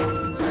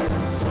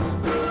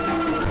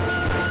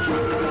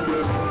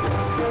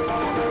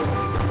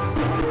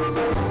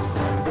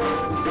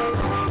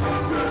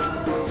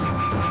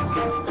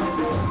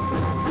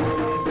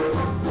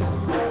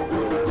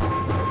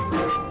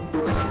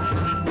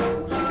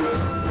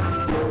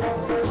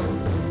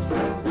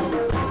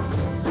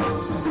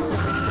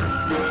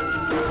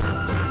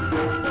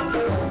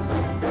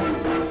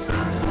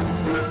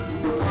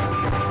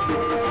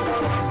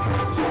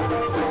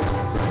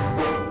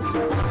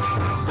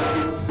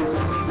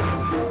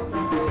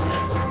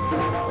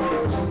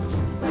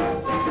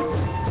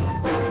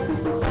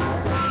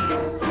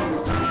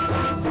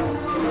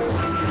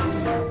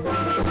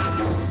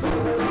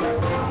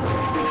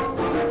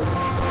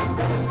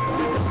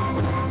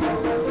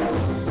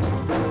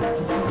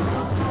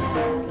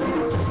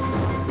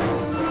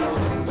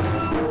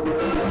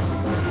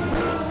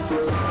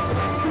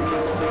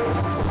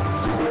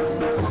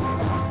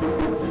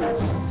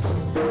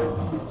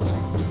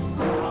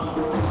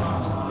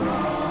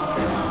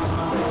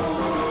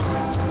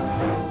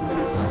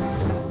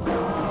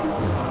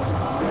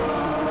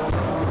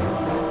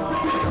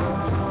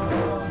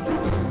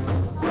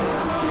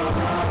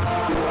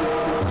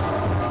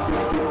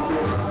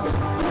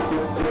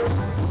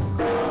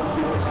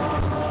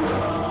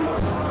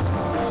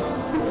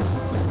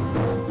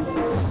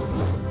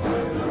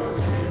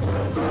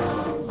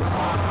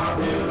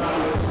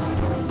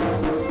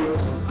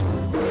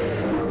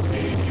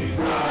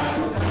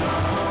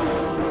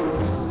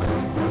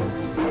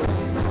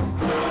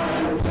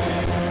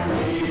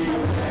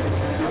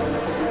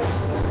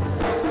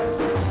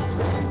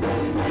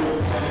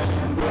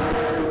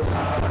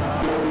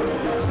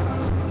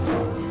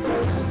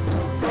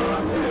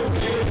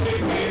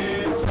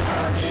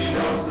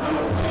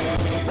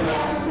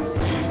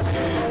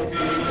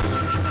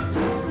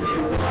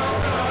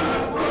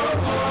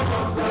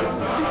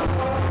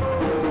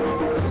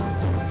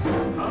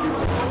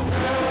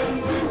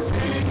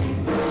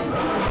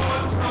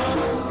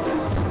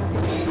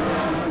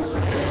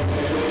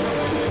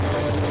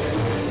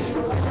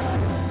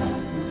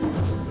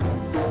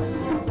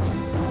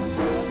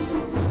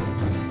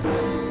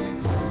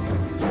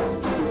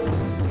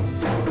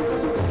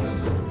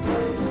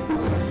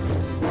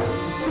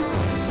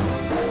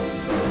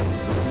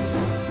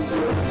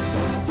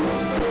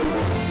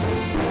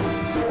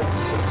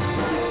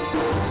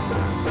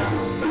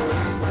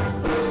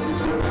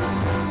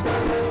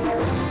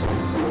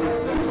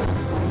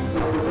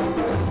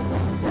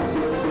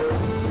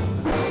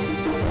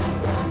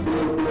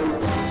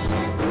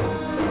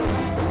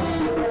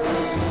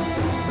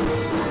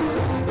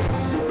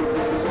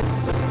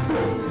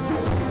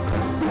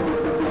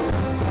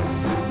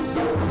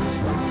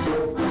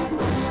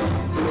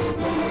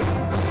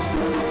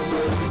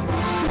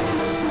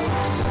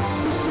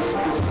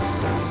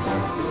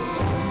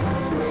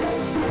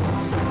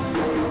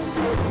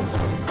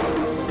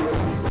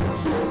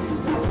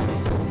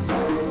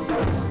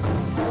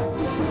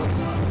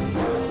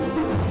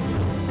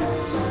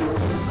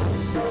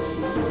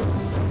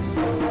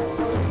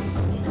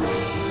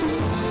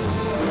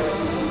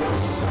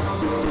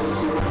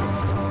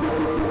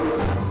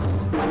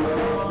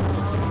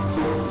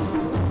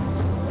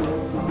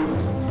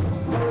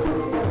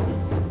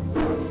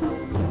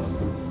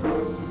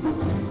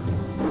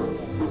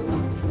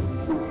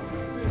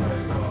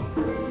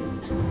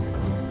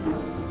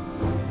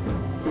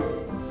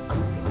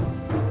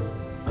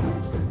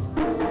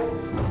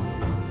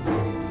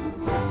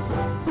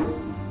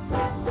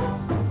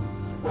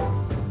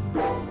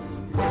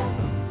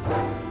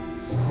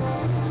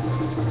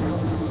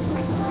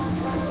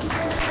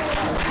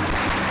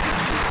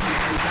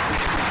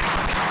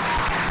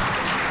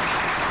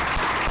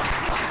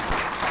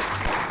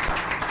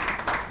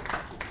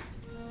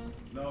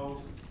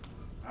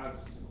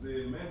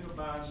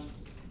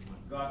 bands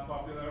got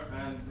popular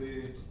and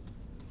the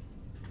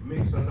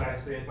mix, as I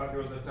say, in fact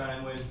there was a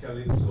time when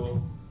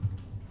Calypso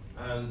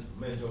and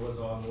Mentor was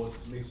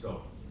almost mixed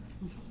up.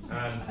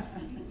 And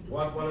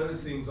one of the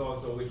things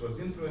also which was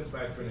influenced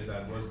by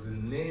Trinidad was the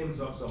names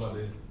of some of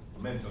the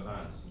Mentor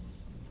bands.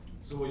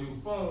 So you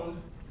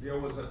found there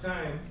was a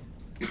time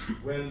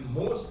when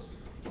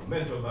most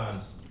Mentor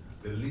bands,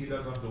 the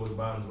leaders of those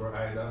bands were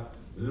either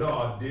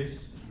Lord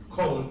this,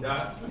 Count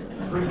that,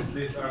 Prince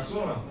this, or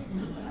so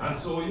on. And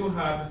so you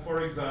had,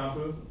 for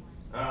example,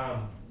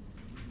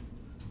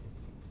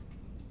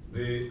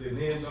 the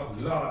names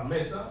of Lord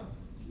Mesa,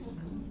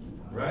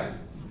 right?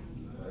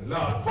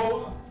 Lord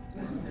Paul,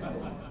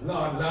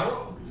 Lord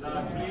Larrow,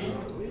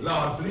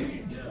 Lord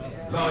Fleet,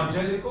 Lord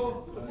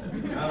Jellicoe,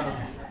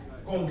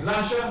 Count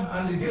Lasher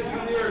and the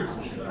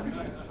Hiltoneers,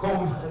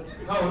 Count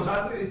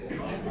Hazzy,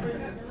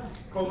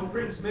 Count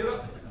Prince Miller.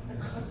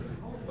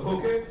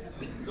 Okay,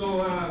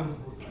 so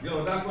you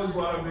know, that was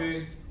one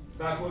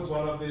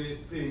of the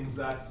things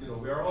that, you know,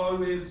 we are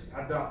always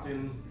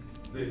adapting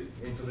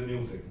into the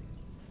music.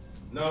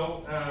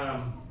 Now,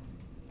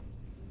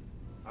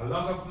 a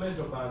lot of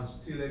Mentor bands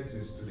still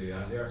exist today,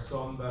 and there are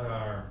some that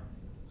are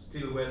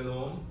still well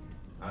known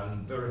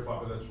and very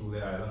popular through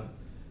the island.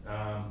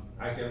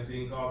 I can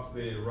think of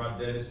the Rod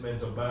Dennis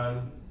Mentor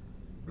Band,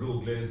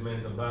 Blue Glaze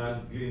Mentor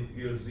Band,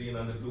 Gil Zine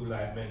and the Blue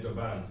Light Mentor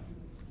Band.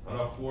 And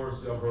of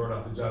course, you've heard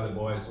of the Jolly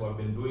Boys, who have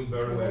been doing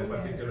very well,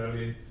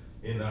 particularly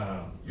in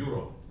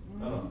Europe.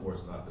 And of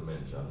course, not to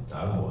mention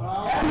Talbot.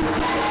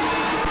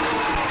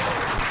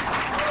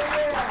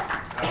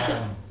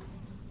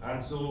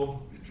 And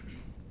so,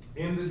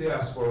 in the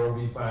diaspora,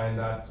 we find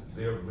that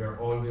we're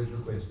always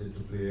requested to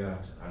play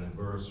at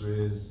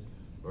anniversaries,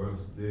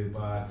 birthday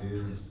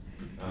parties,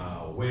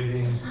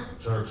 weddings,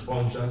 church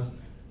functions,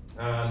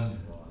 and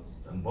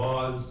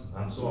balls,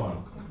 and so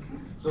on.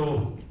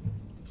 So,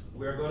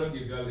 we're going to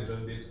give you a little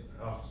bit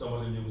of some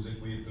of the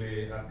music we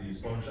play at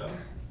these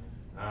functions.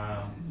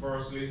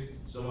 Firstly,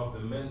 some of the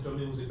Mentor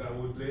music that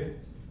we play,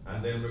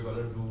 and then we're going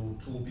to do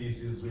two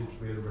pieces which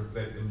will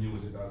reflect the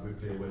music that we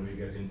play when we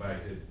get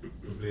invited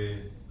to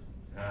play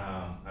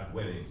at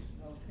weddings.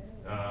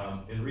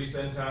 Okay. In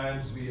recent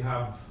times, we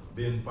have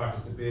been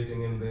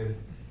participating in the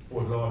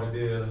Fort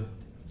Lauderdale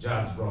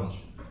Jazz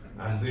Brunch,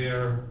 and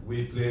there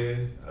we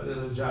play a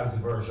little jazzy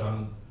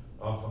version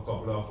of a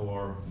couple of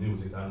our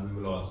music, and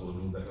we will also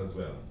do that as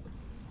well.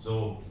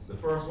 So the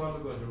first one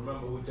we're going to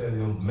remember, we tell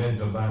you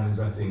Mentor Band is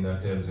a thing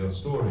that tells you a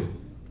story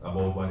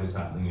about what is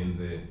happening in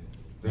the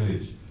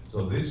village.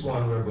 So this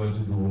one we're going to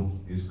do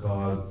is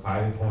called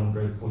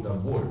 500 Foot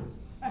of Wood.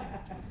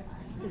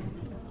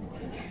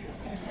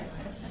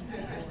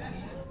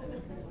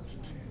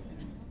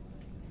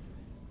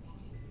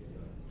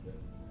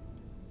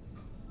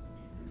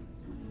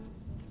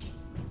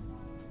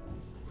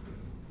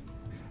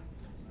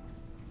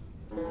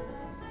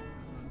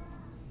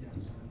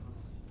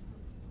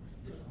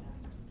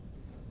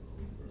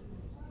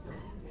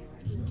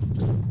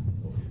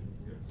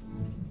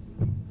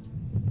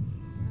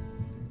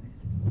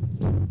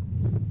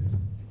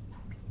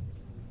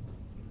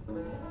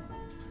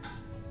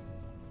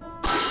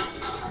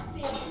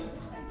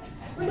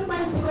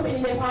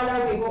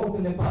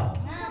 Open the pub.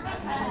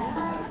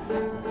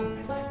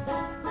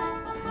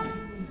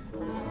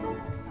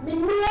 Me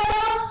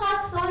never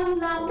has on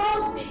the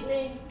mouth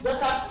picnic,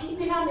 just a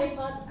peeping on me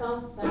pot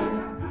comfort.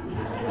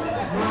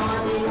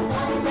 Morning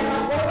time, then I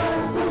go to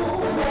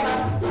school, then I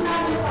peeping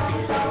on me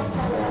pot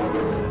comfort.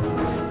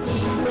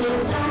 Evening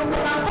time, then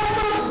I go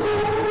to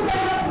school,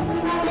 then I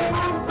peeping on me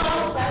pot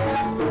comfort.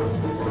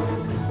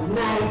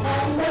 Night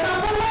time, then I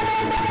go to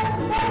bed, then I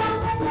bonfire.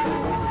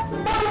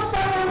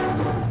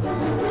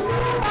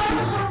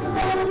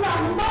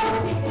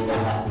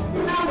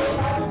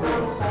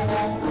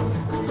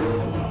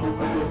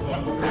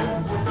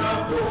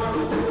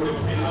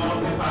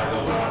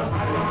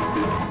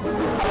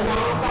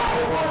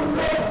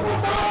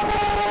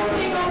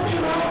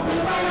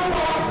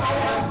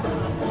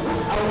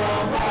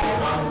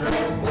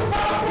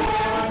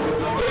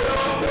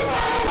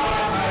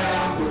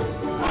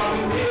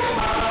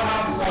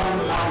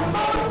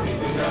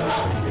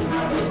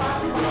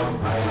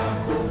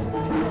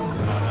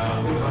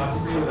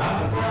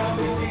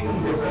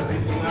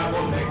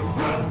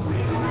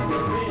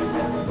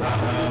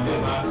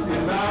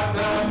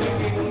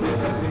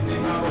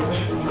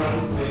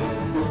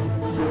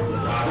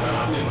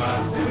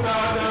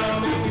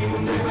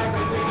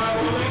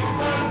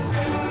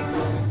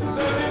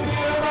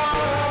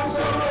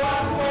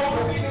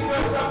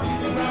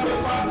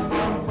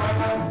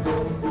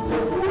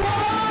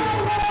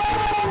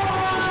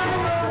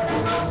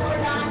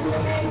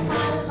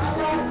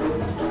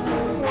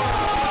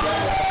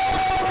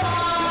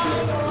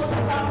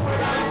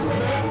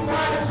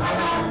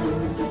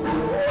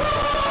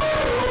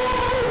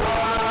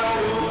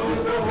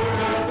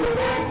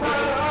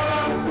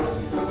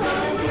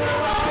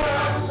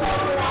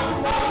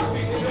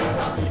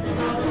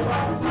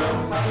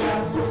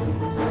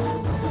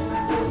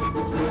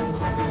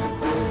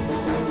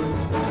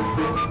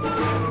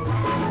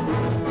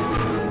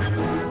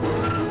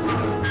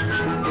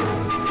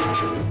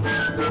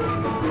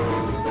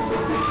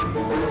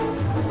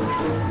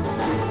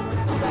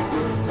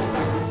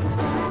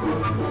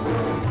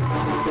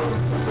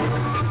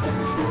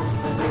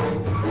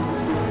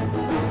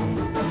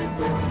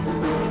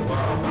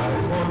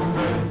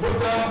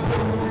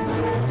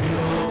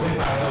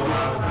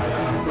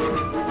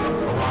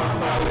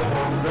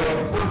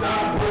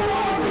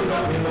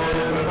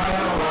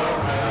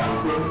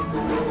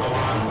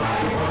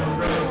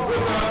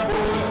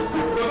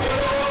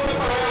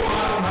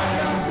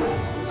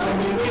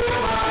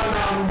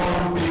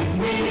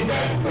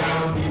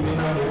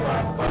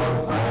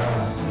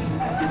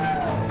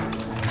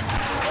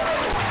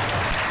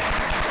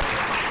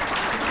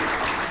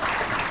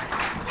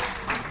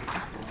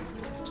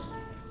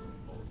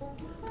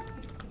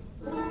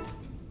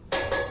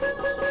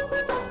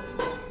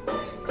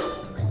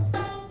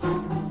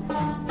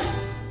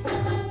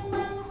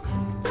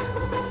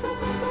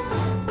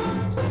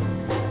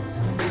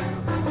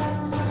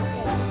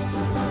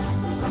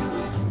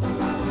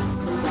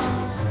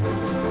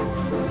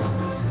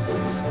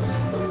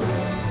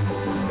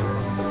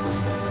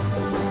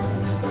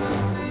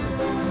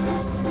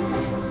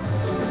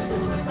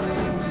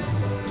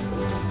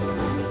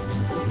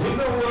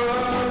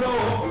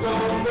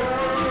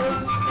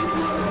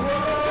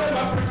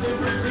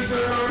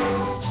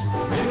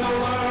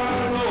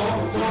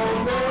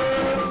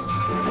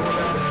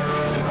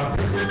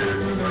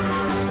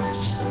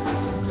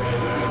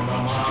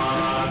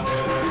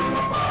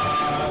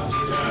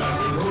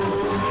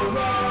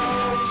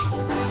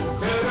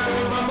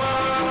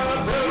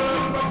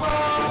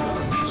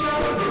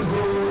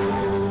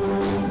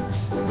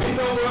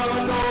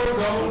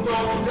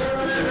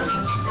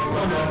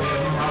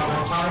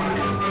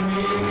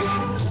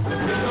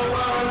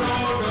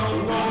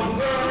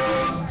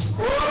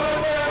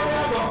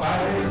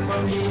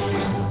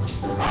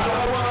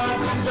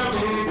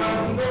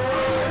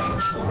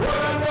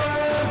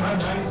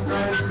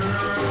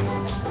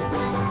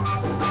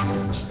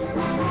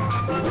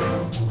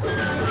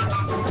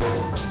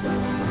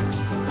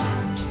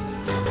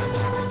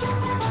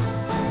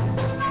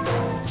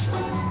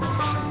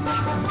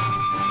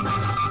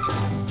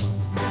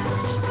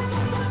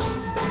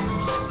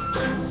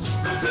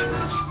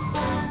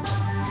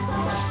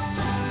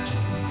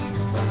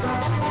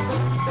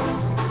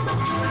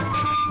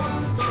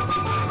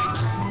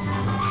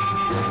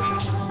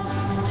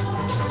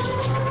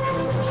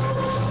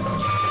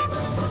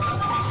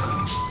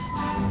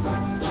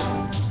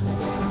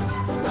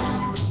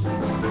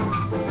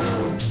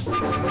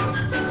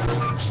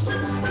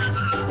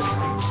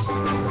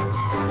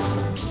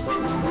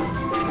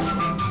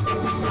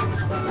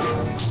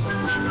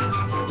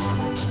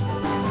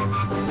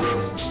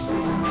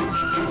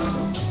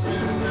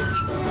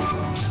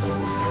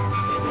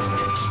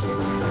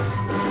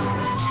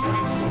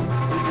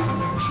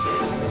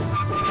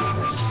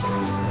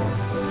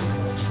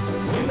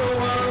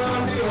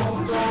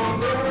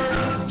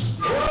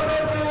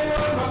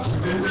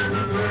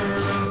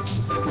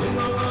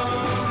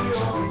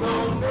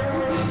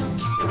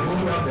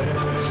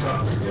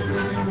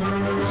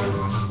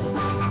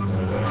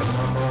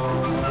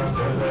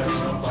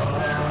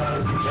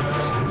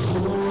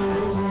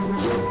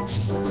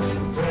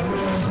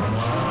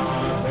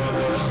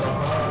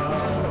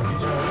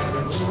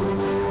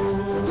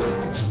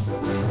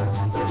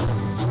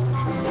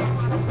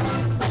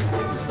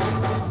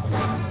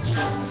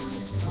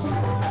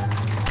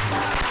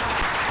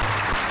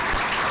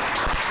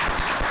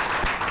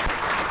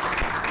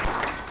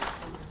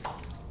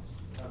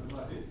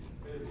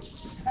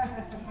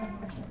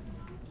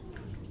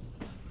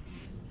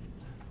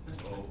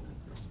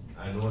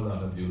 I know a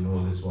lot of you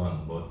know this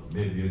one, but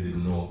maybe you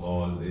didn't know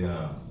all the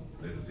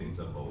little things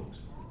about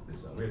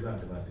this one. Where's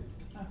Auntie Matty?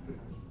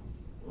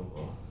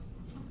 Oh,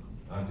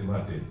 Auntie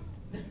Matty.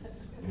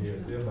 You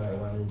say buy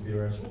one new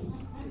pair of shoes.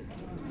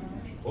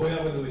 What are you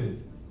going to do with it?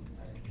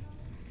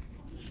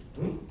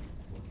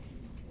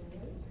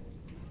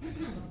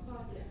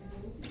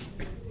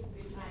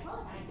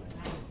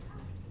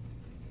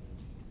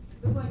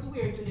 We're going to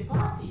wear it to the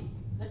party.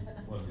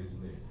 What is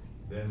it?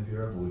 Them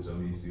pair of boots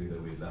we see the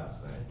way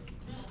last night.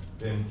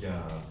 Them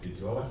can't fit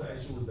you. What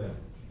size shoes then?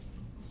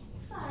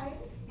 5.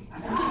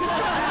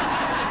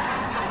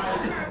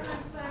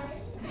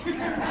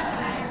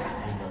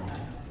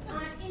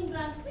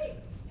 England 6.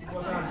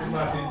 What Auntie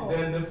Matty?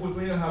 Then the foot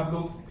we have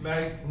look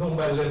like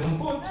number 11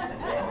 foot.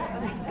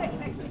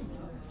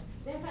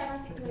 Then 5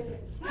 and 6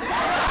 will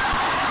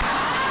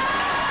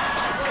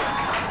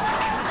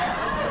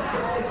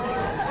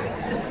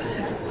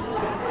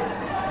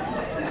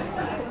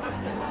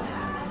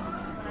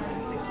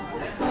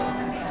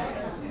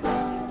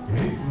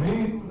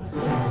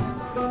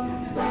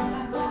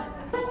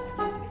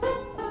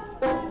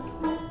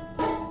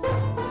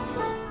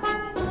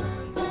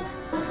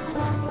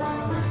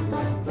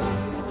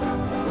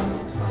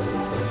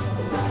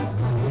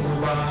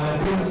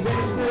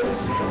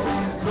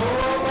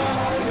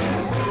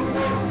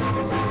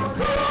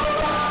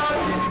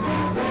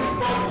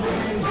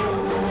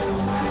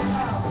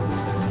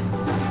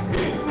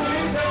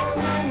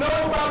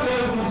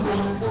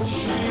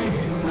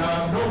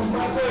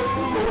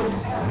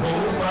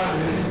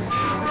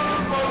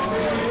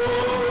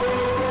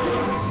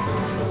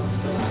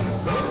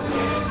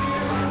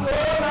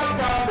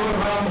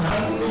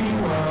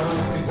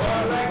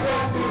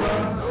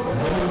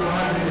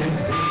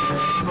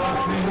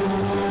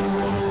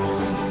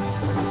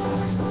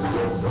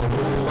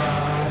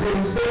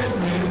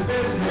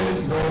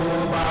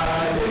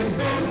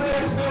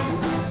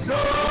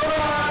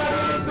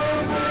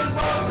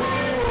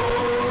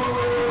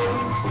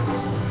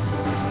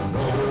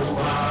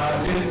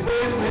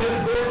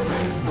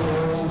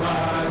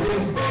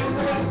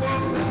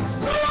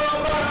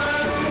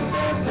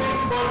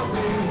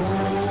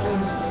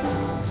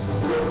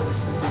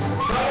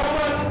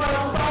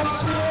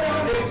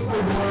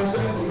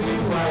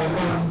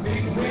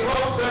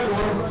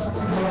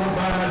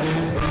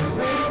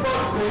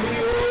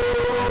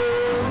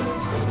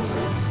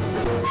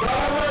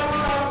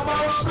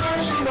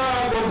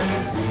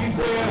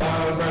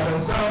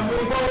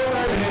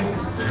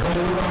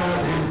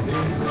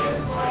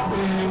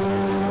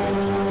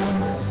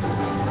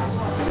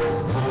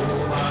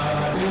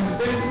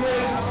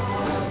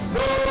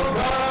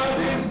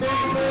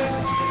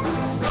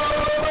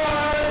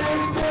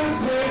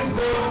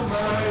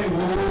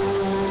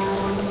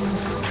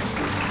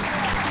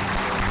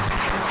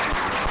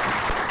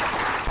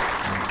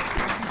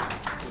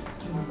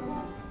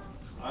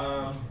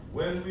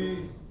When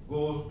we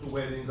go to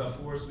weddings,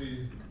 of course,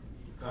 we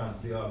can't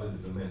play all the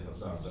little mental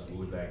songs that we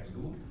would like to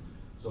do.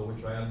 So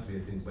we try and play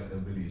things make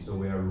them believe. So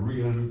we are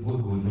real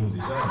good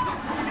musicians.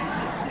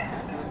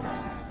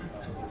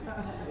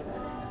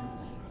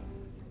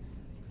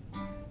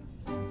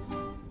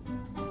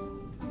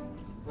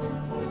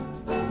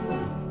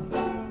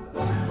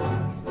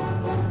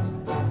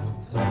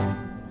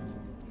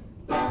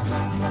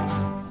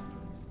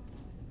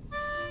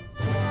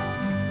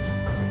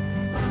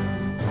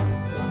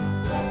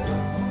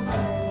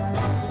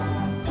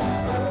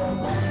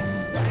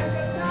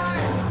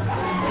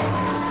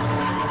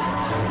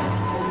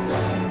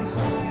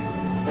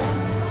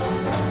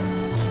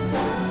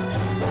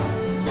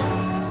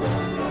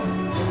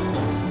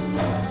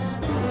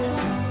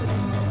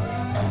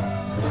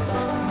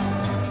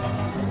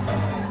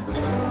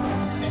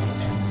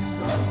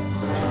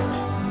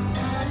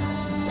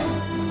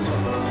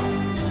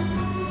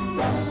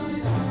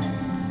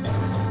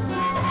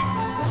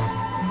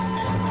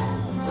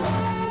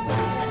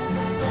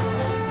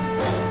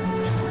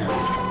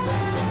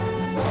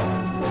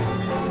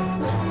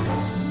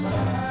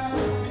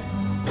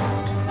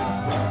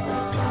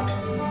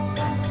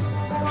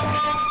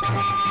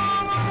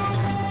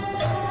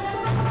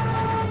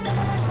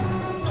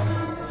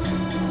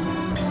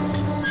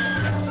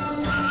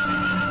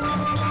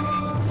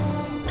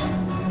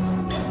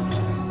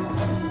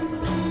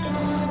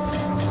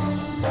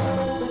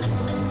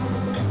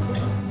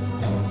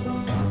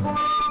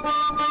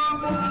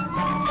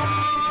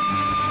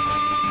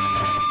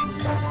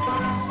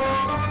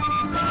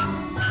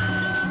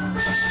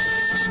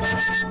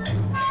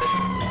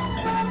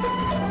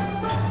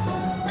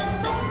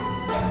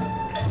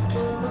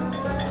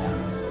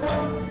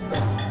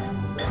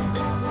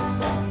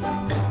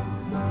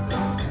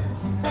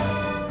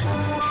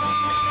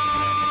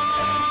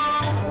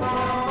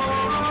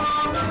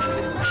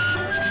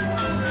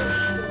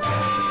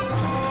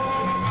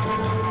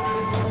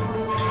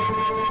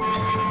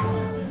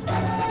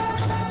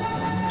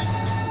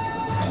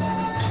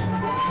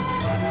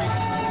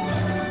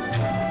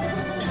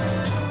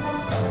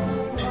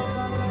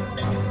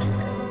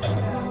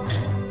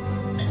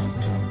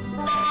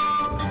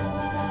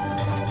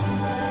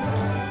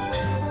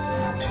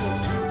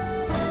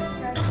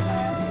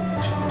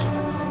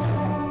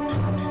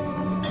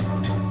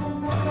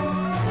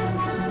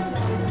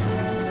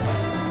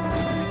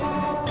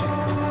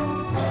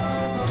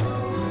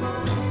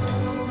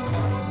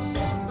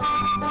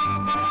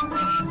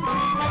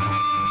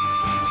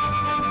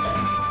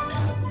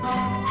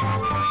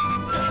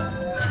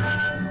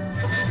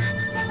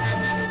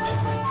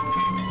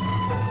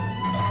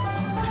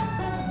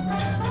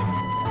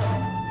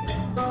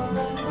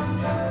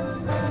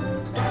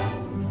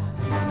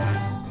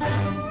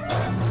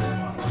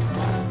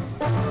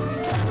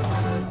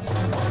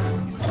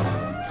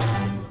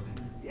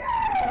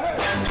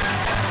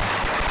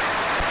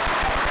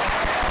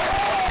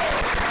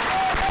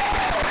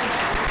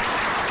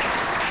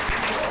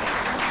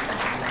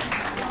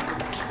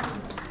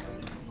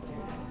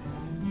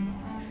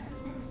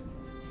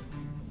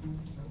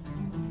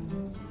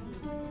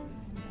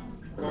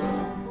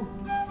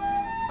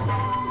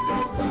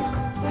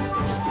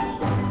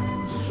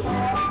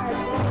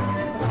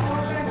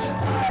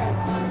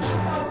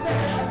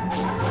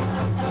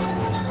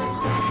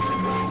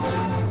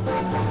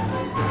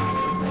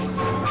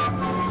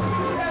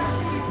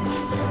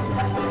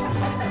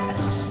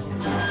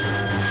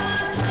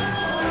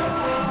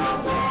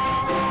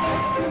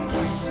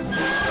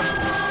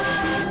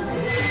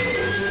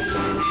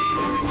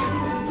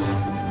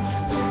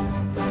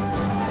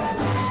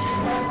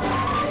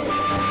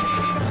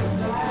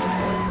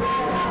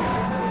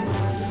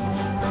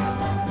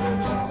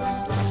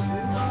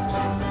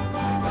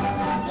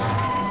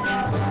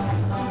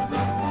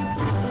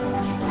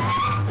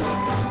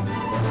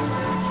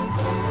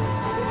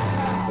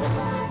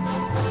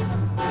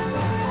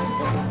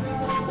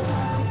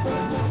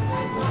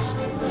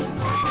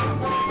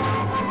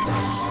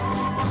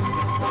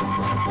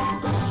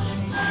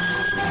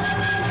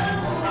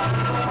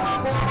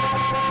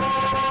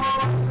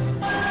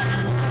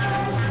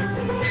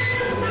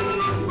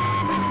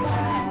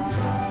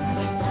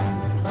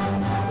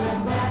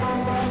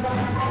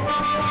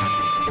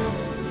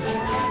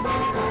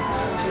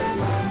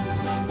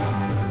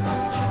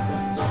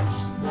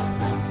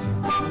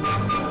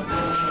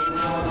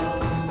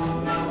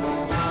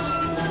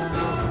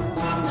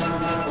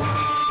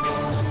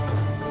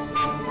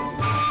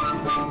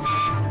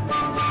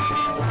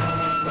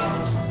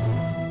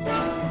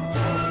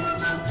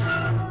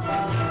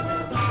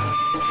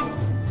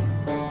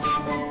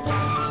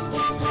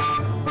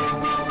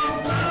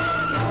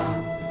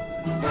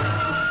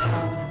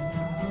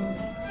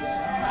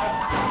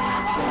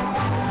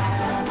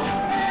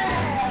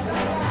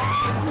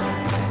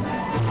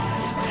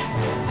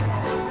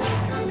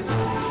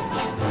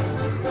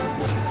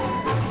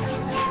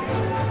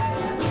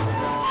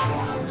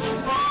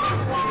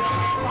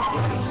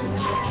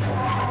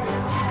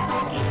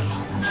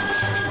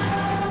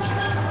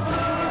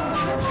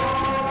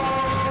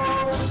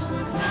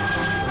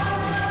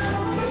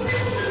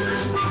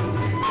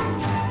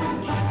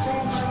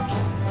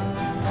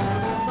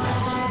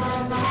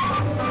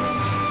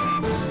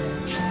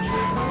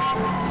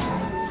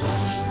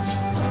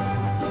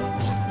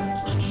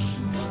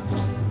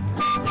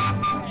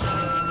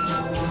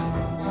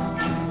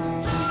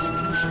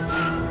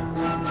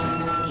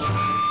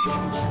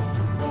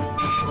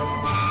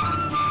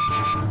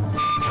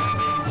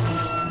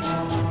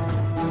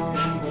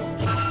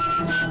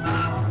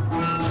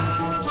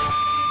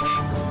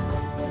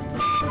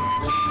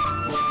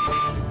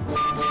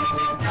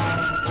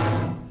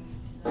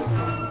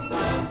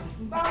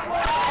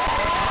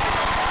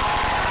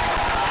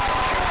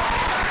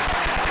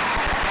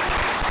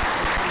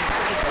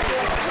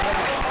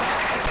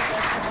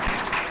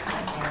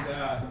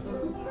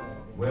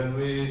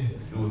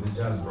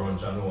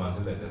 much I don't want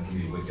to let them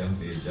believe we can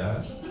play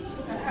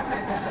jazz.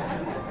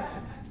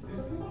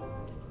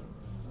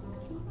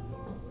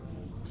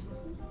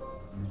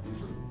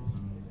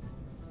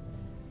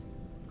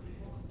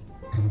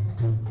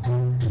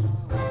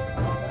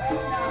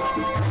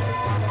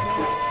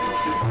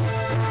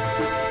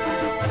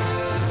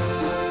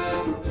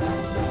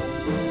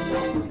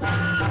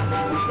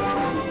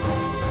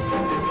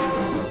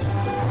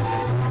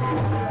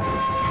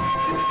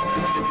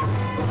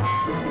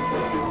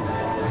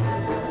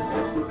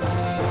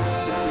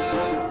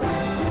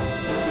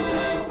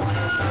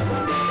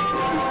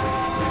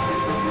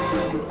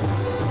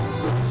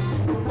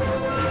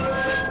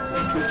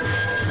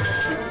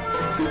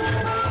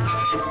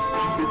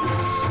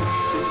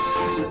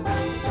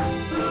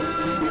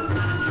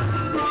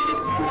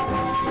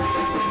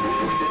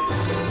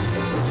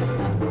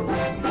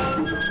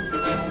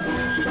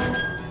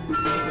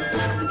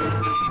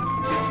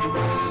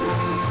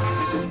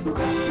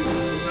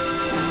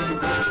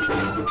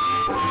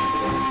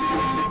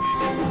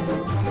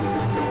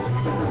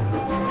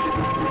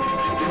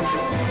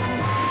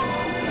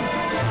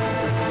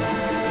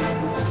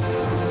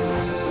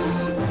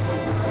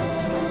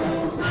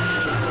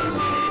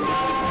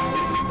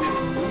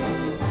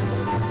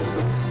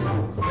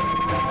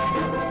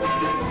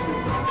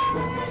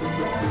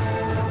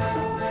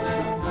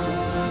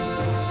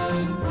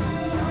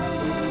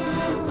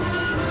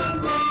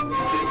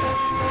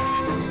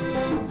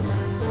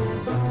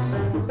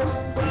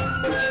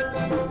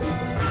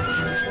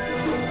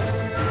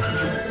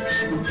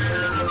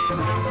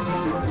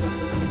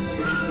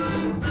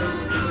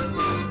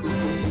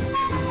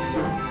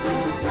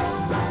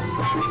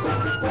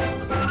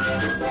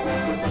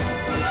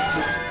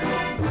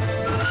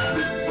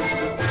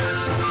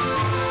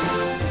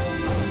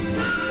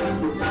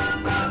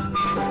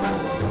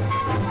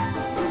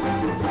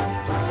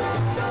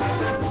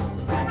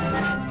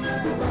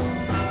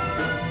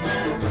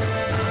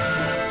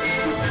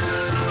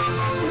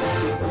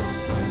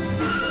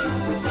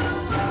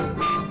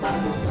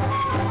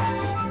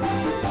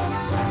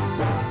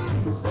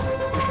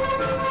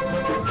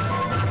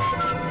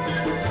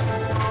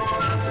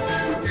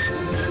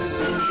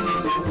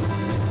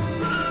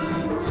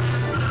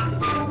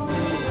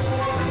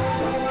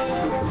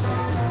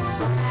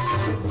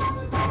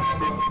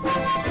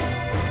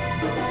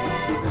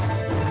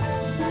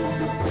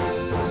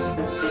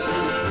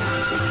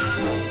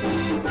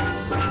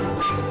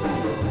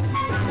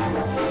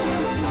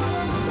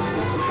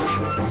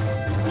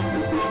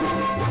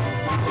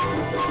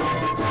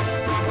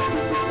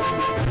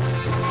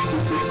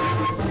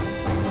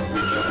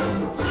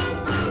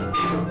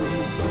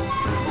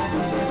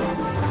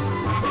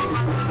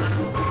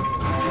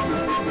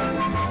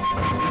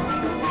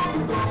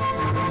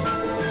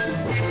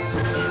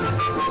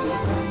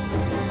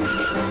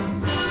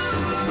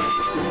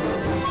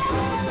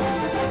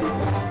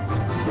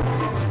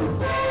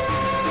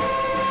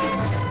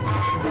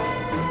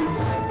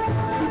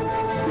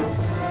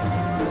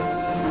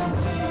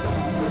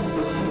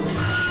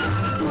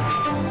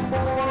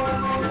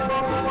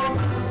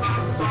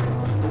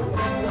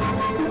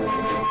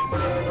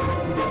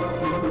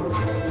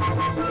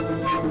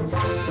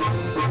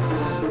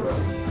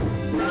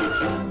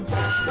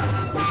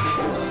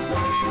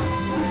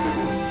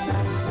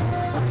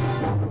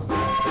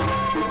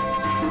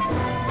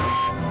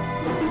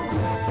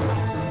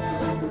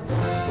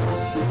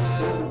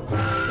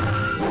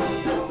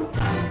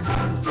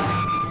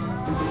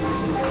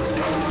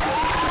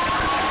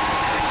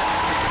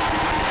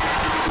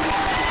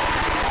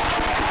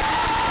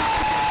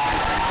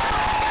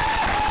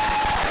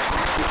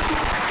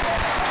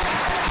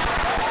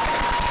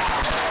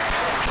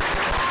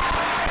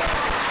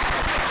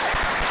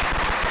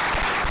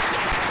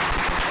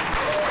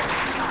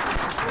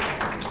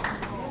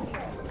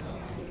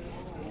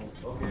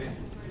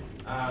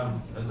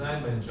 As I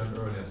mentioned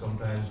earlier,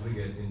 sometimes we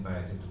get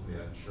invited to play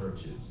at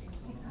churches.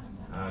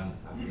 And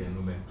at the end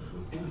we make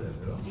people feel them,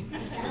 you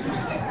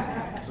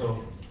know?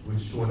 So we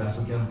show that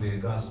we can play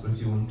gospel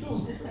tune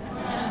too.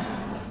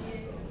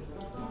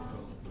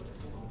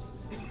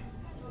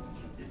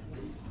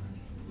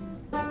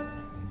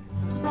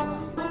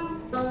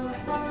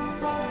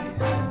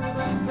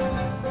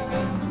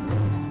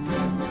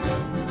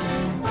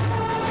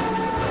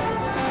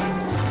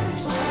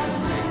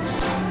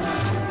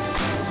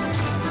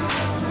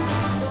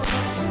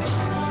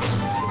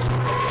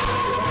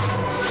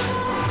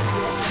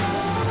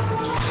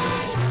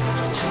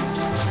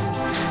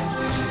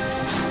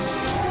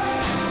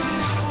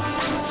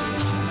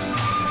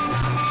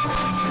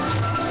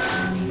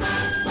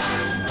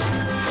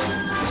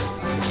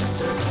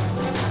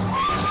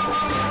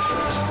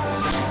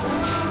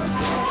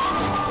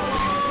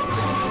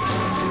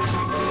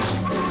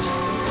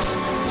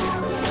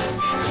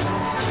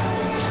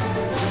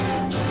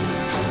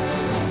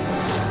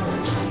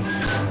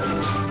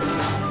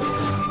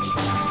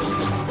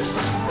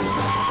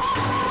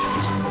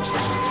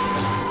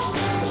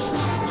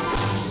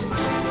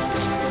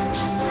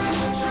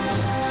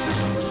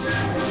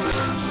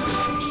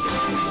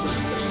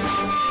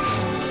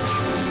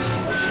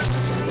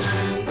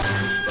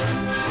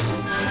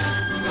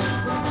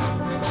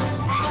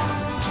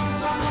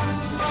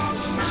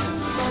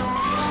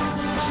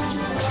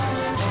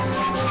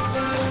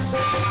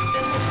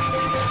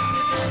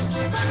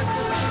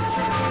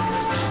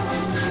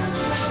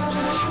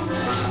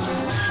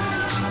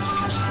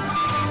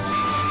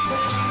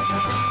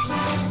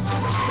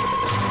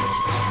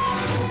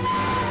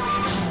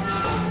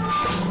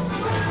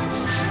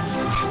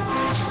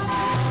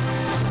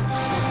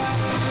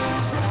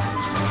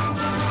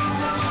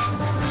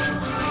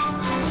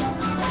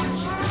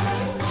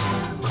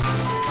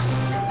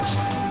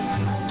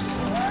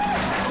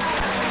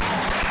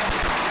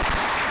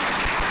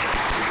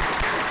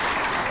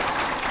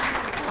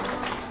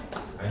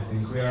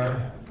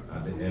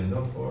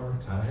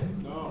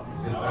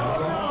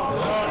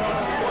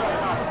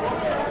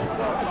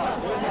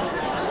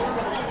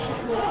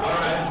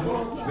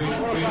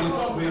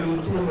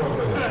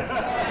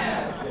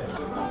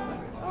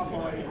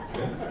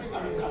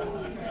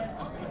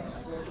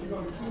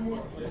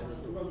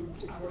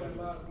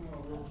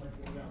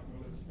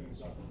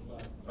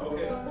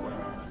 Okay.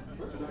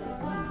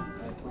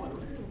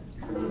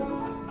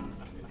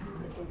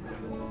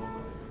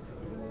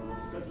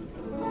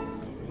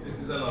 This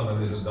is another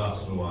little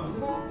gospel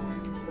one.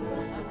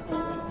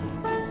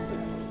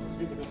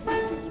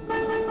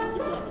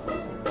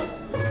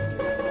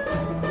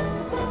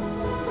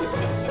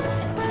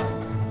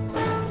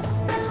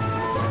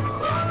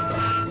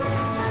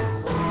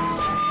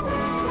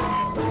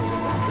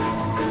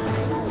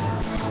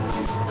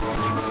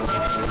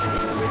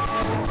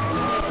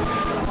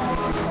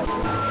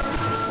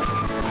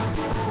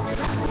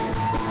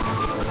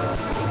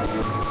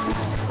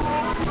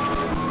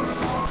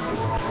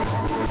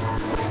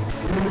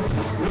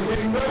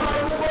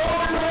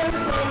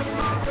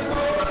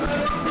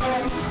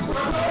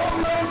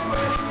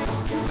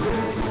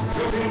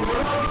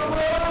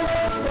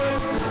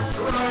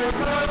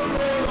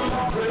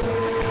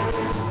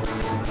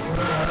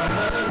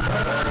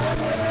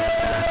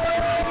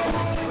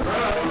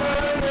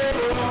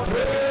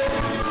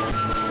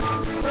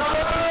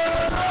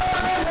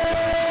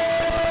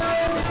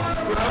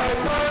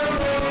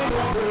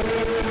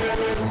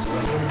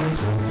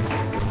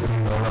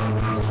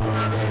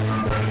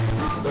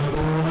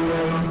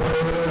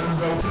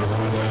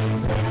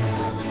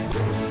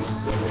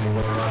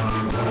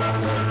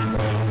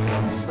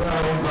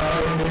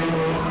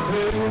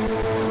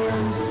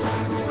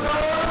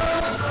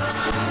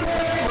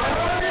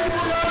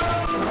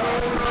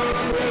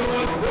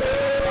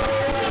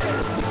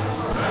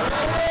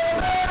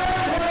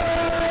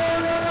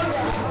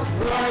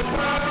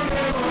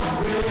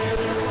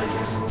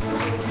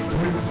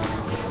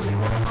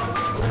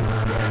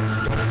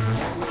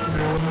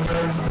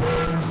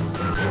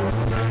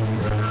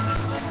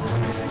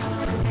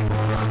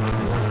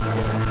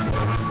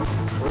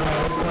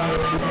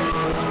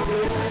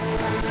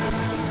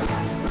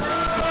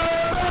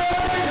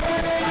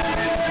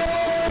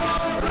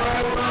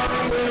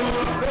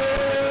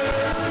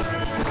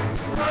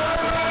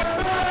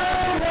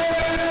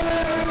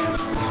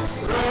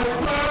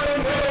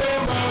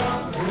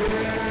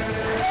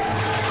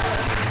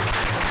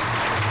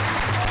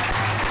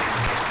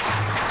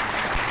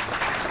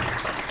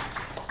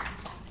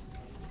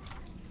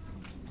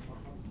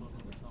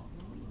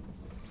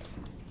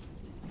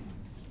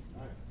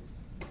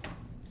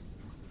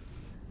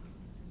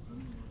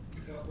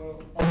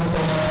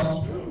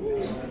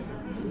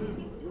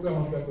 We're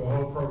gonna set the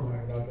whole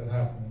program without that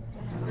happening.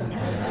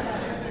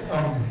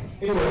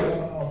 Anyway,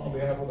 on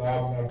behalf of the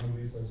Auburn African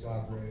Research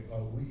Library,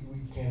 we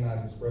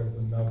cannot express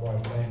enough our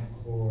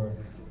thanks for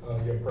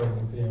your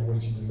presence here and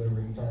what you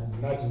delivered in terms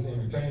of not just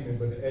entertainment,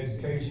 but the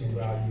educational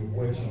value of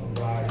what you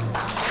provide.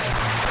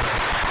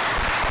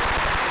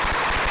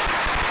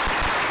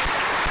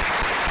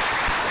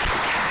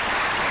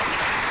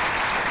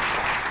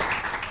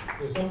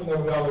 There's something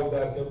that we always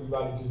ask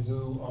everybody to do.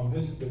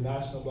 This is the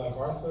National Black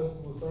Arts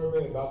Festival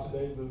survey about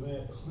today's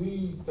event.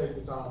 Please take the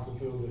time to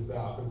fill this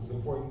out because it's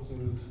important to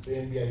the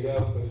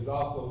NBAF, but it's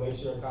also they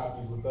share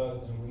copies with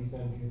us and we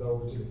send these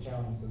over to the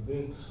county. So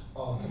this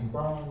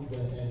confirms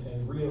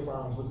and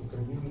reaffirms with the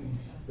community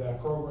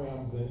that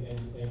programs and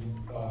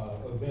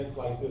events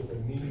like this are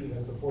needed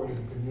and supported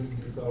in the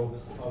community. So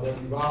there'll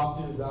be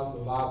volunteers out in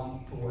the lobby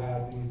who will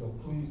have these. So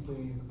please,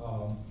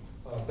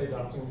 take the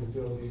opportunity to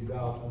fill these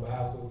out. On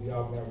behalf of the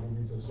Auburn African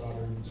Research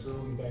Library, we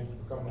truly thank you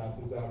for coming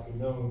out this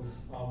afternoon.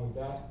 With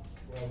that,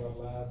 we have our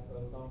last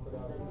song for the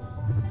afternoon.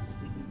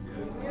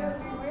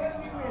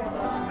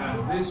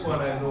 And this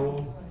one I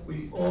know,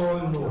 we all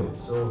know it.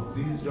 So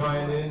please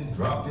join in,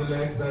 drop your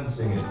legs and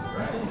sing it,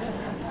 right?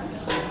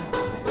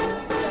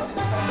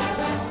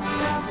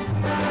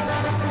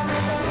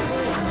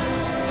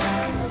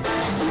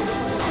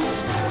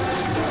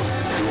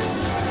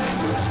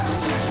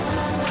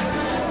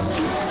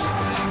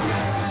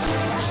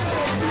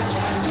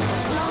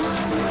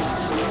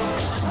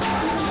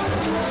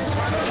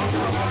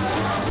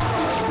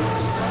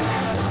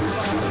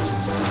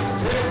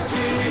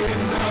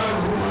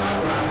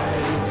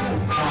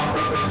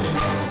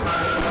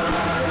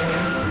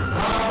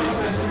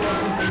 Conversation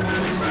was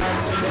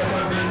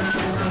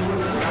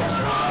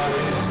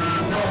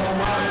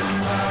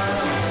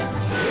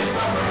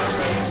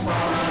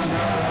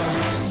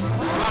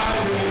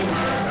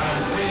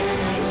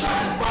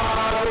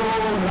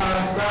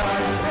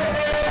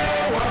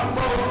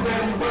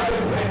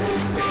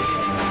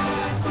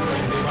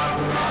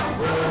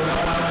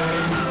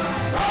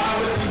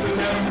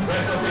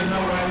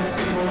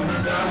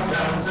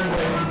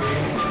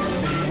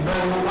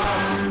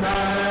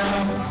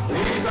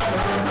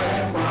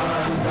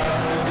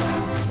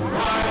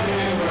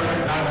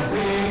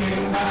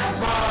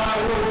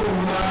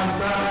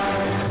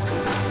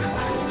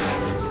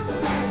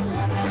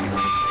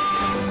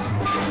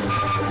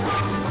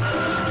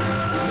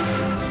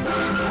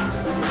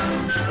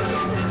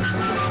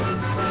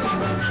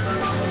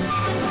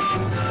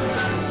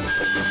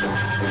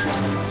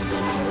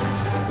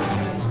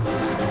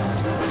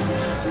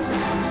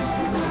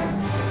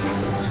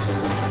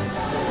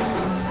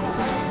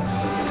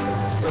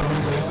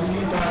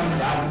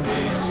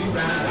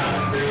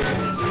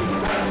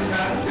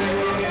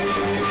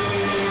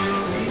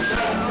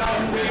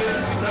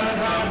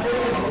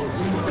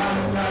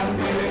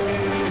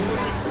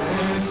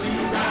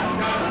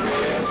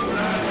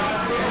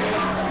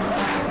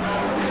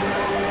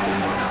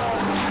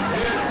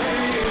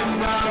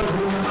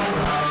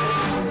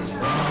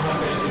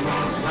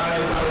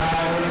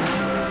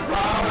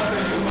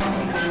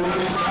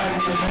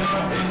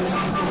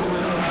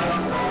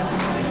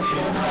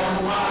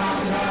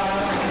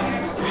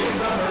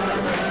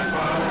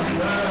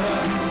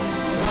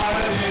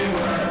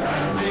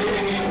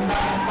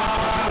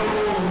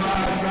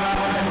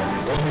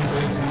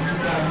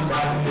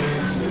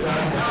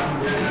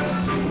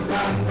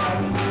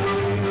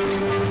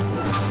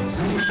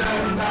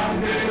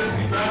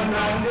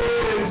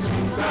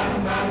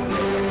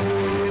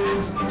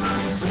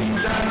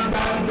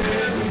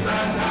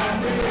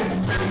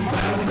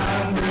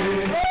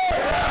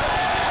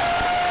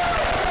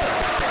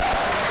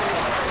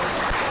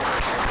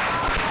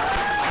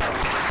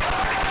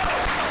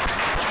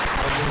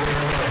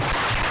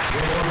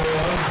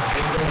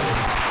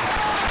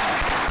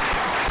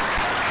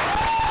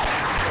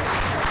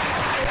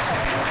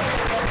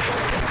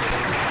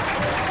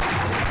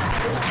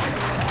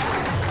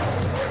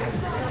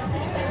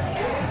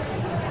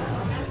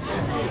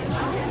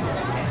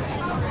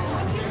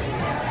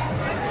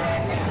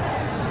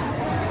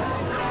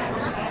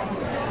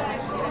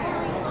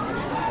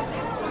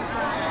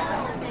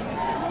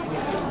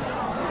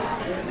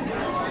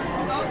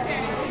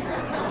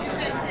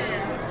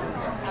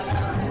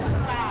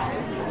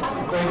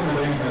Thank you,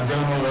 ladies and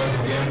gentlemen, once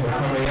again for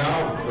coming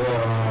out. The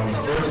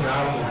Virgin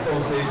Islands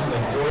Association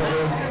of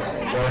Georgia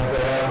wants to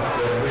ask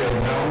that we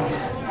announce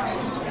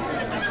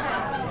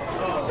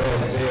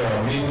that they are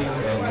meeting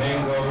at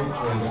Mango's,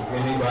 and if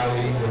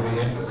anybody will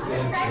be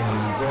interested in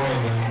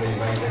joining, they'd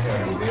like to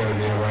have you. They are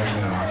there right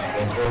now.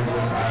 The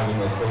Virgin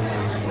Islands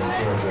Association of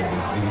Georgia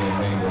is meeting at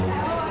Mango's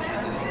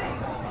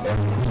at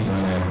Repeat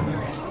on Avenue.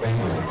 Thank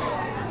you.